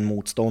på en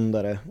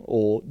motståndare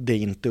och det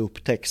inte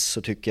upptäcks,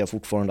 så tycker jag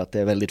fortfarande att det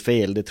är väldigt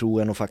fel. Det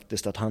tror jag nog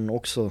faktiskt att han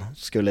också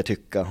skulle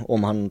tycka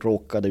om han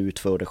råkade ut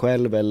för det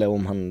själv eller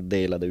om han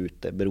delade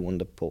ut det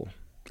beroende på.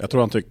 Jag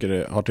tror han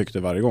har tyckt det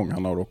varje gång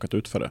han har råkat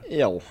ut för det.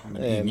 Ja.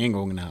 Men ingen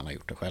gång när han har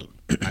gjort det själv.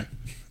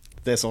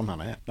 Det är sån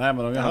han är. Nej,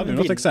 men jag hade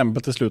något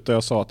exempel till slut där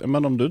jag sa att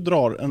men om du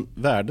drar en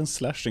världens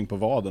slashing på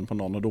vaden på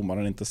någon och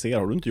domaren inte ser,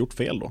 har du inte gjort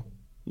fel då?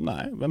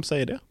 Nej, vem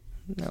säger det?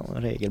 Ja,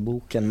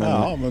 regelboken. Men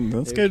ja,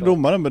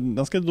 men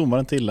den ska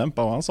domaren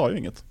tillämpa och han sa ju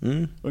inget.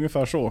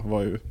 Ungefär så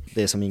var ju...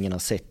 Det som ingen har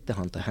sett, det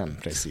har inte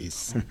hänt.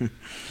 Precis.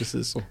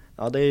 Precis så.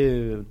 Ja, det är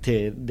ju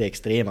till det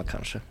extrema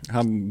kanske.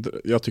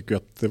 Jag tycker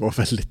att det var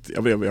väldigt...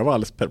 Jag var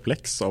alldeles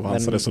perplex av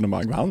hans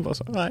resonemang. Men han var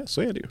så, nej,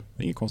 så är det ju.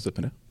 Det är inget konstigt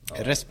med det.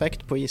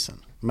 Respekt på isen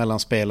mellan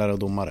spelare och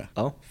domare.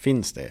 Ja.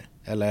 Finns det?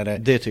 Eller är det...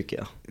 Det tycker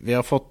jag. Vi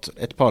har fått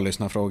ett par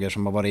lyssnarfrågor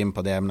som har varit in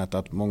på det ämnet,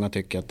 att många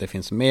tycker att det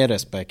finns mer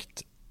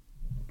respekt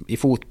i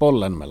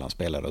fotbollen mellan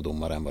spelare och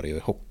domare än vad det är i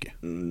hockey.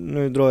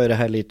 Nu drar jag det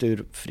här lite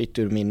fritt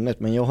ur minnet,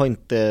 men jag har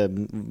inte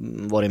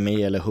varit med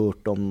eller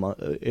hört om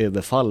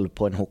överfall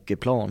på en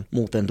hockeyplan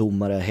mot en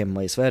domare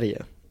hemma i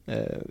Sverige.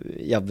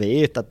 Jag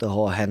vet att det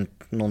har hänt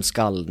någon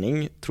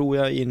skallning, tror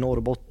jag, i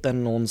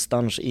Norrbotten,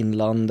 någonstans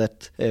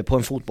inlandet, på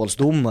en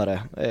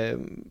fotbollsdomare.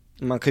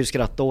 man kan ju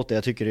skratta åt det.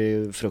 Jag tycker det är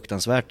ju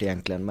fruktansvärt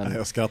egentligen. Men...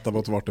 Jag skrattar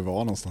åt vart det var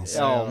någonstans.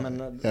 Ja,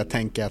 men... Jag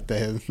tänker att det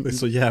är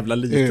så jävla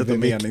litet och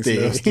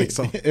meningslöst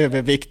liksom.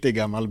 Överviktig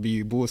gammal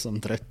bybo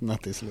som tröttnar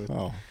till slut.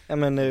 Ja,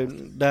 men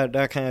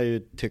där kan jag ju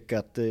tycka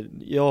att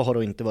jag har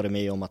då inte varit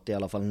med om att i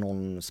alla fall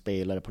någon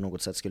spelare på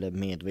något sätt skulle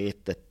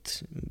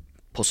medvetet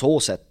på så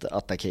sätt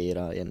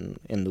attackera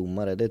en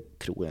domare. Det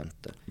tror jag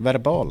inte.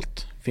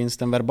 Verbalt, finns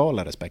den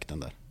verbala respekten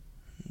där?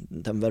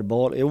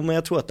 Men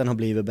jag tror att den har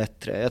blivit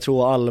bättre. Jag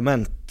tror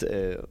allmänt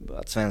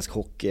att svensk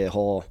hockey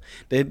har...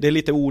 Det är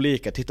lite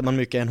olika. Tittar man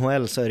mycket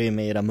NHL så är det ju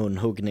mera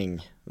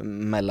munhuggning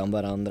mellan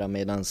varandra,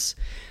 medan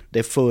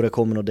det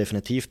förekommer nog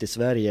definitivt i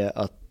Sverige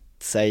att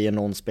säger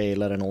någon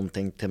spelare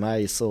någonting till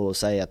mig så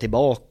säger jag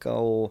tillbaka,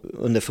 och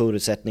under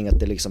förutsättning att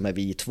det liksom är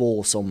vi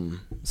två som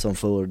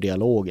för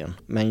dialogen.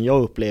 Men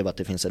jag upplever att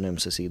det finns en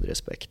ömsesidig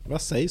respekt.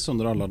 Vad sägs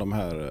under alla de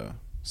här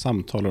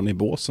samtalen i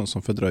båsen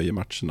som fördröjer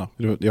matcherna?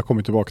 Jag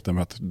kommer tillbaka till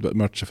med att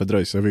matcher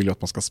fördröjs. Jag vill ju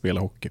att man ska spela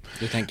hockey.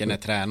 Du tänker när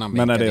tränaren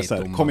men när det är så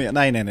här, kom igen,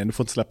 nej, du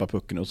får inte släppa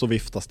pucken, och så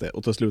viftas det,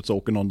 och till slut så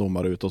åker någon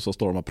domare ut och så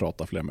står de och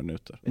pratar flera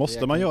minuter.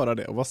 Måste man göra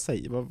det? Och vad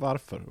säger,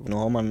 varför? Nu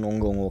har man någon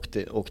gång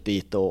åkt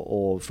dit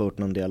och fört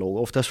någon dialog.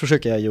 Oftast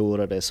försöker jag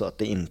göra det så att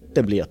det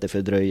inte blir att det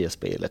fördröjer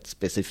spelet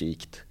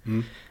specifikt.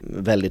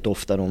 Väldigt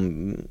ofta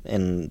om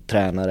en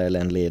tränare eller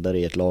en ledare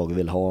i ett lag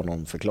vill ha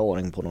någon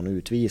förklaring på någon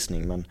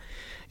utvisning, men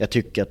jag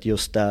tycker att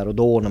just där och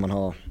då när man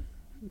har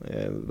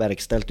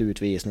verkställt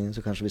utvisningen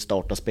så kanske vi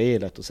startar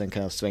spelet och sen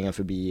kan jag svänga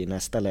förbi i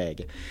nästa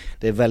läge.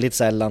 Det är väldigt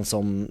sällan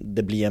som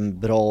det blir en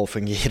bra och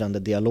fungerande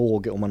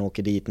dialog om man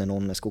åker dit när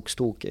någon är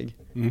skogstokig.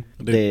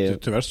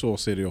 Tyvärr så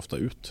ser det ju ofta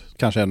ut.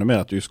 Kanske ännu mer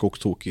att ju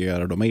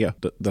skogstokigare de är,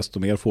 desto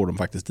mer får de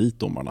faktiskt dit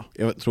domarna.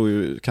 Jag tror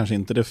ju kanske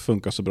inte det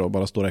funkar så bra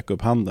bara stå och räcka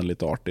upp handen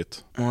lite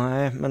artigt.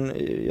 Nej, men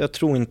jag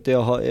tror inte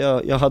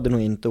jag hade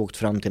nog inte åkt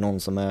fram till någon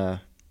som är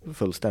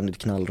fullständigt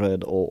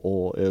knallröd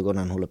och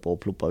ögonen håller på att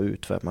ploppa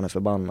ut för att man är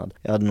förbannad.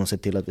 Jag hade nog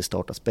sett till att vi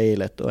startar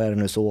spelet, och är det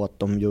nu så att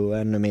de gör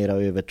ännu mera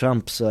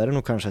övertramp så är det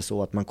nog kanske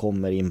så att man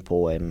kommer in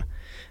på en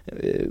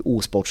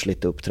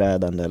osportsligt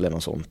uppträdande eller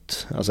något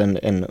sånt. Alltså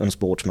en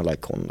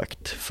sportsmanlike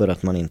conduct, för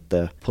att man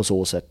inte på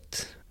så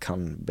sätt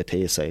kan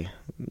bete sig.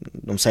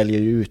 De säljer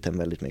ju ut den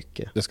väldigt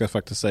mycket. Det ska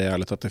faktiskt säga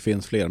ärligt att det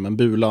finns fler, men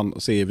Bulan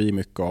ser vi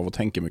mycket av och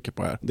tänker mycket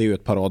på här. Det är ju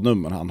ett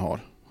paradnummer han har.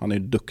 Han är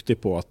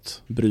duktig på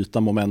att bryta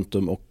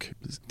momentum och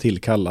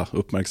tillkalla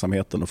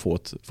uppmärksamheten och få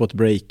ett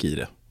break i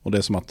det. Och det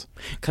är som att...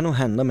 Kan nog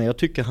hända, men jag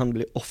tycker han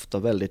blir ofta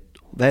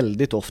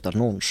väldigt ofta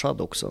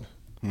nonchad också.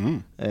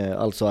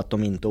 Alltså att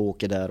de inte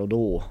åker där och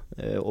då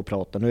och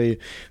pratar. Nu är ju,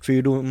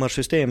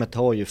 fyrdomarsystemet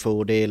har ju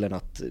fördelen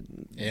att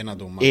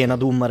ena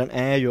domaren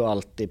är ju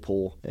alltid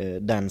på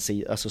den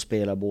sidan, alltså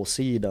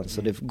spelarbåssidan.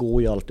 Så det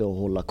går ju alltid att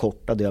hålla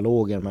korta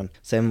dialoger. Men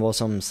sen vad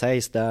som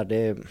sägs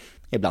där,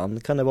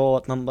 ibland kan det vara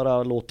att man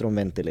bara låter dem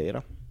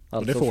ventilera.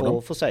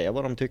 Alltså få säga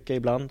vad de tycker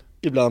ibland.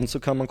 Ibland så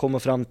kan man komma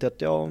fram till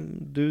att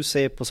du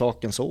ser på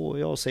saken så,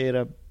 jag ser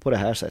det på det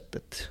här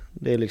sättet.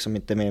 Det är liksom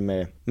inte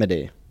med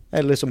det.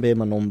 Eller så ber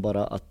man någon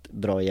bara att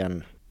dra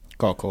igen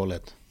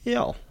kakhålet.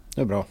 Ja.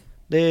 Det är bra.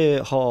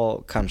 Det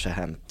har kanske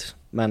hänt.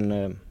 Men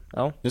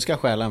ja. Nu ska jag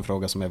stjäla en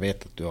fråga som jag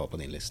vet att du har på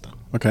din lista.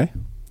 Okej.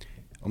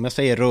 Om jag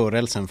säger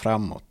rörelsen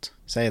framåt,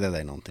 säger det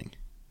dig någonting?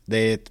 Det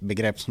är ett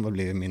begrepp som har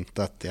blivit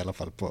myntat i alla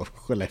fall på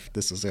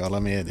Skellefteå sociala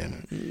medier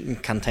nu.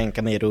 Kan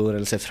tänka mig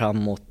rörelse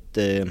framåt,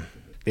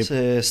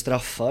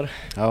 straffar.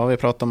 Ja, vi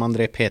pratar om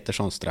André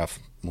Peterssons straff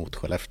mot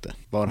Skellefteå.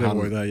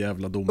 Var ju det här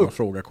jävla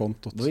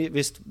domarfrågakontot.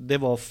 Visst, det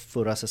var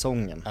förra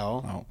säsongen.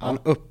 Ja. Han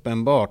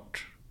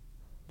uppenbart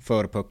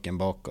för pucken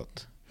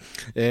bakåt.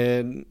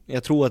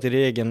 Jag tror att i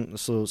regeln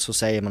så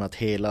säger man att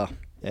hela...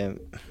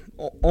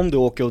 om du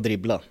åker och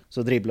dribblar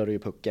så dribblar du ju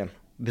pucken.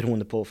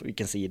 Beroende på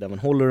vilken sida. Men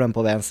håller du den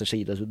på vänster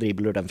sida så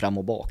dribblar du den fram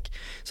och bak.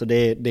 Så det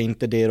är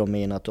inte det de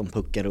menar att om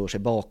pucken rör sig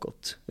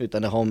bakåt.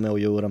 Utan det har med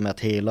att göra med att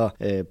hela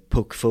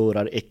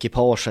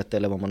puckförar-ekipaget,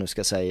 eller vad man nu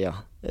ska säga,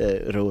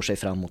 rör sig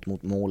framåt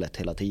mot målet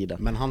hela tiden.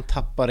 Men han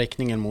tappar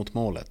riktningen mot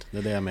målet. Det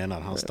är det jag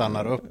menar. Han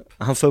stannar upp.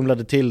 Han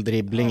fumlade till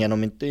dribblingen.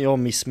 Om inte jag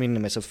missminner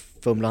mig så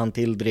fumlade han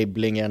till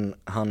dribblingen.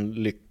 Han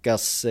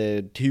lyckas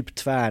typ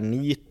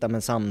tvärnita,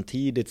 men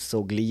samtidigt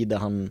så glider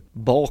han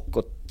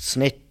bakåt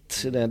snett.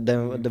 Det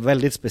är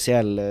väldigt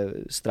speciell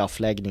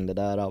straffläggning det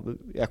där.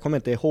 Jag kommer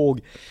inte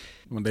ihåg.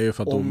 Men det är ju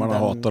för att domarna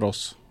hatar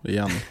oss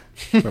igen.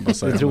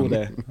 Jag tror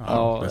det.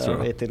 Ja, det tror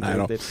jag vet inte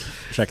riktigt.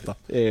 Ursäkta.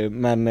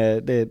 Men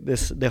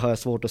det har jag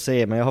svårt att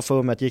se. Men jag har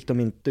för mig att gick de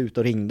inte ut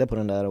och ringde på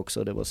den där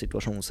också. Det var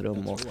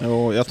situationsrum.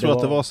 Jag tror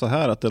att det var så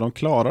här att det de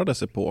klarade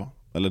sig på,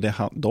 eller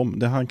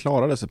det han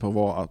klarade sig på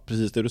var att,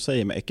 precis det du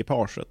säger med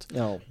ekipaget.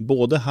 Ja.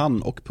 Både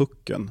han och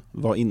pucken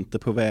var inte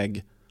på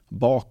väg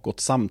bakåt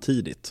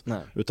samtidigt. Nej.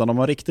 Utan de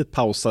var riktigt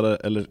pausade,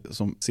 eller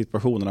som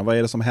situationerna, vad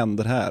är det som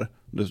händer här?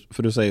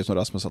 För du säger som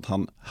Rasmus att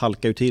han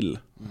halkar ju till,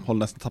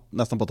 håller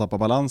nästan på att tappa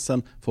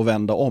balansen, får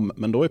vända om,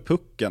 men då är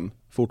pucken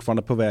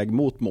fortfarande på väg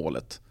mot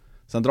målet.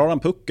 Sen drar han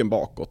pucken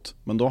bakåt,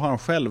 men då har han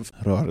själv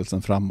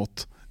rörelsen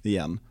framåt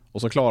igen.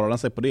 Och så klarar den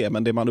sig på det,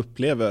 men det man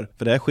upplever,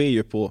 för det här sker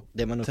ju på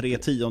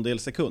 0,3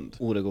 sekund.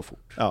 Och det går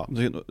fort. Ja,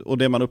 och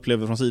det man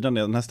upplever från sidan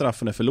är att den här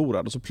straffen är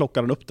förlorad och så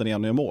plockar den upp den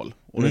igen och gör mål.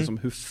 Och det är som,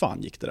 hur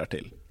fan gick det där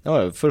till?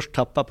 Ja, först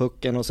tappar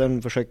pucken och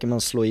sen försöker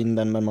man slå in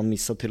den, men man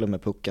missar till och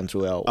med pucken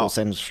tror jag. Och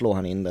sen slår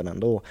han in den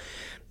ändå.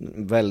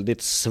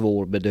 Väldigt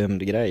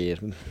svårbedömd grej.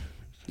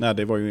 Nej,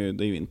 det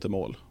är ju inte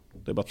mål.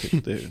 Det är bara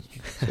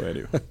så är det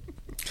ju.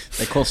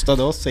 Det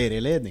kostade oss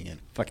serieledningen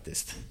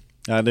faktiskt.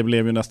 Ja, det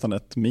blev ju nästan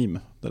ett meme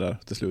det där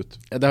till slut.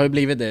 Ja, det har ju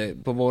blivit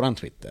det på våran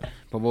Twitter.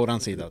 På våran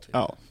sida av Twitter.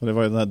 Ja, och det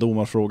var ju den här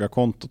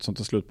domarfråga-kontot som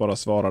till slut bara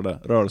svarade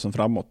rörelsen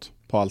framåt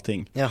på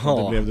allting.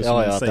 Jaha, det blev det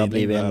det har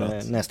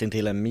blivit nästan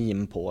till en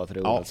meme på att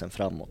rörelsen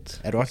framåt.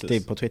 Är du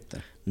aktiv på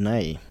Twitter?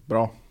 Nej.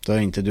 Bra. Då är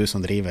inte du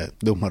som driver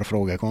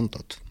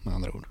domarfråga-kontot med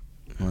andra ord.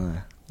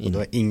 Nej. Och du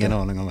har ingen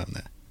aning om vem det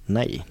är?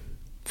 Nej.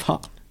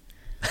 Fan.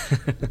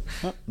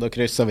 Då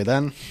kryssar vi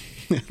den.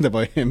 Det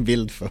var ju en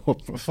bild för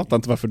hopp. Jag fattar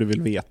inte varför du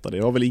vill veta det.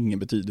 Det har väl ingen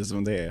betydelse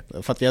om det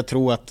är. För att jag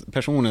tror att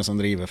personen som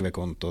driver för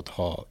kontot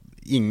har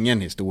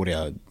ingen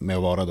historia med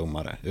att vara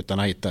domare, utan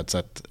har hittat ett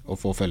sätt att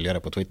få följare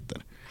på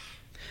Twitter.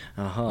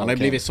 Aha, han har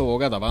blivit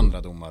sågad av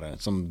andra domare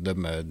som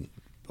dömer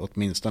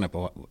åtminstone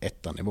på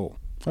etta nivå.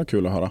 Ja,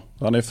 kul att höra.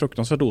 Han är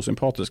fruktansvärt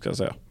osympatisk, ska jag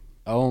säga.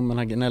 Ja, men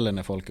han gnäller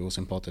när folk är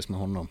osympatiska med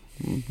honom.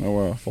 Jag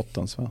har fått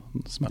en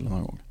smäll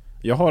någon gång.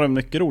 Jag har en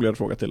mycket roligare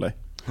fråga till dig.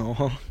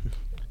 Ja,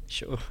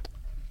 sure.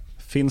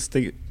 Finns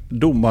det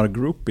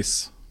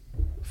domargroupies?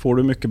 Får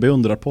du mycket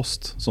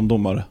beundrarpost som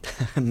domare?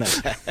 Nej.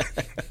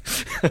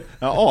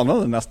 Jag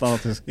anade nästan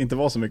att det inte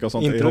var så mycket av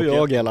sånt. Inte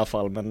jag i alla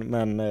fall,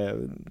 men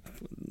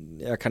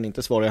jag kan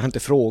inte svara. Jag har inte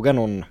frågat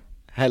någon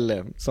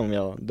heller som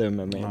jag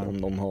dömer med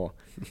om de har.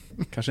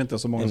 Kanske inte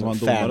så många som har en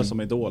domare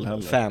som idol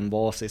heller.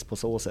 Fanbasis på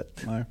så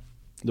sätt. Nej.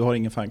 Du har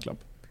ingen fanclub?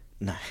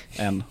 Nej.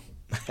 Än.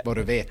 Vad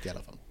du vet i alla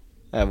fall.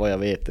 Vad jag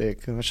vet, det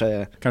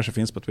kanske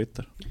finns på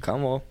Twitter.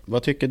 Kan vara.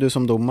 Vad tycker du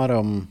som domare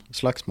om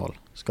slagsmål?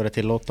 Ska det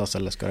tillåtas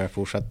eller ska det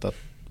fortsätta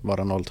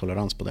vara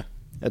nolltolerans på det?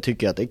 Jag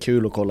tycker att det är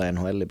kul att kolla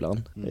NHL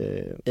ibland.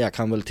 Jag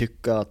kan väl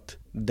tycka att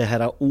det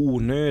här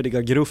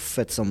onödiga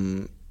gruffet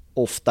som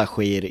ofta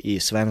sker i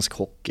svensk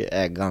hockey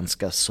är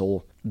ganska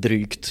så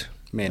drygt.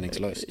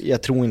 Meningslöst.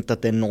 Jag tror inte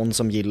att det är någon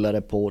som gillar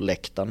det på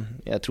läktaren.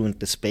 Jag tror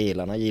inte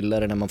spelarna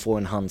gillar det när man får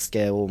en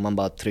handske och man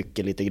bara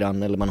trycker lite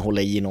grann eller man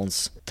håller i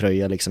någons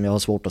tröja. Liksom. Jag har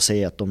svårt att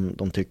se att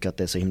de tycker att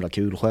det är så himla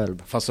kul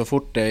själv. Fast så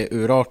fort det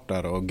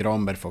urartar och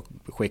Granberg får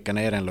skicka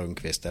ner en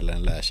Lundqvist eller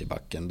en Lärs i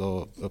backen,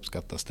 då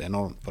uppskattas det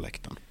enormt på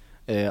läktaren.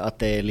 Att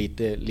det är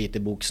lite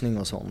boxning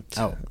och sånt.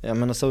 Ja. Jag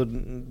menar så,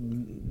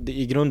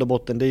 i grund och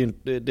botten det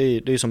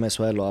är ju som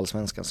SHL och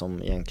Allsvenskan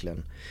som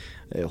egentligen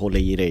håller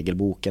i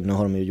regelboken. Nu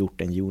har de ju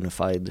gjort en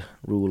unified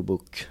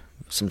rulebook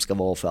som ska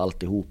vara för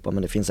alltihopa,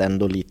 men det finns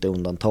ändå lite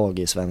undantag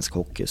i svensk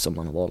hockey som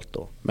man har valt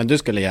då. Men du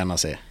skulle gärna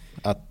se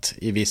att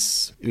i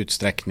viss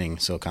utsträckning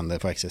så kan det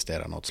få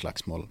existera något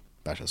slagsmål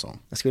per säsong?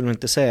 Jag skulle nog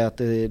inte säga att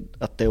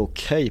det är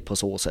okej på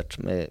så sätt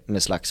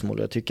med slagsmål.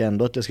 Jag tycker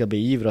ändå att det ska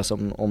beivras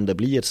om det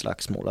blir ett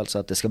slagsmål, alltså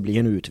att det ska bli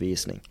en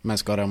utvisning. Men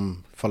ska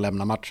de få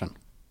lämna matchen?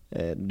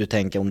 Du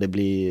tänker om det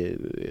blir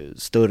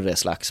större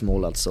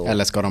slagsmål alltså.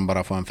 Eller ska de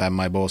bara få en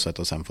 5 i båset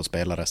och sen få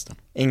spela resten?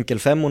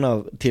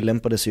 Enkelfemmorna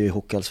tillämpades ju i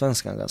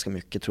Hockeyallsvenskan ganska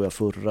mycket tror jag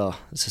förra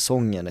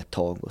säsongen ett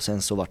tag. Och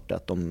sen så var det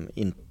att de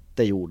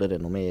inte gjorde det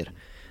något mer.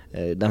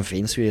 Den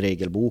finns ju i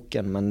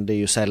regelboken, men det är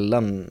ju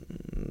sällan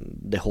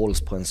det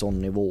hålls på en sån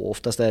nivå.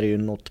 Oftast är det ju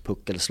något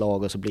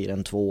puckelslag och så blir det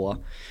en 2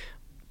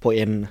 på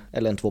en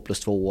eller en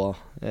 2+2.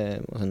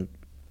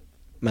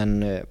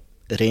 Men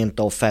rent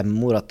av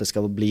 5 att det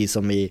ska bli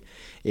som i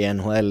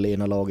NHL,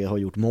 ena laget har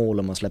gjort mål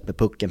och man släpper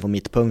pucken på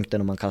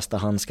mittpunkten och man kastar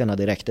handskarna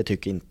direkt, det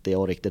tycker inte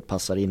jag riktigt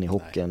passar in i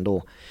hockeyn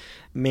då.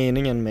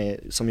 Meningen med,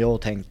 som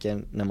jag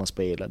tänker när man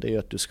spelar, det är ju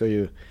att du ska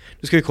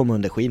ju komma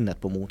under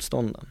skinnet på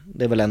motståndaren.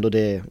 Det är väl ändå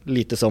det,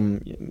 lite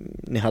som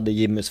ni hade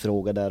Jimmys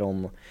fråga där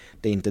om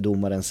det inte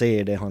domaren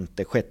ser, det har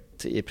inte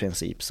skett i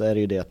princip, så är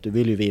det ju det att du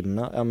vill ju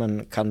vinna. Ja,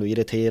 men kan du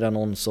irritera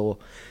någon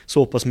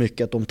så pass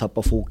mycket att de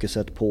tappar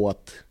fokuset på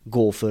att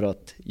gå för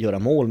att göra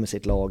mål med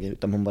sitt lag,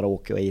 utan man bara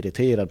åker och är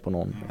irriterad på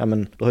någon, ja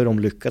men då har de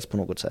lyckats på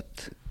något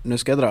sätt. Nu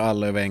ska jag dra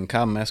alla över en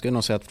kam. Jag skulle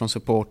nog säga att från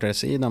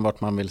supportersidan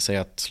vart man vill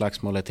säga att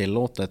slagsmål är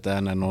tillåtet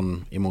är när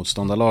någon i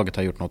motståndarlaget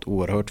har gjort något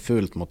oerhört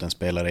fult mot en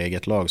spelare i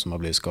eget lag som har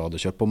blivit skadad.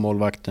 Kört på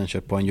målvakten,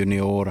 kört på en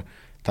junior,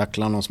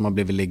 tacklar någon som har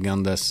blivit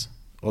liggandes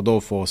och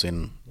då får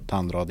sin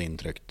tandrad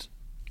intryckt.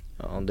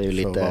 Ja, det är ju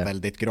lite... För att vara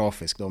väldigt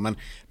grafisk då.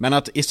 Men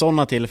att i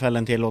sådana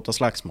tillfällen tillåta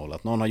slagsmål,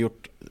 att någon har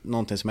gjort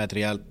någonting som är ett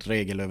rejält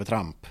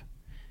regelövertramp.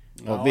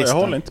 Ja, visst, jag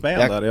håller inte med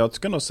där. Jag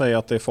skulle nog säga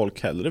att det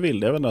folk hellre vill,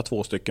 det är väl när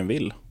 2 stycken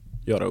vill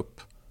göra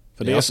upp.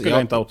 För det skulle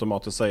jag inte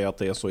automatiskt säga att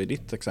det är så i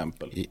ditt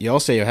exempel.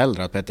 Jag ser ju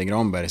hellre att Petter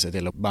Granberg ser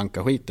till att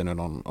banka skiten ur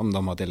någon, om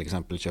de har till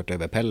exempel kört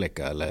över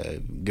Pellika eller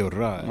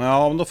Gurra.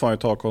 Ja, men då får han ju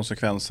ta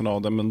konsekvenserna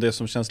av det. Men det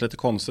som känns lite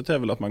konstigt är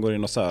väl att man går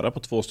in och särar på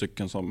 2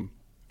 stycken som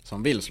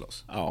Som vill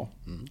slåss? Ja.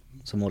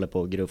 Som håller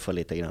på att gruffa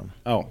lite grann.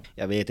 Ja.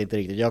 Jag vet inte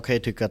riktigt. Jag kan ju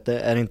tycka att det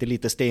är inte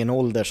lite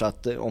stenålder så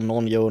att om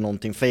någon gör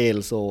någonting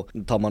fel så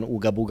tar man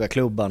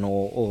oga-boga-klubban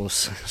och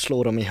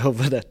slår dem i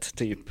huvudet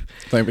typ.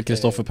 Tänk på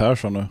Kristoffer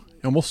Persson nu.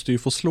 Jag måste ju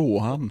få slå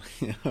han.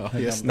 Ja,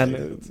 just Men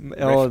det.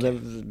 ja,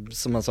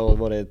 som man sa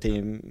var det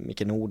till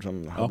Micke Nord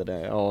som hade det.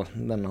 Ja,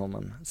 den har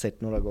man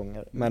sett några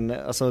gånger. Men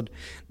alltså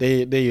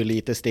det är ju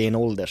lite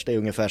stenålders. Det är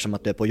ungefär som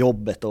att du är på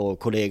jobbet och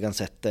kollegan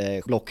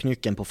sätter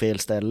locknyckeln på fel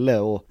ställe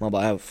och man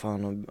bara,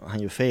 fan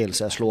han gör fel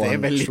så jag slår han. Det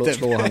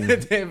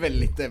är väl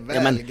lite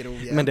väl grov.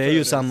 Men det är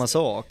ju samma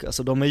sak.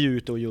 Alltså de är ju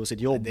ute och gör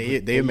sitt jobb.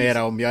 Det är ju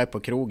mera om jag är på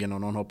krogen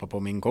och någon hoppar på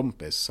min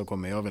kompis så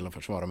kommer jag vilja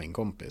försvara min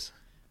kompis.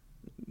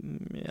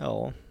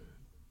 Ja.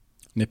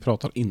 Ni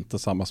pratar inte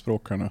samma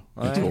språk här nu.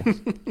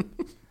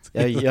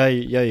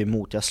 Jag är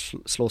emot, jag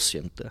slåss ju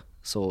inte.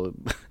 Så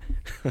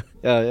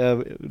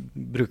jag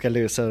brukar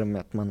lösa det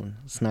med att man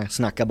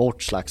snackar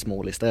bort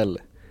slagsmål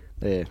istället.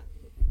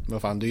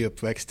 Vad fan, du är ju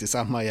uppväxt i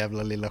samma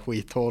jävla lilla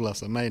skithåla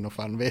som mig. Och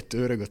fan, vet du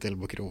hur det går till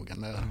på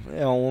krogen?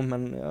 Ja,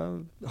 men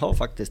jag har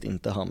faktiskt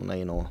inte hamnat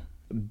i någon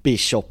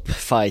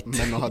Bishop-fight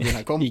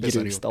i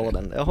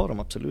gruvstaden. Det har de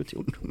absolut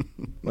gjort.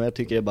 Men jag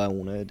tycker det är bara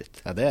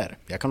onödigt. Ja, det är.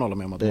 Jag kan hålla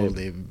med om att våld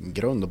är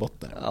grund och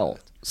botten. Ja,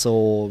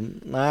 så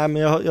nej,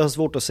 men jag har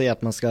svårt att se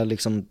att man ska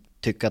liksom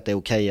tycka att det är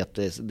okej att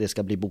det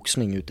ska bli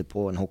boxning ute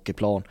på en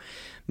hockeyplan.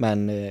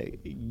 Men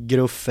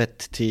gruffet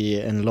till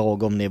en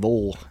lagom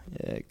nivå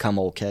kan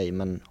vara okej.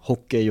 Men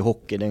hockey är ju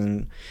hockey. Det är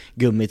en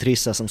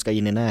gummitrissa som ska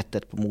in i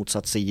nätet på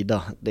motsatt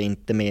sida. Det är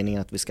inte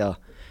meningen att vi ska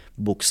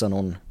boxa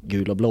någon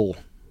gul och blå.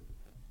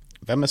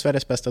 Vem är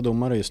Sveriges bästa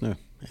domare just nu,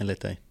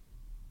 enligt dig?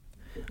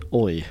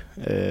 Oj,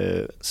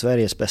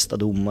 Sveriges bästa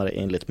domare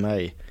enligt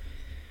mig.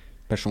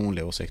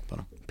 Personlig åsikt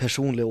bara.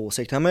 Personlig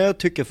åsikt. Ja, men jag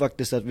tycker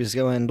faktiskt att vi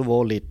ska ändå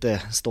vara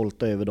lite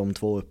stolta över de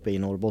två uppe i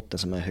Norrbotten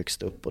som är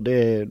högst upp. Och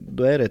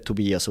då är det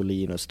Tobias och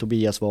Linus.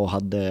 Tobias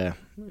hade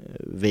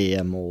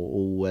VM och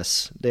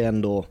OS. Det är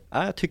ändå,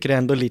 jag tycker det är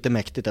ändå lite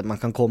mäktigt att man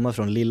kan komma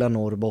från lilla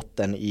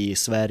Norrbotten i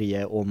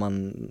Sverige och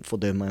man får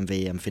döma en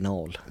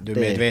VM-final. Du är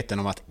medveten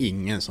om att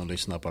ingen som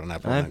lyssnar på den här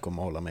podden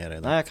kommer att hålla med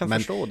dig. Nej, jag kan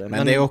förstå det.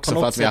 Men det är också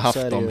för att vi har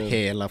haft dem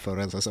hela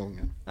förra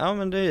säsongen. Ja,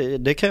 men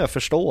det kan jag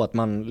förstå att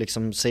man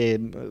liksom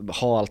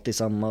har alltid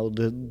samma och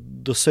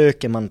då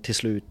söker man till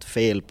slut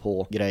fel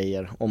på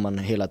grejer om man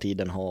hela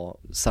tiden har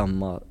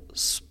samma.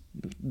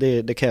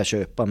 Det kan jag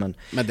köpa, men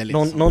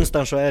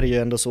någonstans så är det ju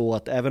ändå så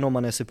att även om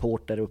man är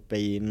supporter uppe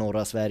i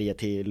norra Sverige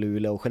till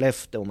Luleå och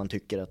Skellefteå och man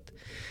tycker att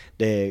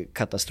det är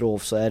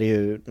katastrof, så är det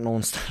ju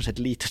någonstans ett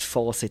litet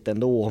facit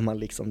ändå om man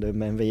liksom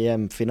med en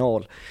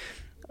VM-final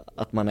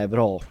att man är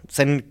bra.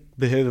 Sen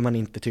behöver man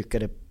inte tycka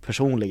det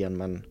personligen,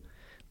 men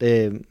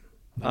det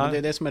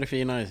är det som är det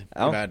fina i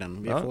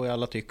världen. Vi får ju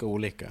alla tycka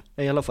olika.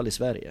 I alla fall i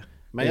Sverige.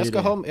 Men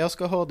jag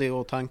ska ha det i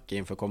åtanke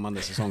inför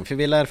kommande säsong. För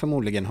vi lär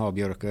förmodligen ha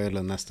Björk och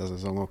Ölen nästa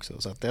säsong också.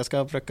 Så att jag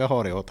ska försöka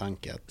ha det i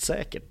åtanke.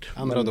 Säkert.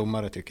 Andra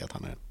domare tycker att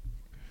han är.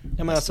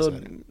 Ja, men alltså,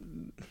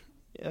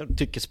 jag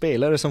tycker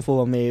spelare som får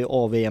vara med i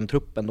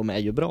AVM-truppen, de är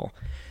ju bra.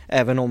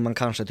 Även om man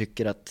kanske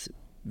tycker att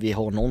vi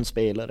har någon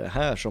spelare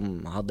här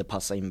som hade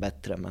passat in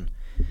bättre. Men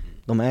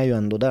de är ju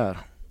ändå där.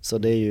 Så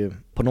det är ju,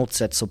 på något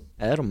sätt så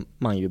är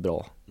man ju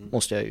bra.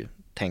 Måste jag ju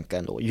tänka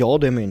ändå. Ja,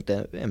 det är ju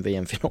inte en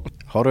VM-final.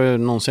 Har du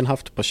någonsin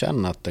haft på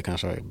känn att det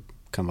kanske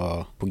kan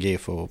vara på G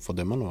för att få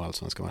döma några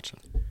allsvenska matcher?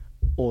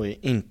 Oj,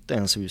 inte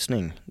en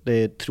susning.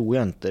 Det tror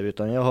jag inte.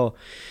 Utan jag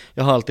har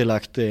alltid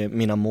lagt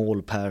mina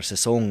mål per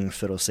säsong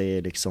för att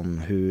se liksom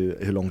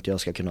hur långt jag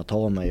ska kunna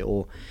ta mig.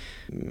 Och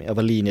jag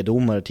var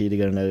linjedomare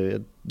tidigare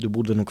när du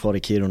bodde nog kvar i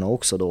Kiruna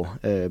också då.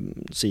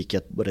 Så gick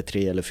jag både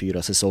 3 eller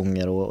 4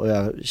 säsonger och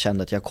jag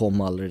kände att jag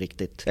kunde aldrig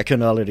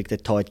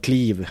riktigt ta ett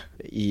kliv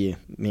i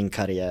min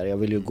karriär. Jag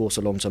vill ju gå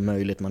så långt som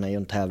möjligt, man är ju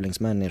en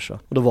tävlingsmänniska.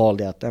 Och då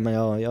valde jag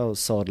att jag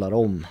sadlar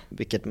om,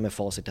 vilket med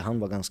facit i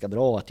hand var ganska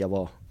bra att jag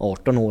var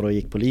 18 år och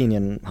gick på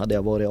linjen. Hade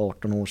jag varit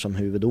 18 år som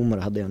huvuddomare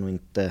hade jag nog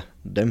inte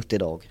dömt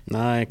idag.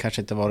 Nej,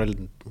 kanske inte varit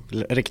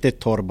riktigt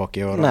torr bak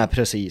i öronen. Nej,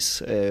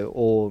 precis.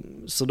 Och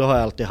så då har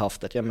jag alltid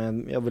haft att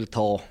jag vill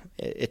ta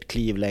ett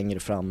kliv längre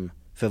fram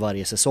för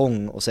varje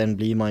säsong, och sen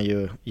blir man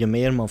ju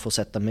mer man får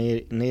sätta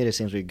ner i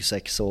sin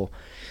ryggsäck så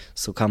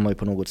kan man ju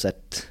på något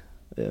sätt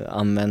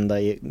använda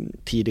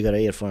tidigare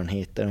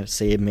erfarenheter,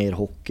 se mer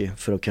hockey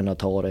för att kunna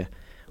ta det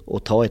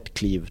och ta ett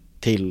kliv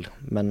till.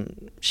 Men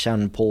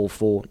känn på att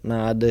få,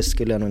 nej, det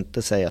skulle jag nog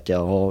inte säga att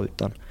jag har,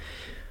 utan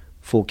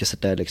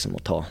fokuset är liksom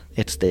att ta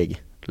ett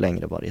steg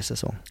längre varje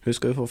säsong. Hur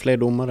ska vi få fler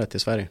domare till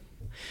Sverige?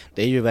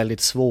 Det är ju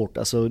väldigt svårt.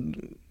 Alltså,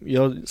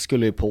 jag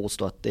skulle ju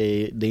påstå att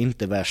det är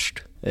inte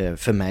värst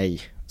för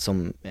mig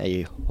som är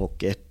i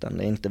Hockeyettan.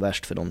 Det är inte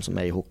värst för de som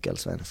är i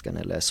Hockeyallsvenskan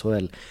eller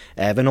SHL.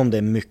 Även om det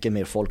är mycket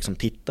mer folk som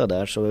tittar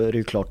där, så är det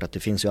ju klart att det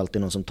finns ju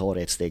alltid någon som tar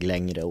ett steg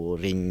längre och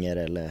ringer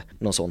eller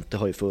något sånt. Det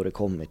har ju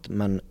förekommit.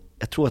 Men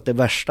jag tror att det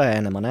värsta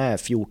är när man är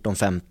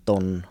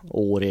 14-15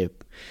 årig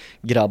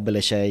grabb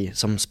eller tjej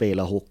som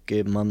spelar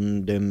hockey.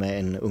 Man dömer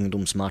en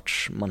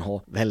ungdomsmatch. Man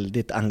har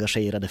väldigt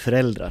engagerade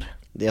föräldrar.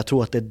 Jag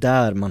tror att det är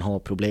där man har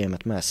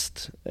problemet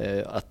mest.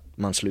 Att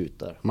man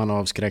slutar. Man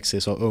avskräcks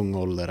i så ung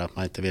ålder att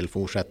man inte vill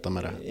fortsätta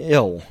med det.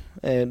 Ja,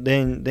 det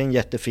är en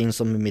jättefin,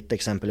 som i mitt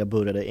exempel, jag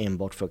började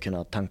enbart för att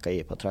kunna tanka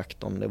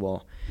EPA-traktorn. Det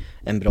var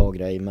en bra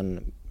grej, men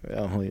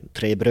jag har ju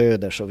 3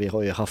 bröder så vi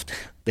har ju haft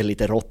det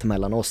lite rått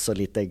mellan oss och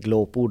lite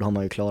glåpord har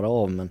man ju klarat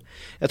av. Men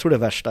jag tror det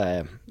värsta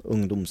är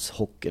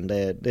ungdomshockeyn.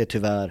 Det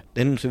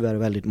är nog tyvärr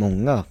väldigt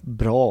många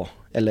bra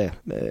eller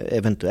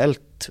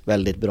eventuellt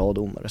väldigt bra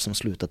domare som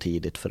slutar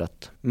tidigt för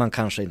att man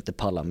kanske inte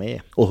pallar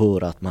med och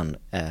höra att man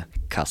är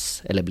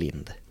kass eller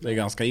blind. Det är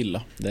ganska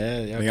illa. Det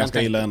är ganska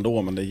tänka... illa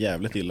ändå, men det är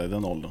jävligt illa i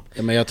den åldern.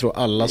 Ja, men jag tror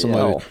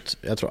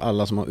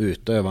alla som har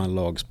utövat en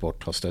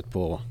lagsport har stött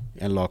på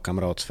en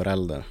lagkamrats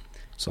förälder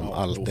som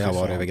alltid har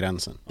varit över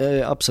gränsen.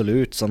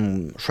 Absolut,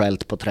 som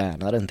skällt på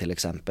tränaren till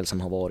exempel,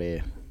 som har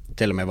varit...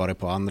 Till och med varit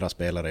på andra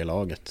spelare i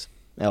laget.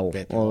 Ja,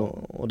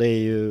 och det är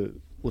ju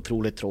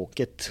otroligt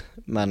tråkigt.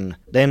 Men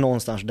det är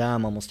någonstans där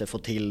man måste få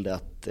till det,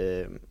 att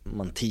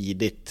man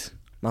tidigt...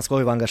 Man ska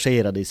ju vara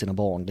engagerad i sina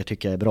barn, det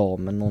tycker jag är bra.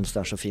 Men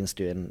någonstans så finns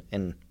det ju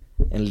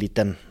en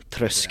liten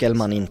tröskel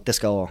man inte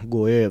ska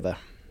gå över.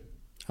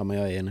 Ja, men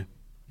jag är enig.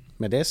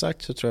 Med det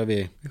sagt så tror jag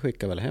vi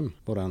skickar väl hem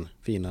våran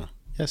fina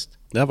gäst.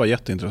 Det här var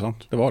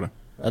jätteintressant, det var det.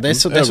 Ja, det är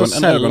så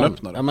sällan,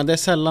 ja, men det är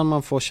sällan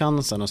man får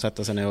chansen att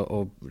sätta sig ner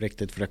och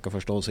riktigt försöka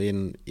förstå sig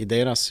in i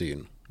deras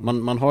syn.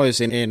 Man har ju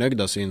sin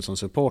enögda syn som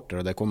supporter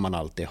och det kommer man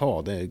alltid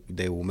ha.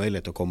 Det är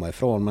omöjligt att komma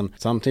ifrån. Men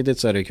samtidigt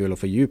så är det kul att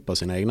fördjupa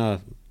sina egna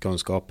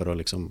kunskaper och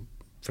liksom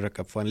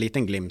försöka få en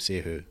liten glimt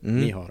i hur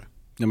ni har det.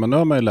 Ja, men nu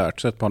har man ju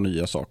lärt sig ett par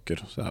nya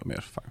saker, så här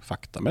mer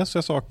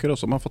faktamässiga saker, och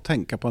så man får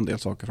tänka på en del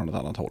saker från ett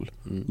annat håll.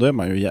 Då är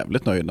man ju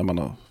jävligt nöjd när man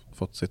har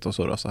fått sitta och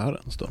surra så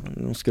här en stund.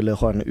 De skulle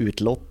ha en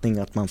utlottning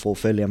att man får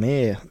följa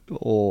med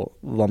och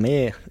vara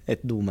med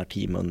ett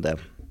domarteam under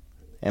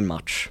en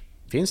match.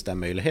 Finns den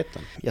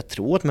möjligheten? Jag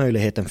tror att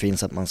möjligheten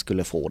finns att man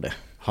skulle få det.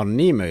 Har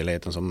ni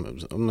möjligheten,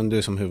 om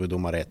du som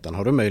huvuddomarätten,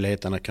 har du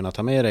möjligheten att kunna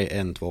ta med dig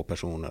 1-2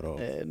 personer? Och...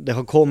 Det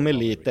har kommit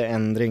lite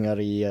ändringar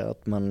i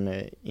att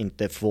man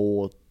inte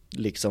får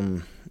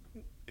liksom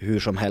hur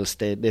som helst.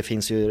 Det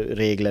finns ju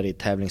regler i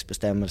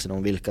tävlingsbestämmelsen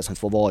om vilka som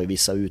får vara i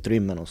vissa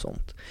utrymmen och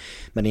sånt.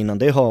 Men innan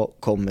det har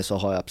kommit så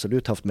har jag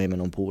absolut haft med mig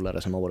någon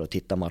polare som har varit och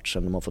tittat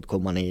matchen. De har fått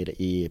komma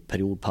ner i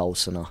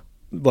periodpauserna,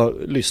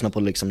 lyssna på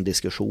liksom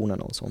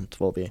diskussionen och sånt,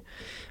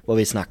 vad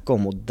vi snackar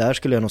om. Och där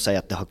skulle jag nog säga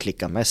att det har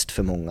klickat mest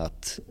för många,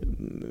 att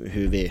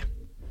hur vi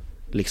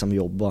liksom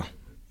jobbar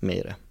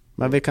med det.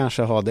 Men vi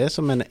kanske har det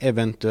som en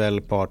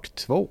eventuell part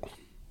 2,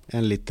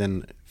 en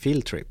liten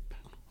field trip.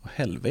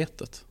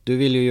 Helvetet. Du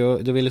vill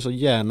ju så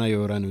gärna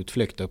göra en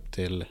utflykt upp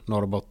till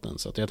Norrbotten,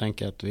 så att jag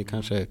tänker att vi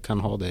kanske kan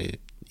ha det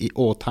i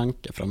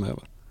åtanke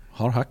framöver.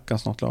 Har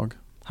Hackas något lag?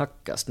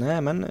 Hackas?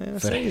 Nej, men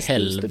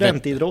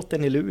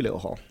studentidrotten i Luleå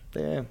har.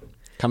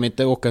 Kan vi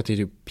inte åka till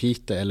typ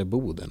Piteå eller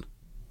Boden?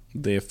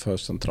 Det är för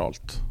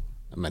centralt.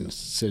 Men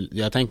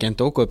jag tänker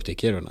inte åka upp till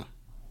Kiruna.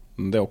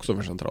 Det är också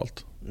för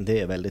centralt. Det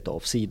är väldigt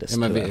avsides. Ja,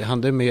 men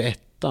han dömer ju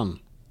ettan.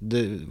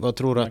 Vad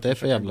tror du att det är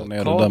för jävla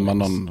ner och döma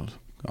någon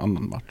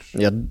annan match?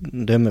 Jag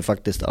dömer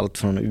faktiskt allt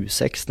från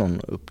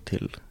U16 upp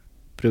till,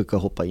 brukar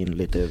hoppa in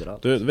lite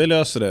överallt. Du, vi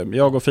löser det.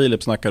 Jag och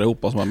Filip snackar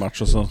ihop oss om en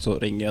match och så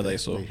ringer jag dig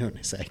så. Det gör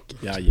ni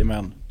säkert.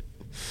 Jajamän.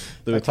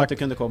 Du, tack för att du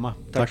kunde komma.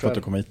 Tack för att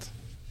du kom hit.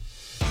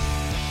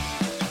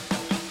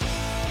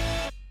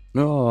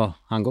 Nu har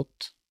han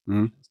gått.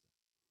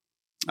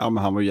 Ja,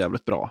 men han var ju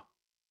jävligt bra.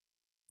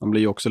 Man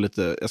blir ju också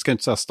lite, jag ska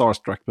inte säga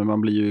starstruck, men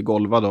man blir ju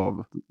golvad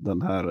av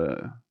det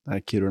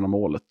här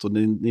Kiruna-målet. Och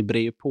ni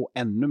brer på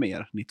ännu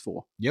mer, ni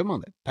två. Gör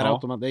man det? Per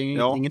automat, det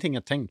är ingenting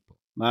jag tänkt på.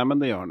 Nej, men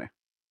det gör ni.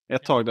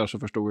 Ett tag där så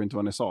förstod jag inte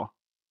vad ni sa.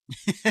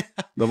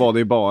 Då var det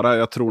ju bara,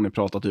 jag tror ni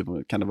pratade typ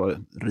om, kan det vara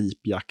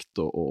ripjakt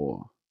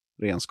och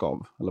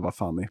renskav? Eller vad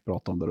fan ni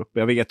pratade om där uppe.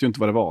 Jag vet ju inte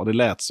vad det var, det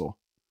lät så.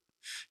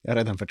 Jag har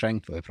redan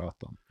förträngt vad vi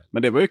pratade om.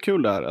 Men det var ju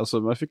kul där, alltså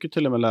man fick ju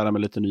till och med lära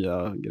mig lite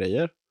nya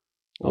grejer.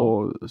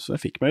 Och så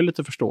fick man ju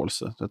lite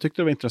förståelse. Jag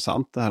tyckte det var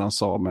intressant det här han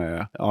sa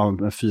med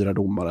 4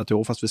 domare.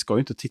 Att fast vi ska ju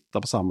inte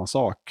titta på samma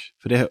sak.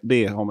 För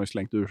det har man ju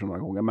slängt ur så några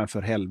gånger. Men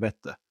för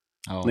helvete.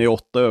 Ja. Det är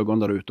 8 ögon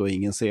där ute och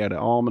ingen ser det.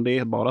 Ja, men det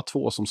är bara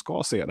 2 som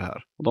ska se det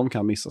här. Och de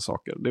kan missa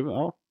saker.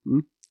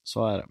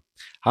 Så är det.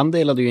 Han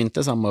delade ju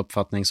inte samma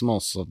uppfattning som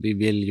oss. Så vi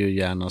vill ju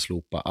gärna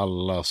slopa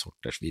alla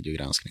sorters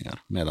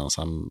videogranskningar. Medan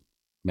han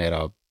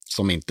mera,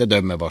 som inte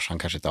dömer vars han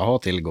kanske inte har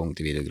tillgång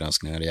till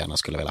videogranskningar, gärna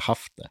skulle väl ha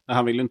haft det.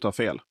 Han vill ju inte ha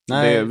fel.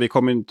 Vi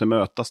kommer ju inte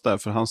mötas där,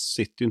 för han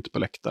sitter ju inte på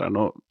läktaren.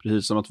 Och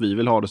precis som att vi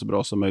vill ha det så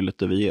bra som möjligt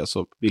det vi är,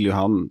 så vill ju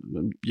han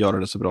göra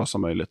det så bra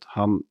som möjligt.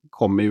 Han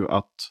kommer ju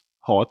att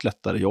ha ett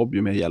lättare jobb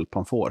ju mer hjälp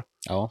han får.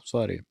 Ja, så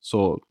är det ju.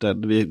 Så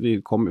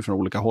vi kommer ju från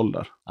olika håll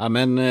där. Ja,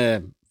 men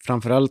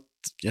framförallt,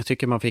 jag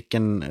tycker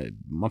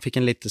man fick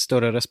en lite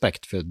större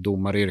respekt för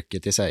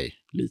domaryrket i sig.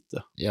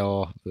 Lite?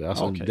 Ja,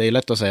 alltså det är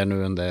lätt att säga nu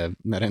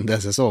när det är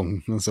en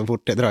säsong. Men så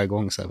fort det drar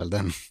igång så är väl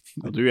den.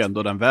 Ja, du är ju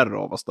ändå den värre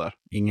av oss där.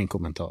 Ingen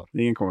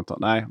kommentar.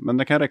 Nej, men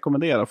jag kan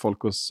rekommendera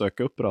folk att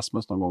söka upp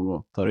Rasmus någon gång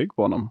och ta rygg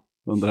på honom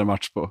under en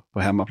match på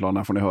hemmaplan.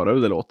 Här får ni höra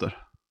hur det låter.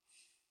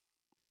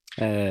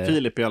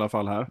 Filip i alla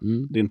fall här,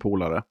 din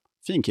polare.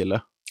 Fin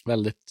kille.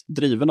 Väldigt.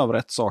 Driven av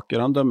rätt saker.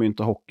 Han dömer ju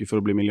inte hockey för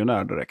att bli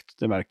miljonär direkt.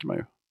 Det märker man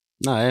ju.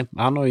 Nej,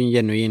 han har ju en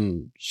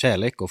genuin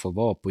kärlek att få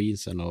vara på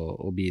isen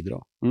och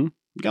bidra.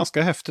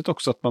 Ganska häftigt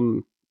också att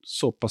man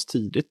så pass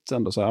tidigt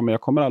ändå säger, men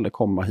jag kommer aldrig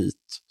komma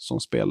hit som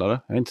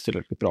spelare. Jag är inte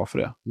tillräckligt bra för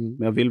det.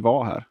 Men jag vill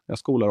vara här. Jag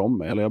skolar om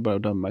mig eller jag börjar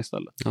döma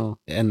istället. Ja,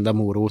 enda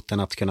moroten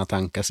att kunna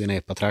tanka sin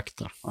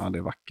EPA-traktor. Ja, det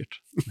är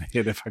vackert. Det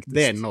är det faktiskt.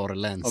 Det är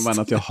norrländskt. Men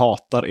att jag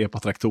hatar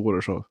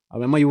EPA-traktorer så. Ja,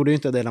 men man gjorde ju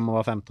inte det när man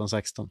var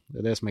 15-16. Det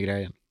är det som är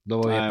grejen.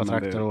 Då var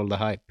EPA-traktor all the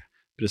hype.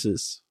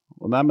 Precis.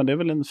 Och nej, men det är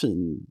väl en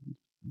fin...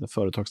 Den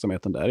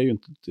företagsamheten där är ju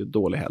inte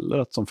dålig heller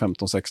att som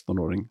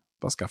 15-16-åring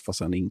bara skaffa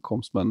sig en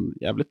inkomst. Men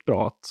jävligt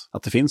bra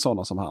att det finns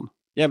sådana som han.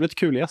 Jävligt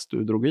kul gäst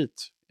du drog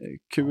hit.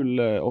 Kul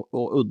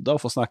och udda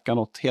att få snacka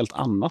något helt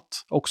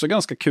annat. Också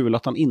ganska kul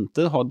att han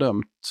inte har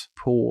dömt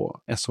på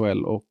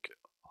SHL och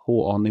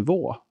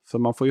HA-nivå. För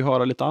man får ju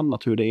höra lite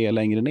annat hur det är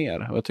längre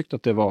ner. Och jag tyckte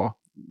att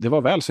det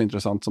var väl så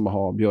intressant som att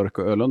ha Björk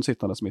och Ölund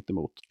sittande mitt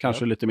emot.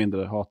 Kanske lite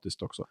mindre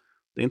hatiskt också.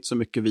 Det är inte så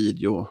mycket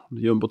video,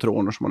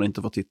 jumbotroner som man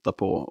inte får titta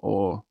på.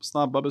 Och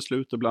snabba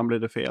beslut, ibland blir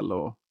det fel.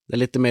 Och... Det är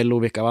lite mer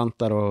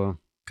Lovikka-vantar och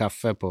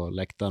kaffe på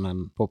läktaren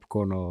än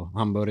popcorn och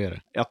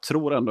hamburgare. Jag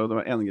tror ändå, det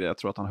var en grej, jag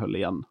tror att han höll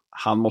igen.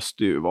 Han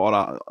måste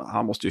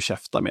ju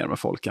käfta mer med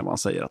folk än vad han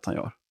säger att han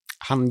gör.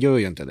 Han gör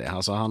ju inte det.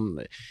 Alltså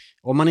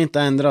om han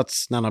inte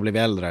ändrats när han har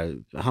blivit äldre,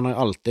 han har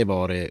alltid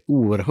varit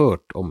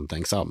oerhört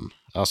omtänksam.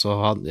 Alltså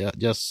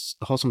jag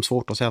har som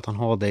svårt att säga att han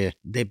har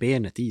det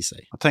benet i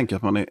sig. Jag tänker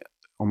att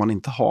om man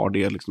inte har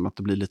det, liksom att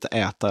det blir lite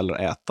äta eller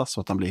äta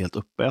så att han blir helt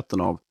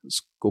uppäten av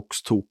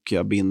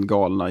skogstokiga,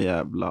 bindgalna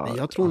jävla.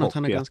 Jag tror att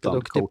han är ganska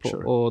duktig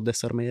på att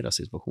desarmera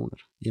situationer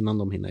innan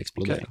de hinner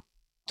explodera. Okay.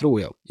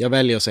 Tror jag. Jag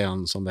väljer att se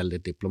han som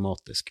väldigt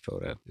diplomatisk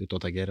för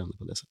utåtagerande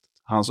på det sättet.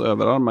 Hans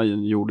överarmar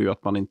gjorde ju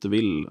att man inte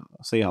vill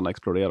se han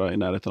explodera i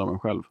närheten av en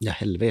själv. Ja,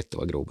 helvete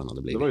vad grov han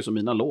hade blivit. Det var ju som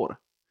mina lår.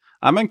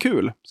 Ja, men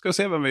kul. Ska vi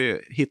se vem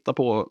vi hittar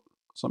på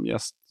som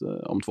gäst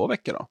om 2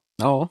 veckor då?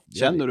 Ja.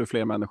 Känner du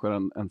fler människor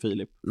än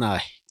Filip?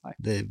 Nej.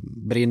 Det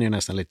brinner ju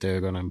nästan lite i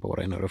ögonen på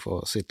dig när du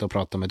får sitta och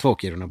prata med 2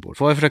 Kirunabor.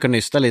 Får jag försöka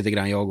nysta lite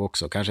grann jag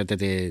också. Kanske inte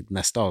till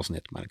nästa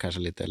avsnitt, men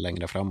kanske lite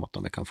längre framåt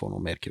om vi kan få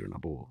någon mer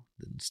Kirunabo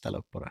att ställa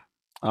upp på det.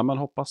 Ja, men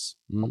hoppas.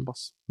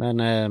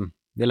 Men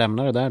vi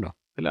lämnar det där då.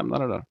 Vi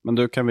lämnar det där. Men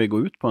du, kan vi gå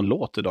ut på en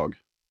låt idag?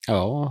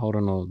 Ja, har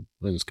du något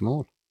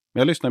önskemål?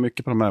 Jag lyssnar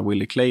mycket på de här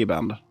Willie Clay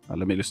Band.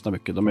 Eller vi lyssnar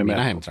mycket. De är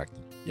mina hemtrakter.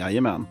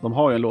 Jajamän. De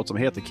har ju en låt som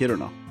heter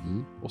Kiruna.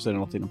 Och så är det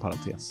något inom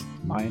parentes.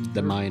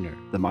 The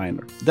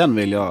Minor. Den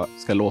vill jag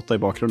ska låta i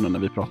bakgrunden när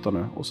vi pratar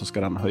nu. Och så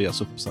ska den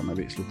höjas upp sen när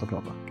vi slutar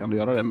prata. Kan du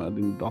göra det med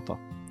din data?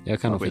 Jag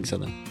kan nog fixa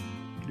den.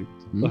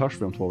 Då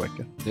hörs vi om 2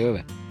 veckor. Det gör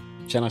vi.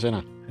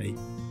 Tjena. Hej.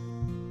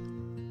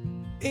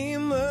 Ain't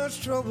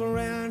much trouble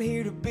around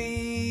here to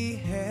be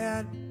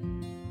had.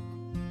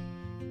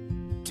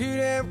 Too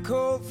damn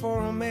cold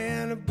for a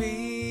man to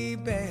be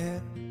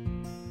bad.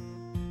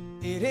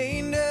 It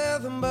ain't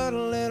nothing but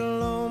a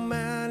little old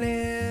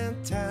mountain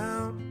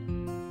town.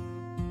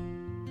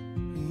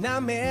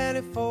 Not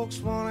many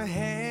folks wanna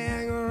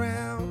hang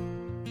around.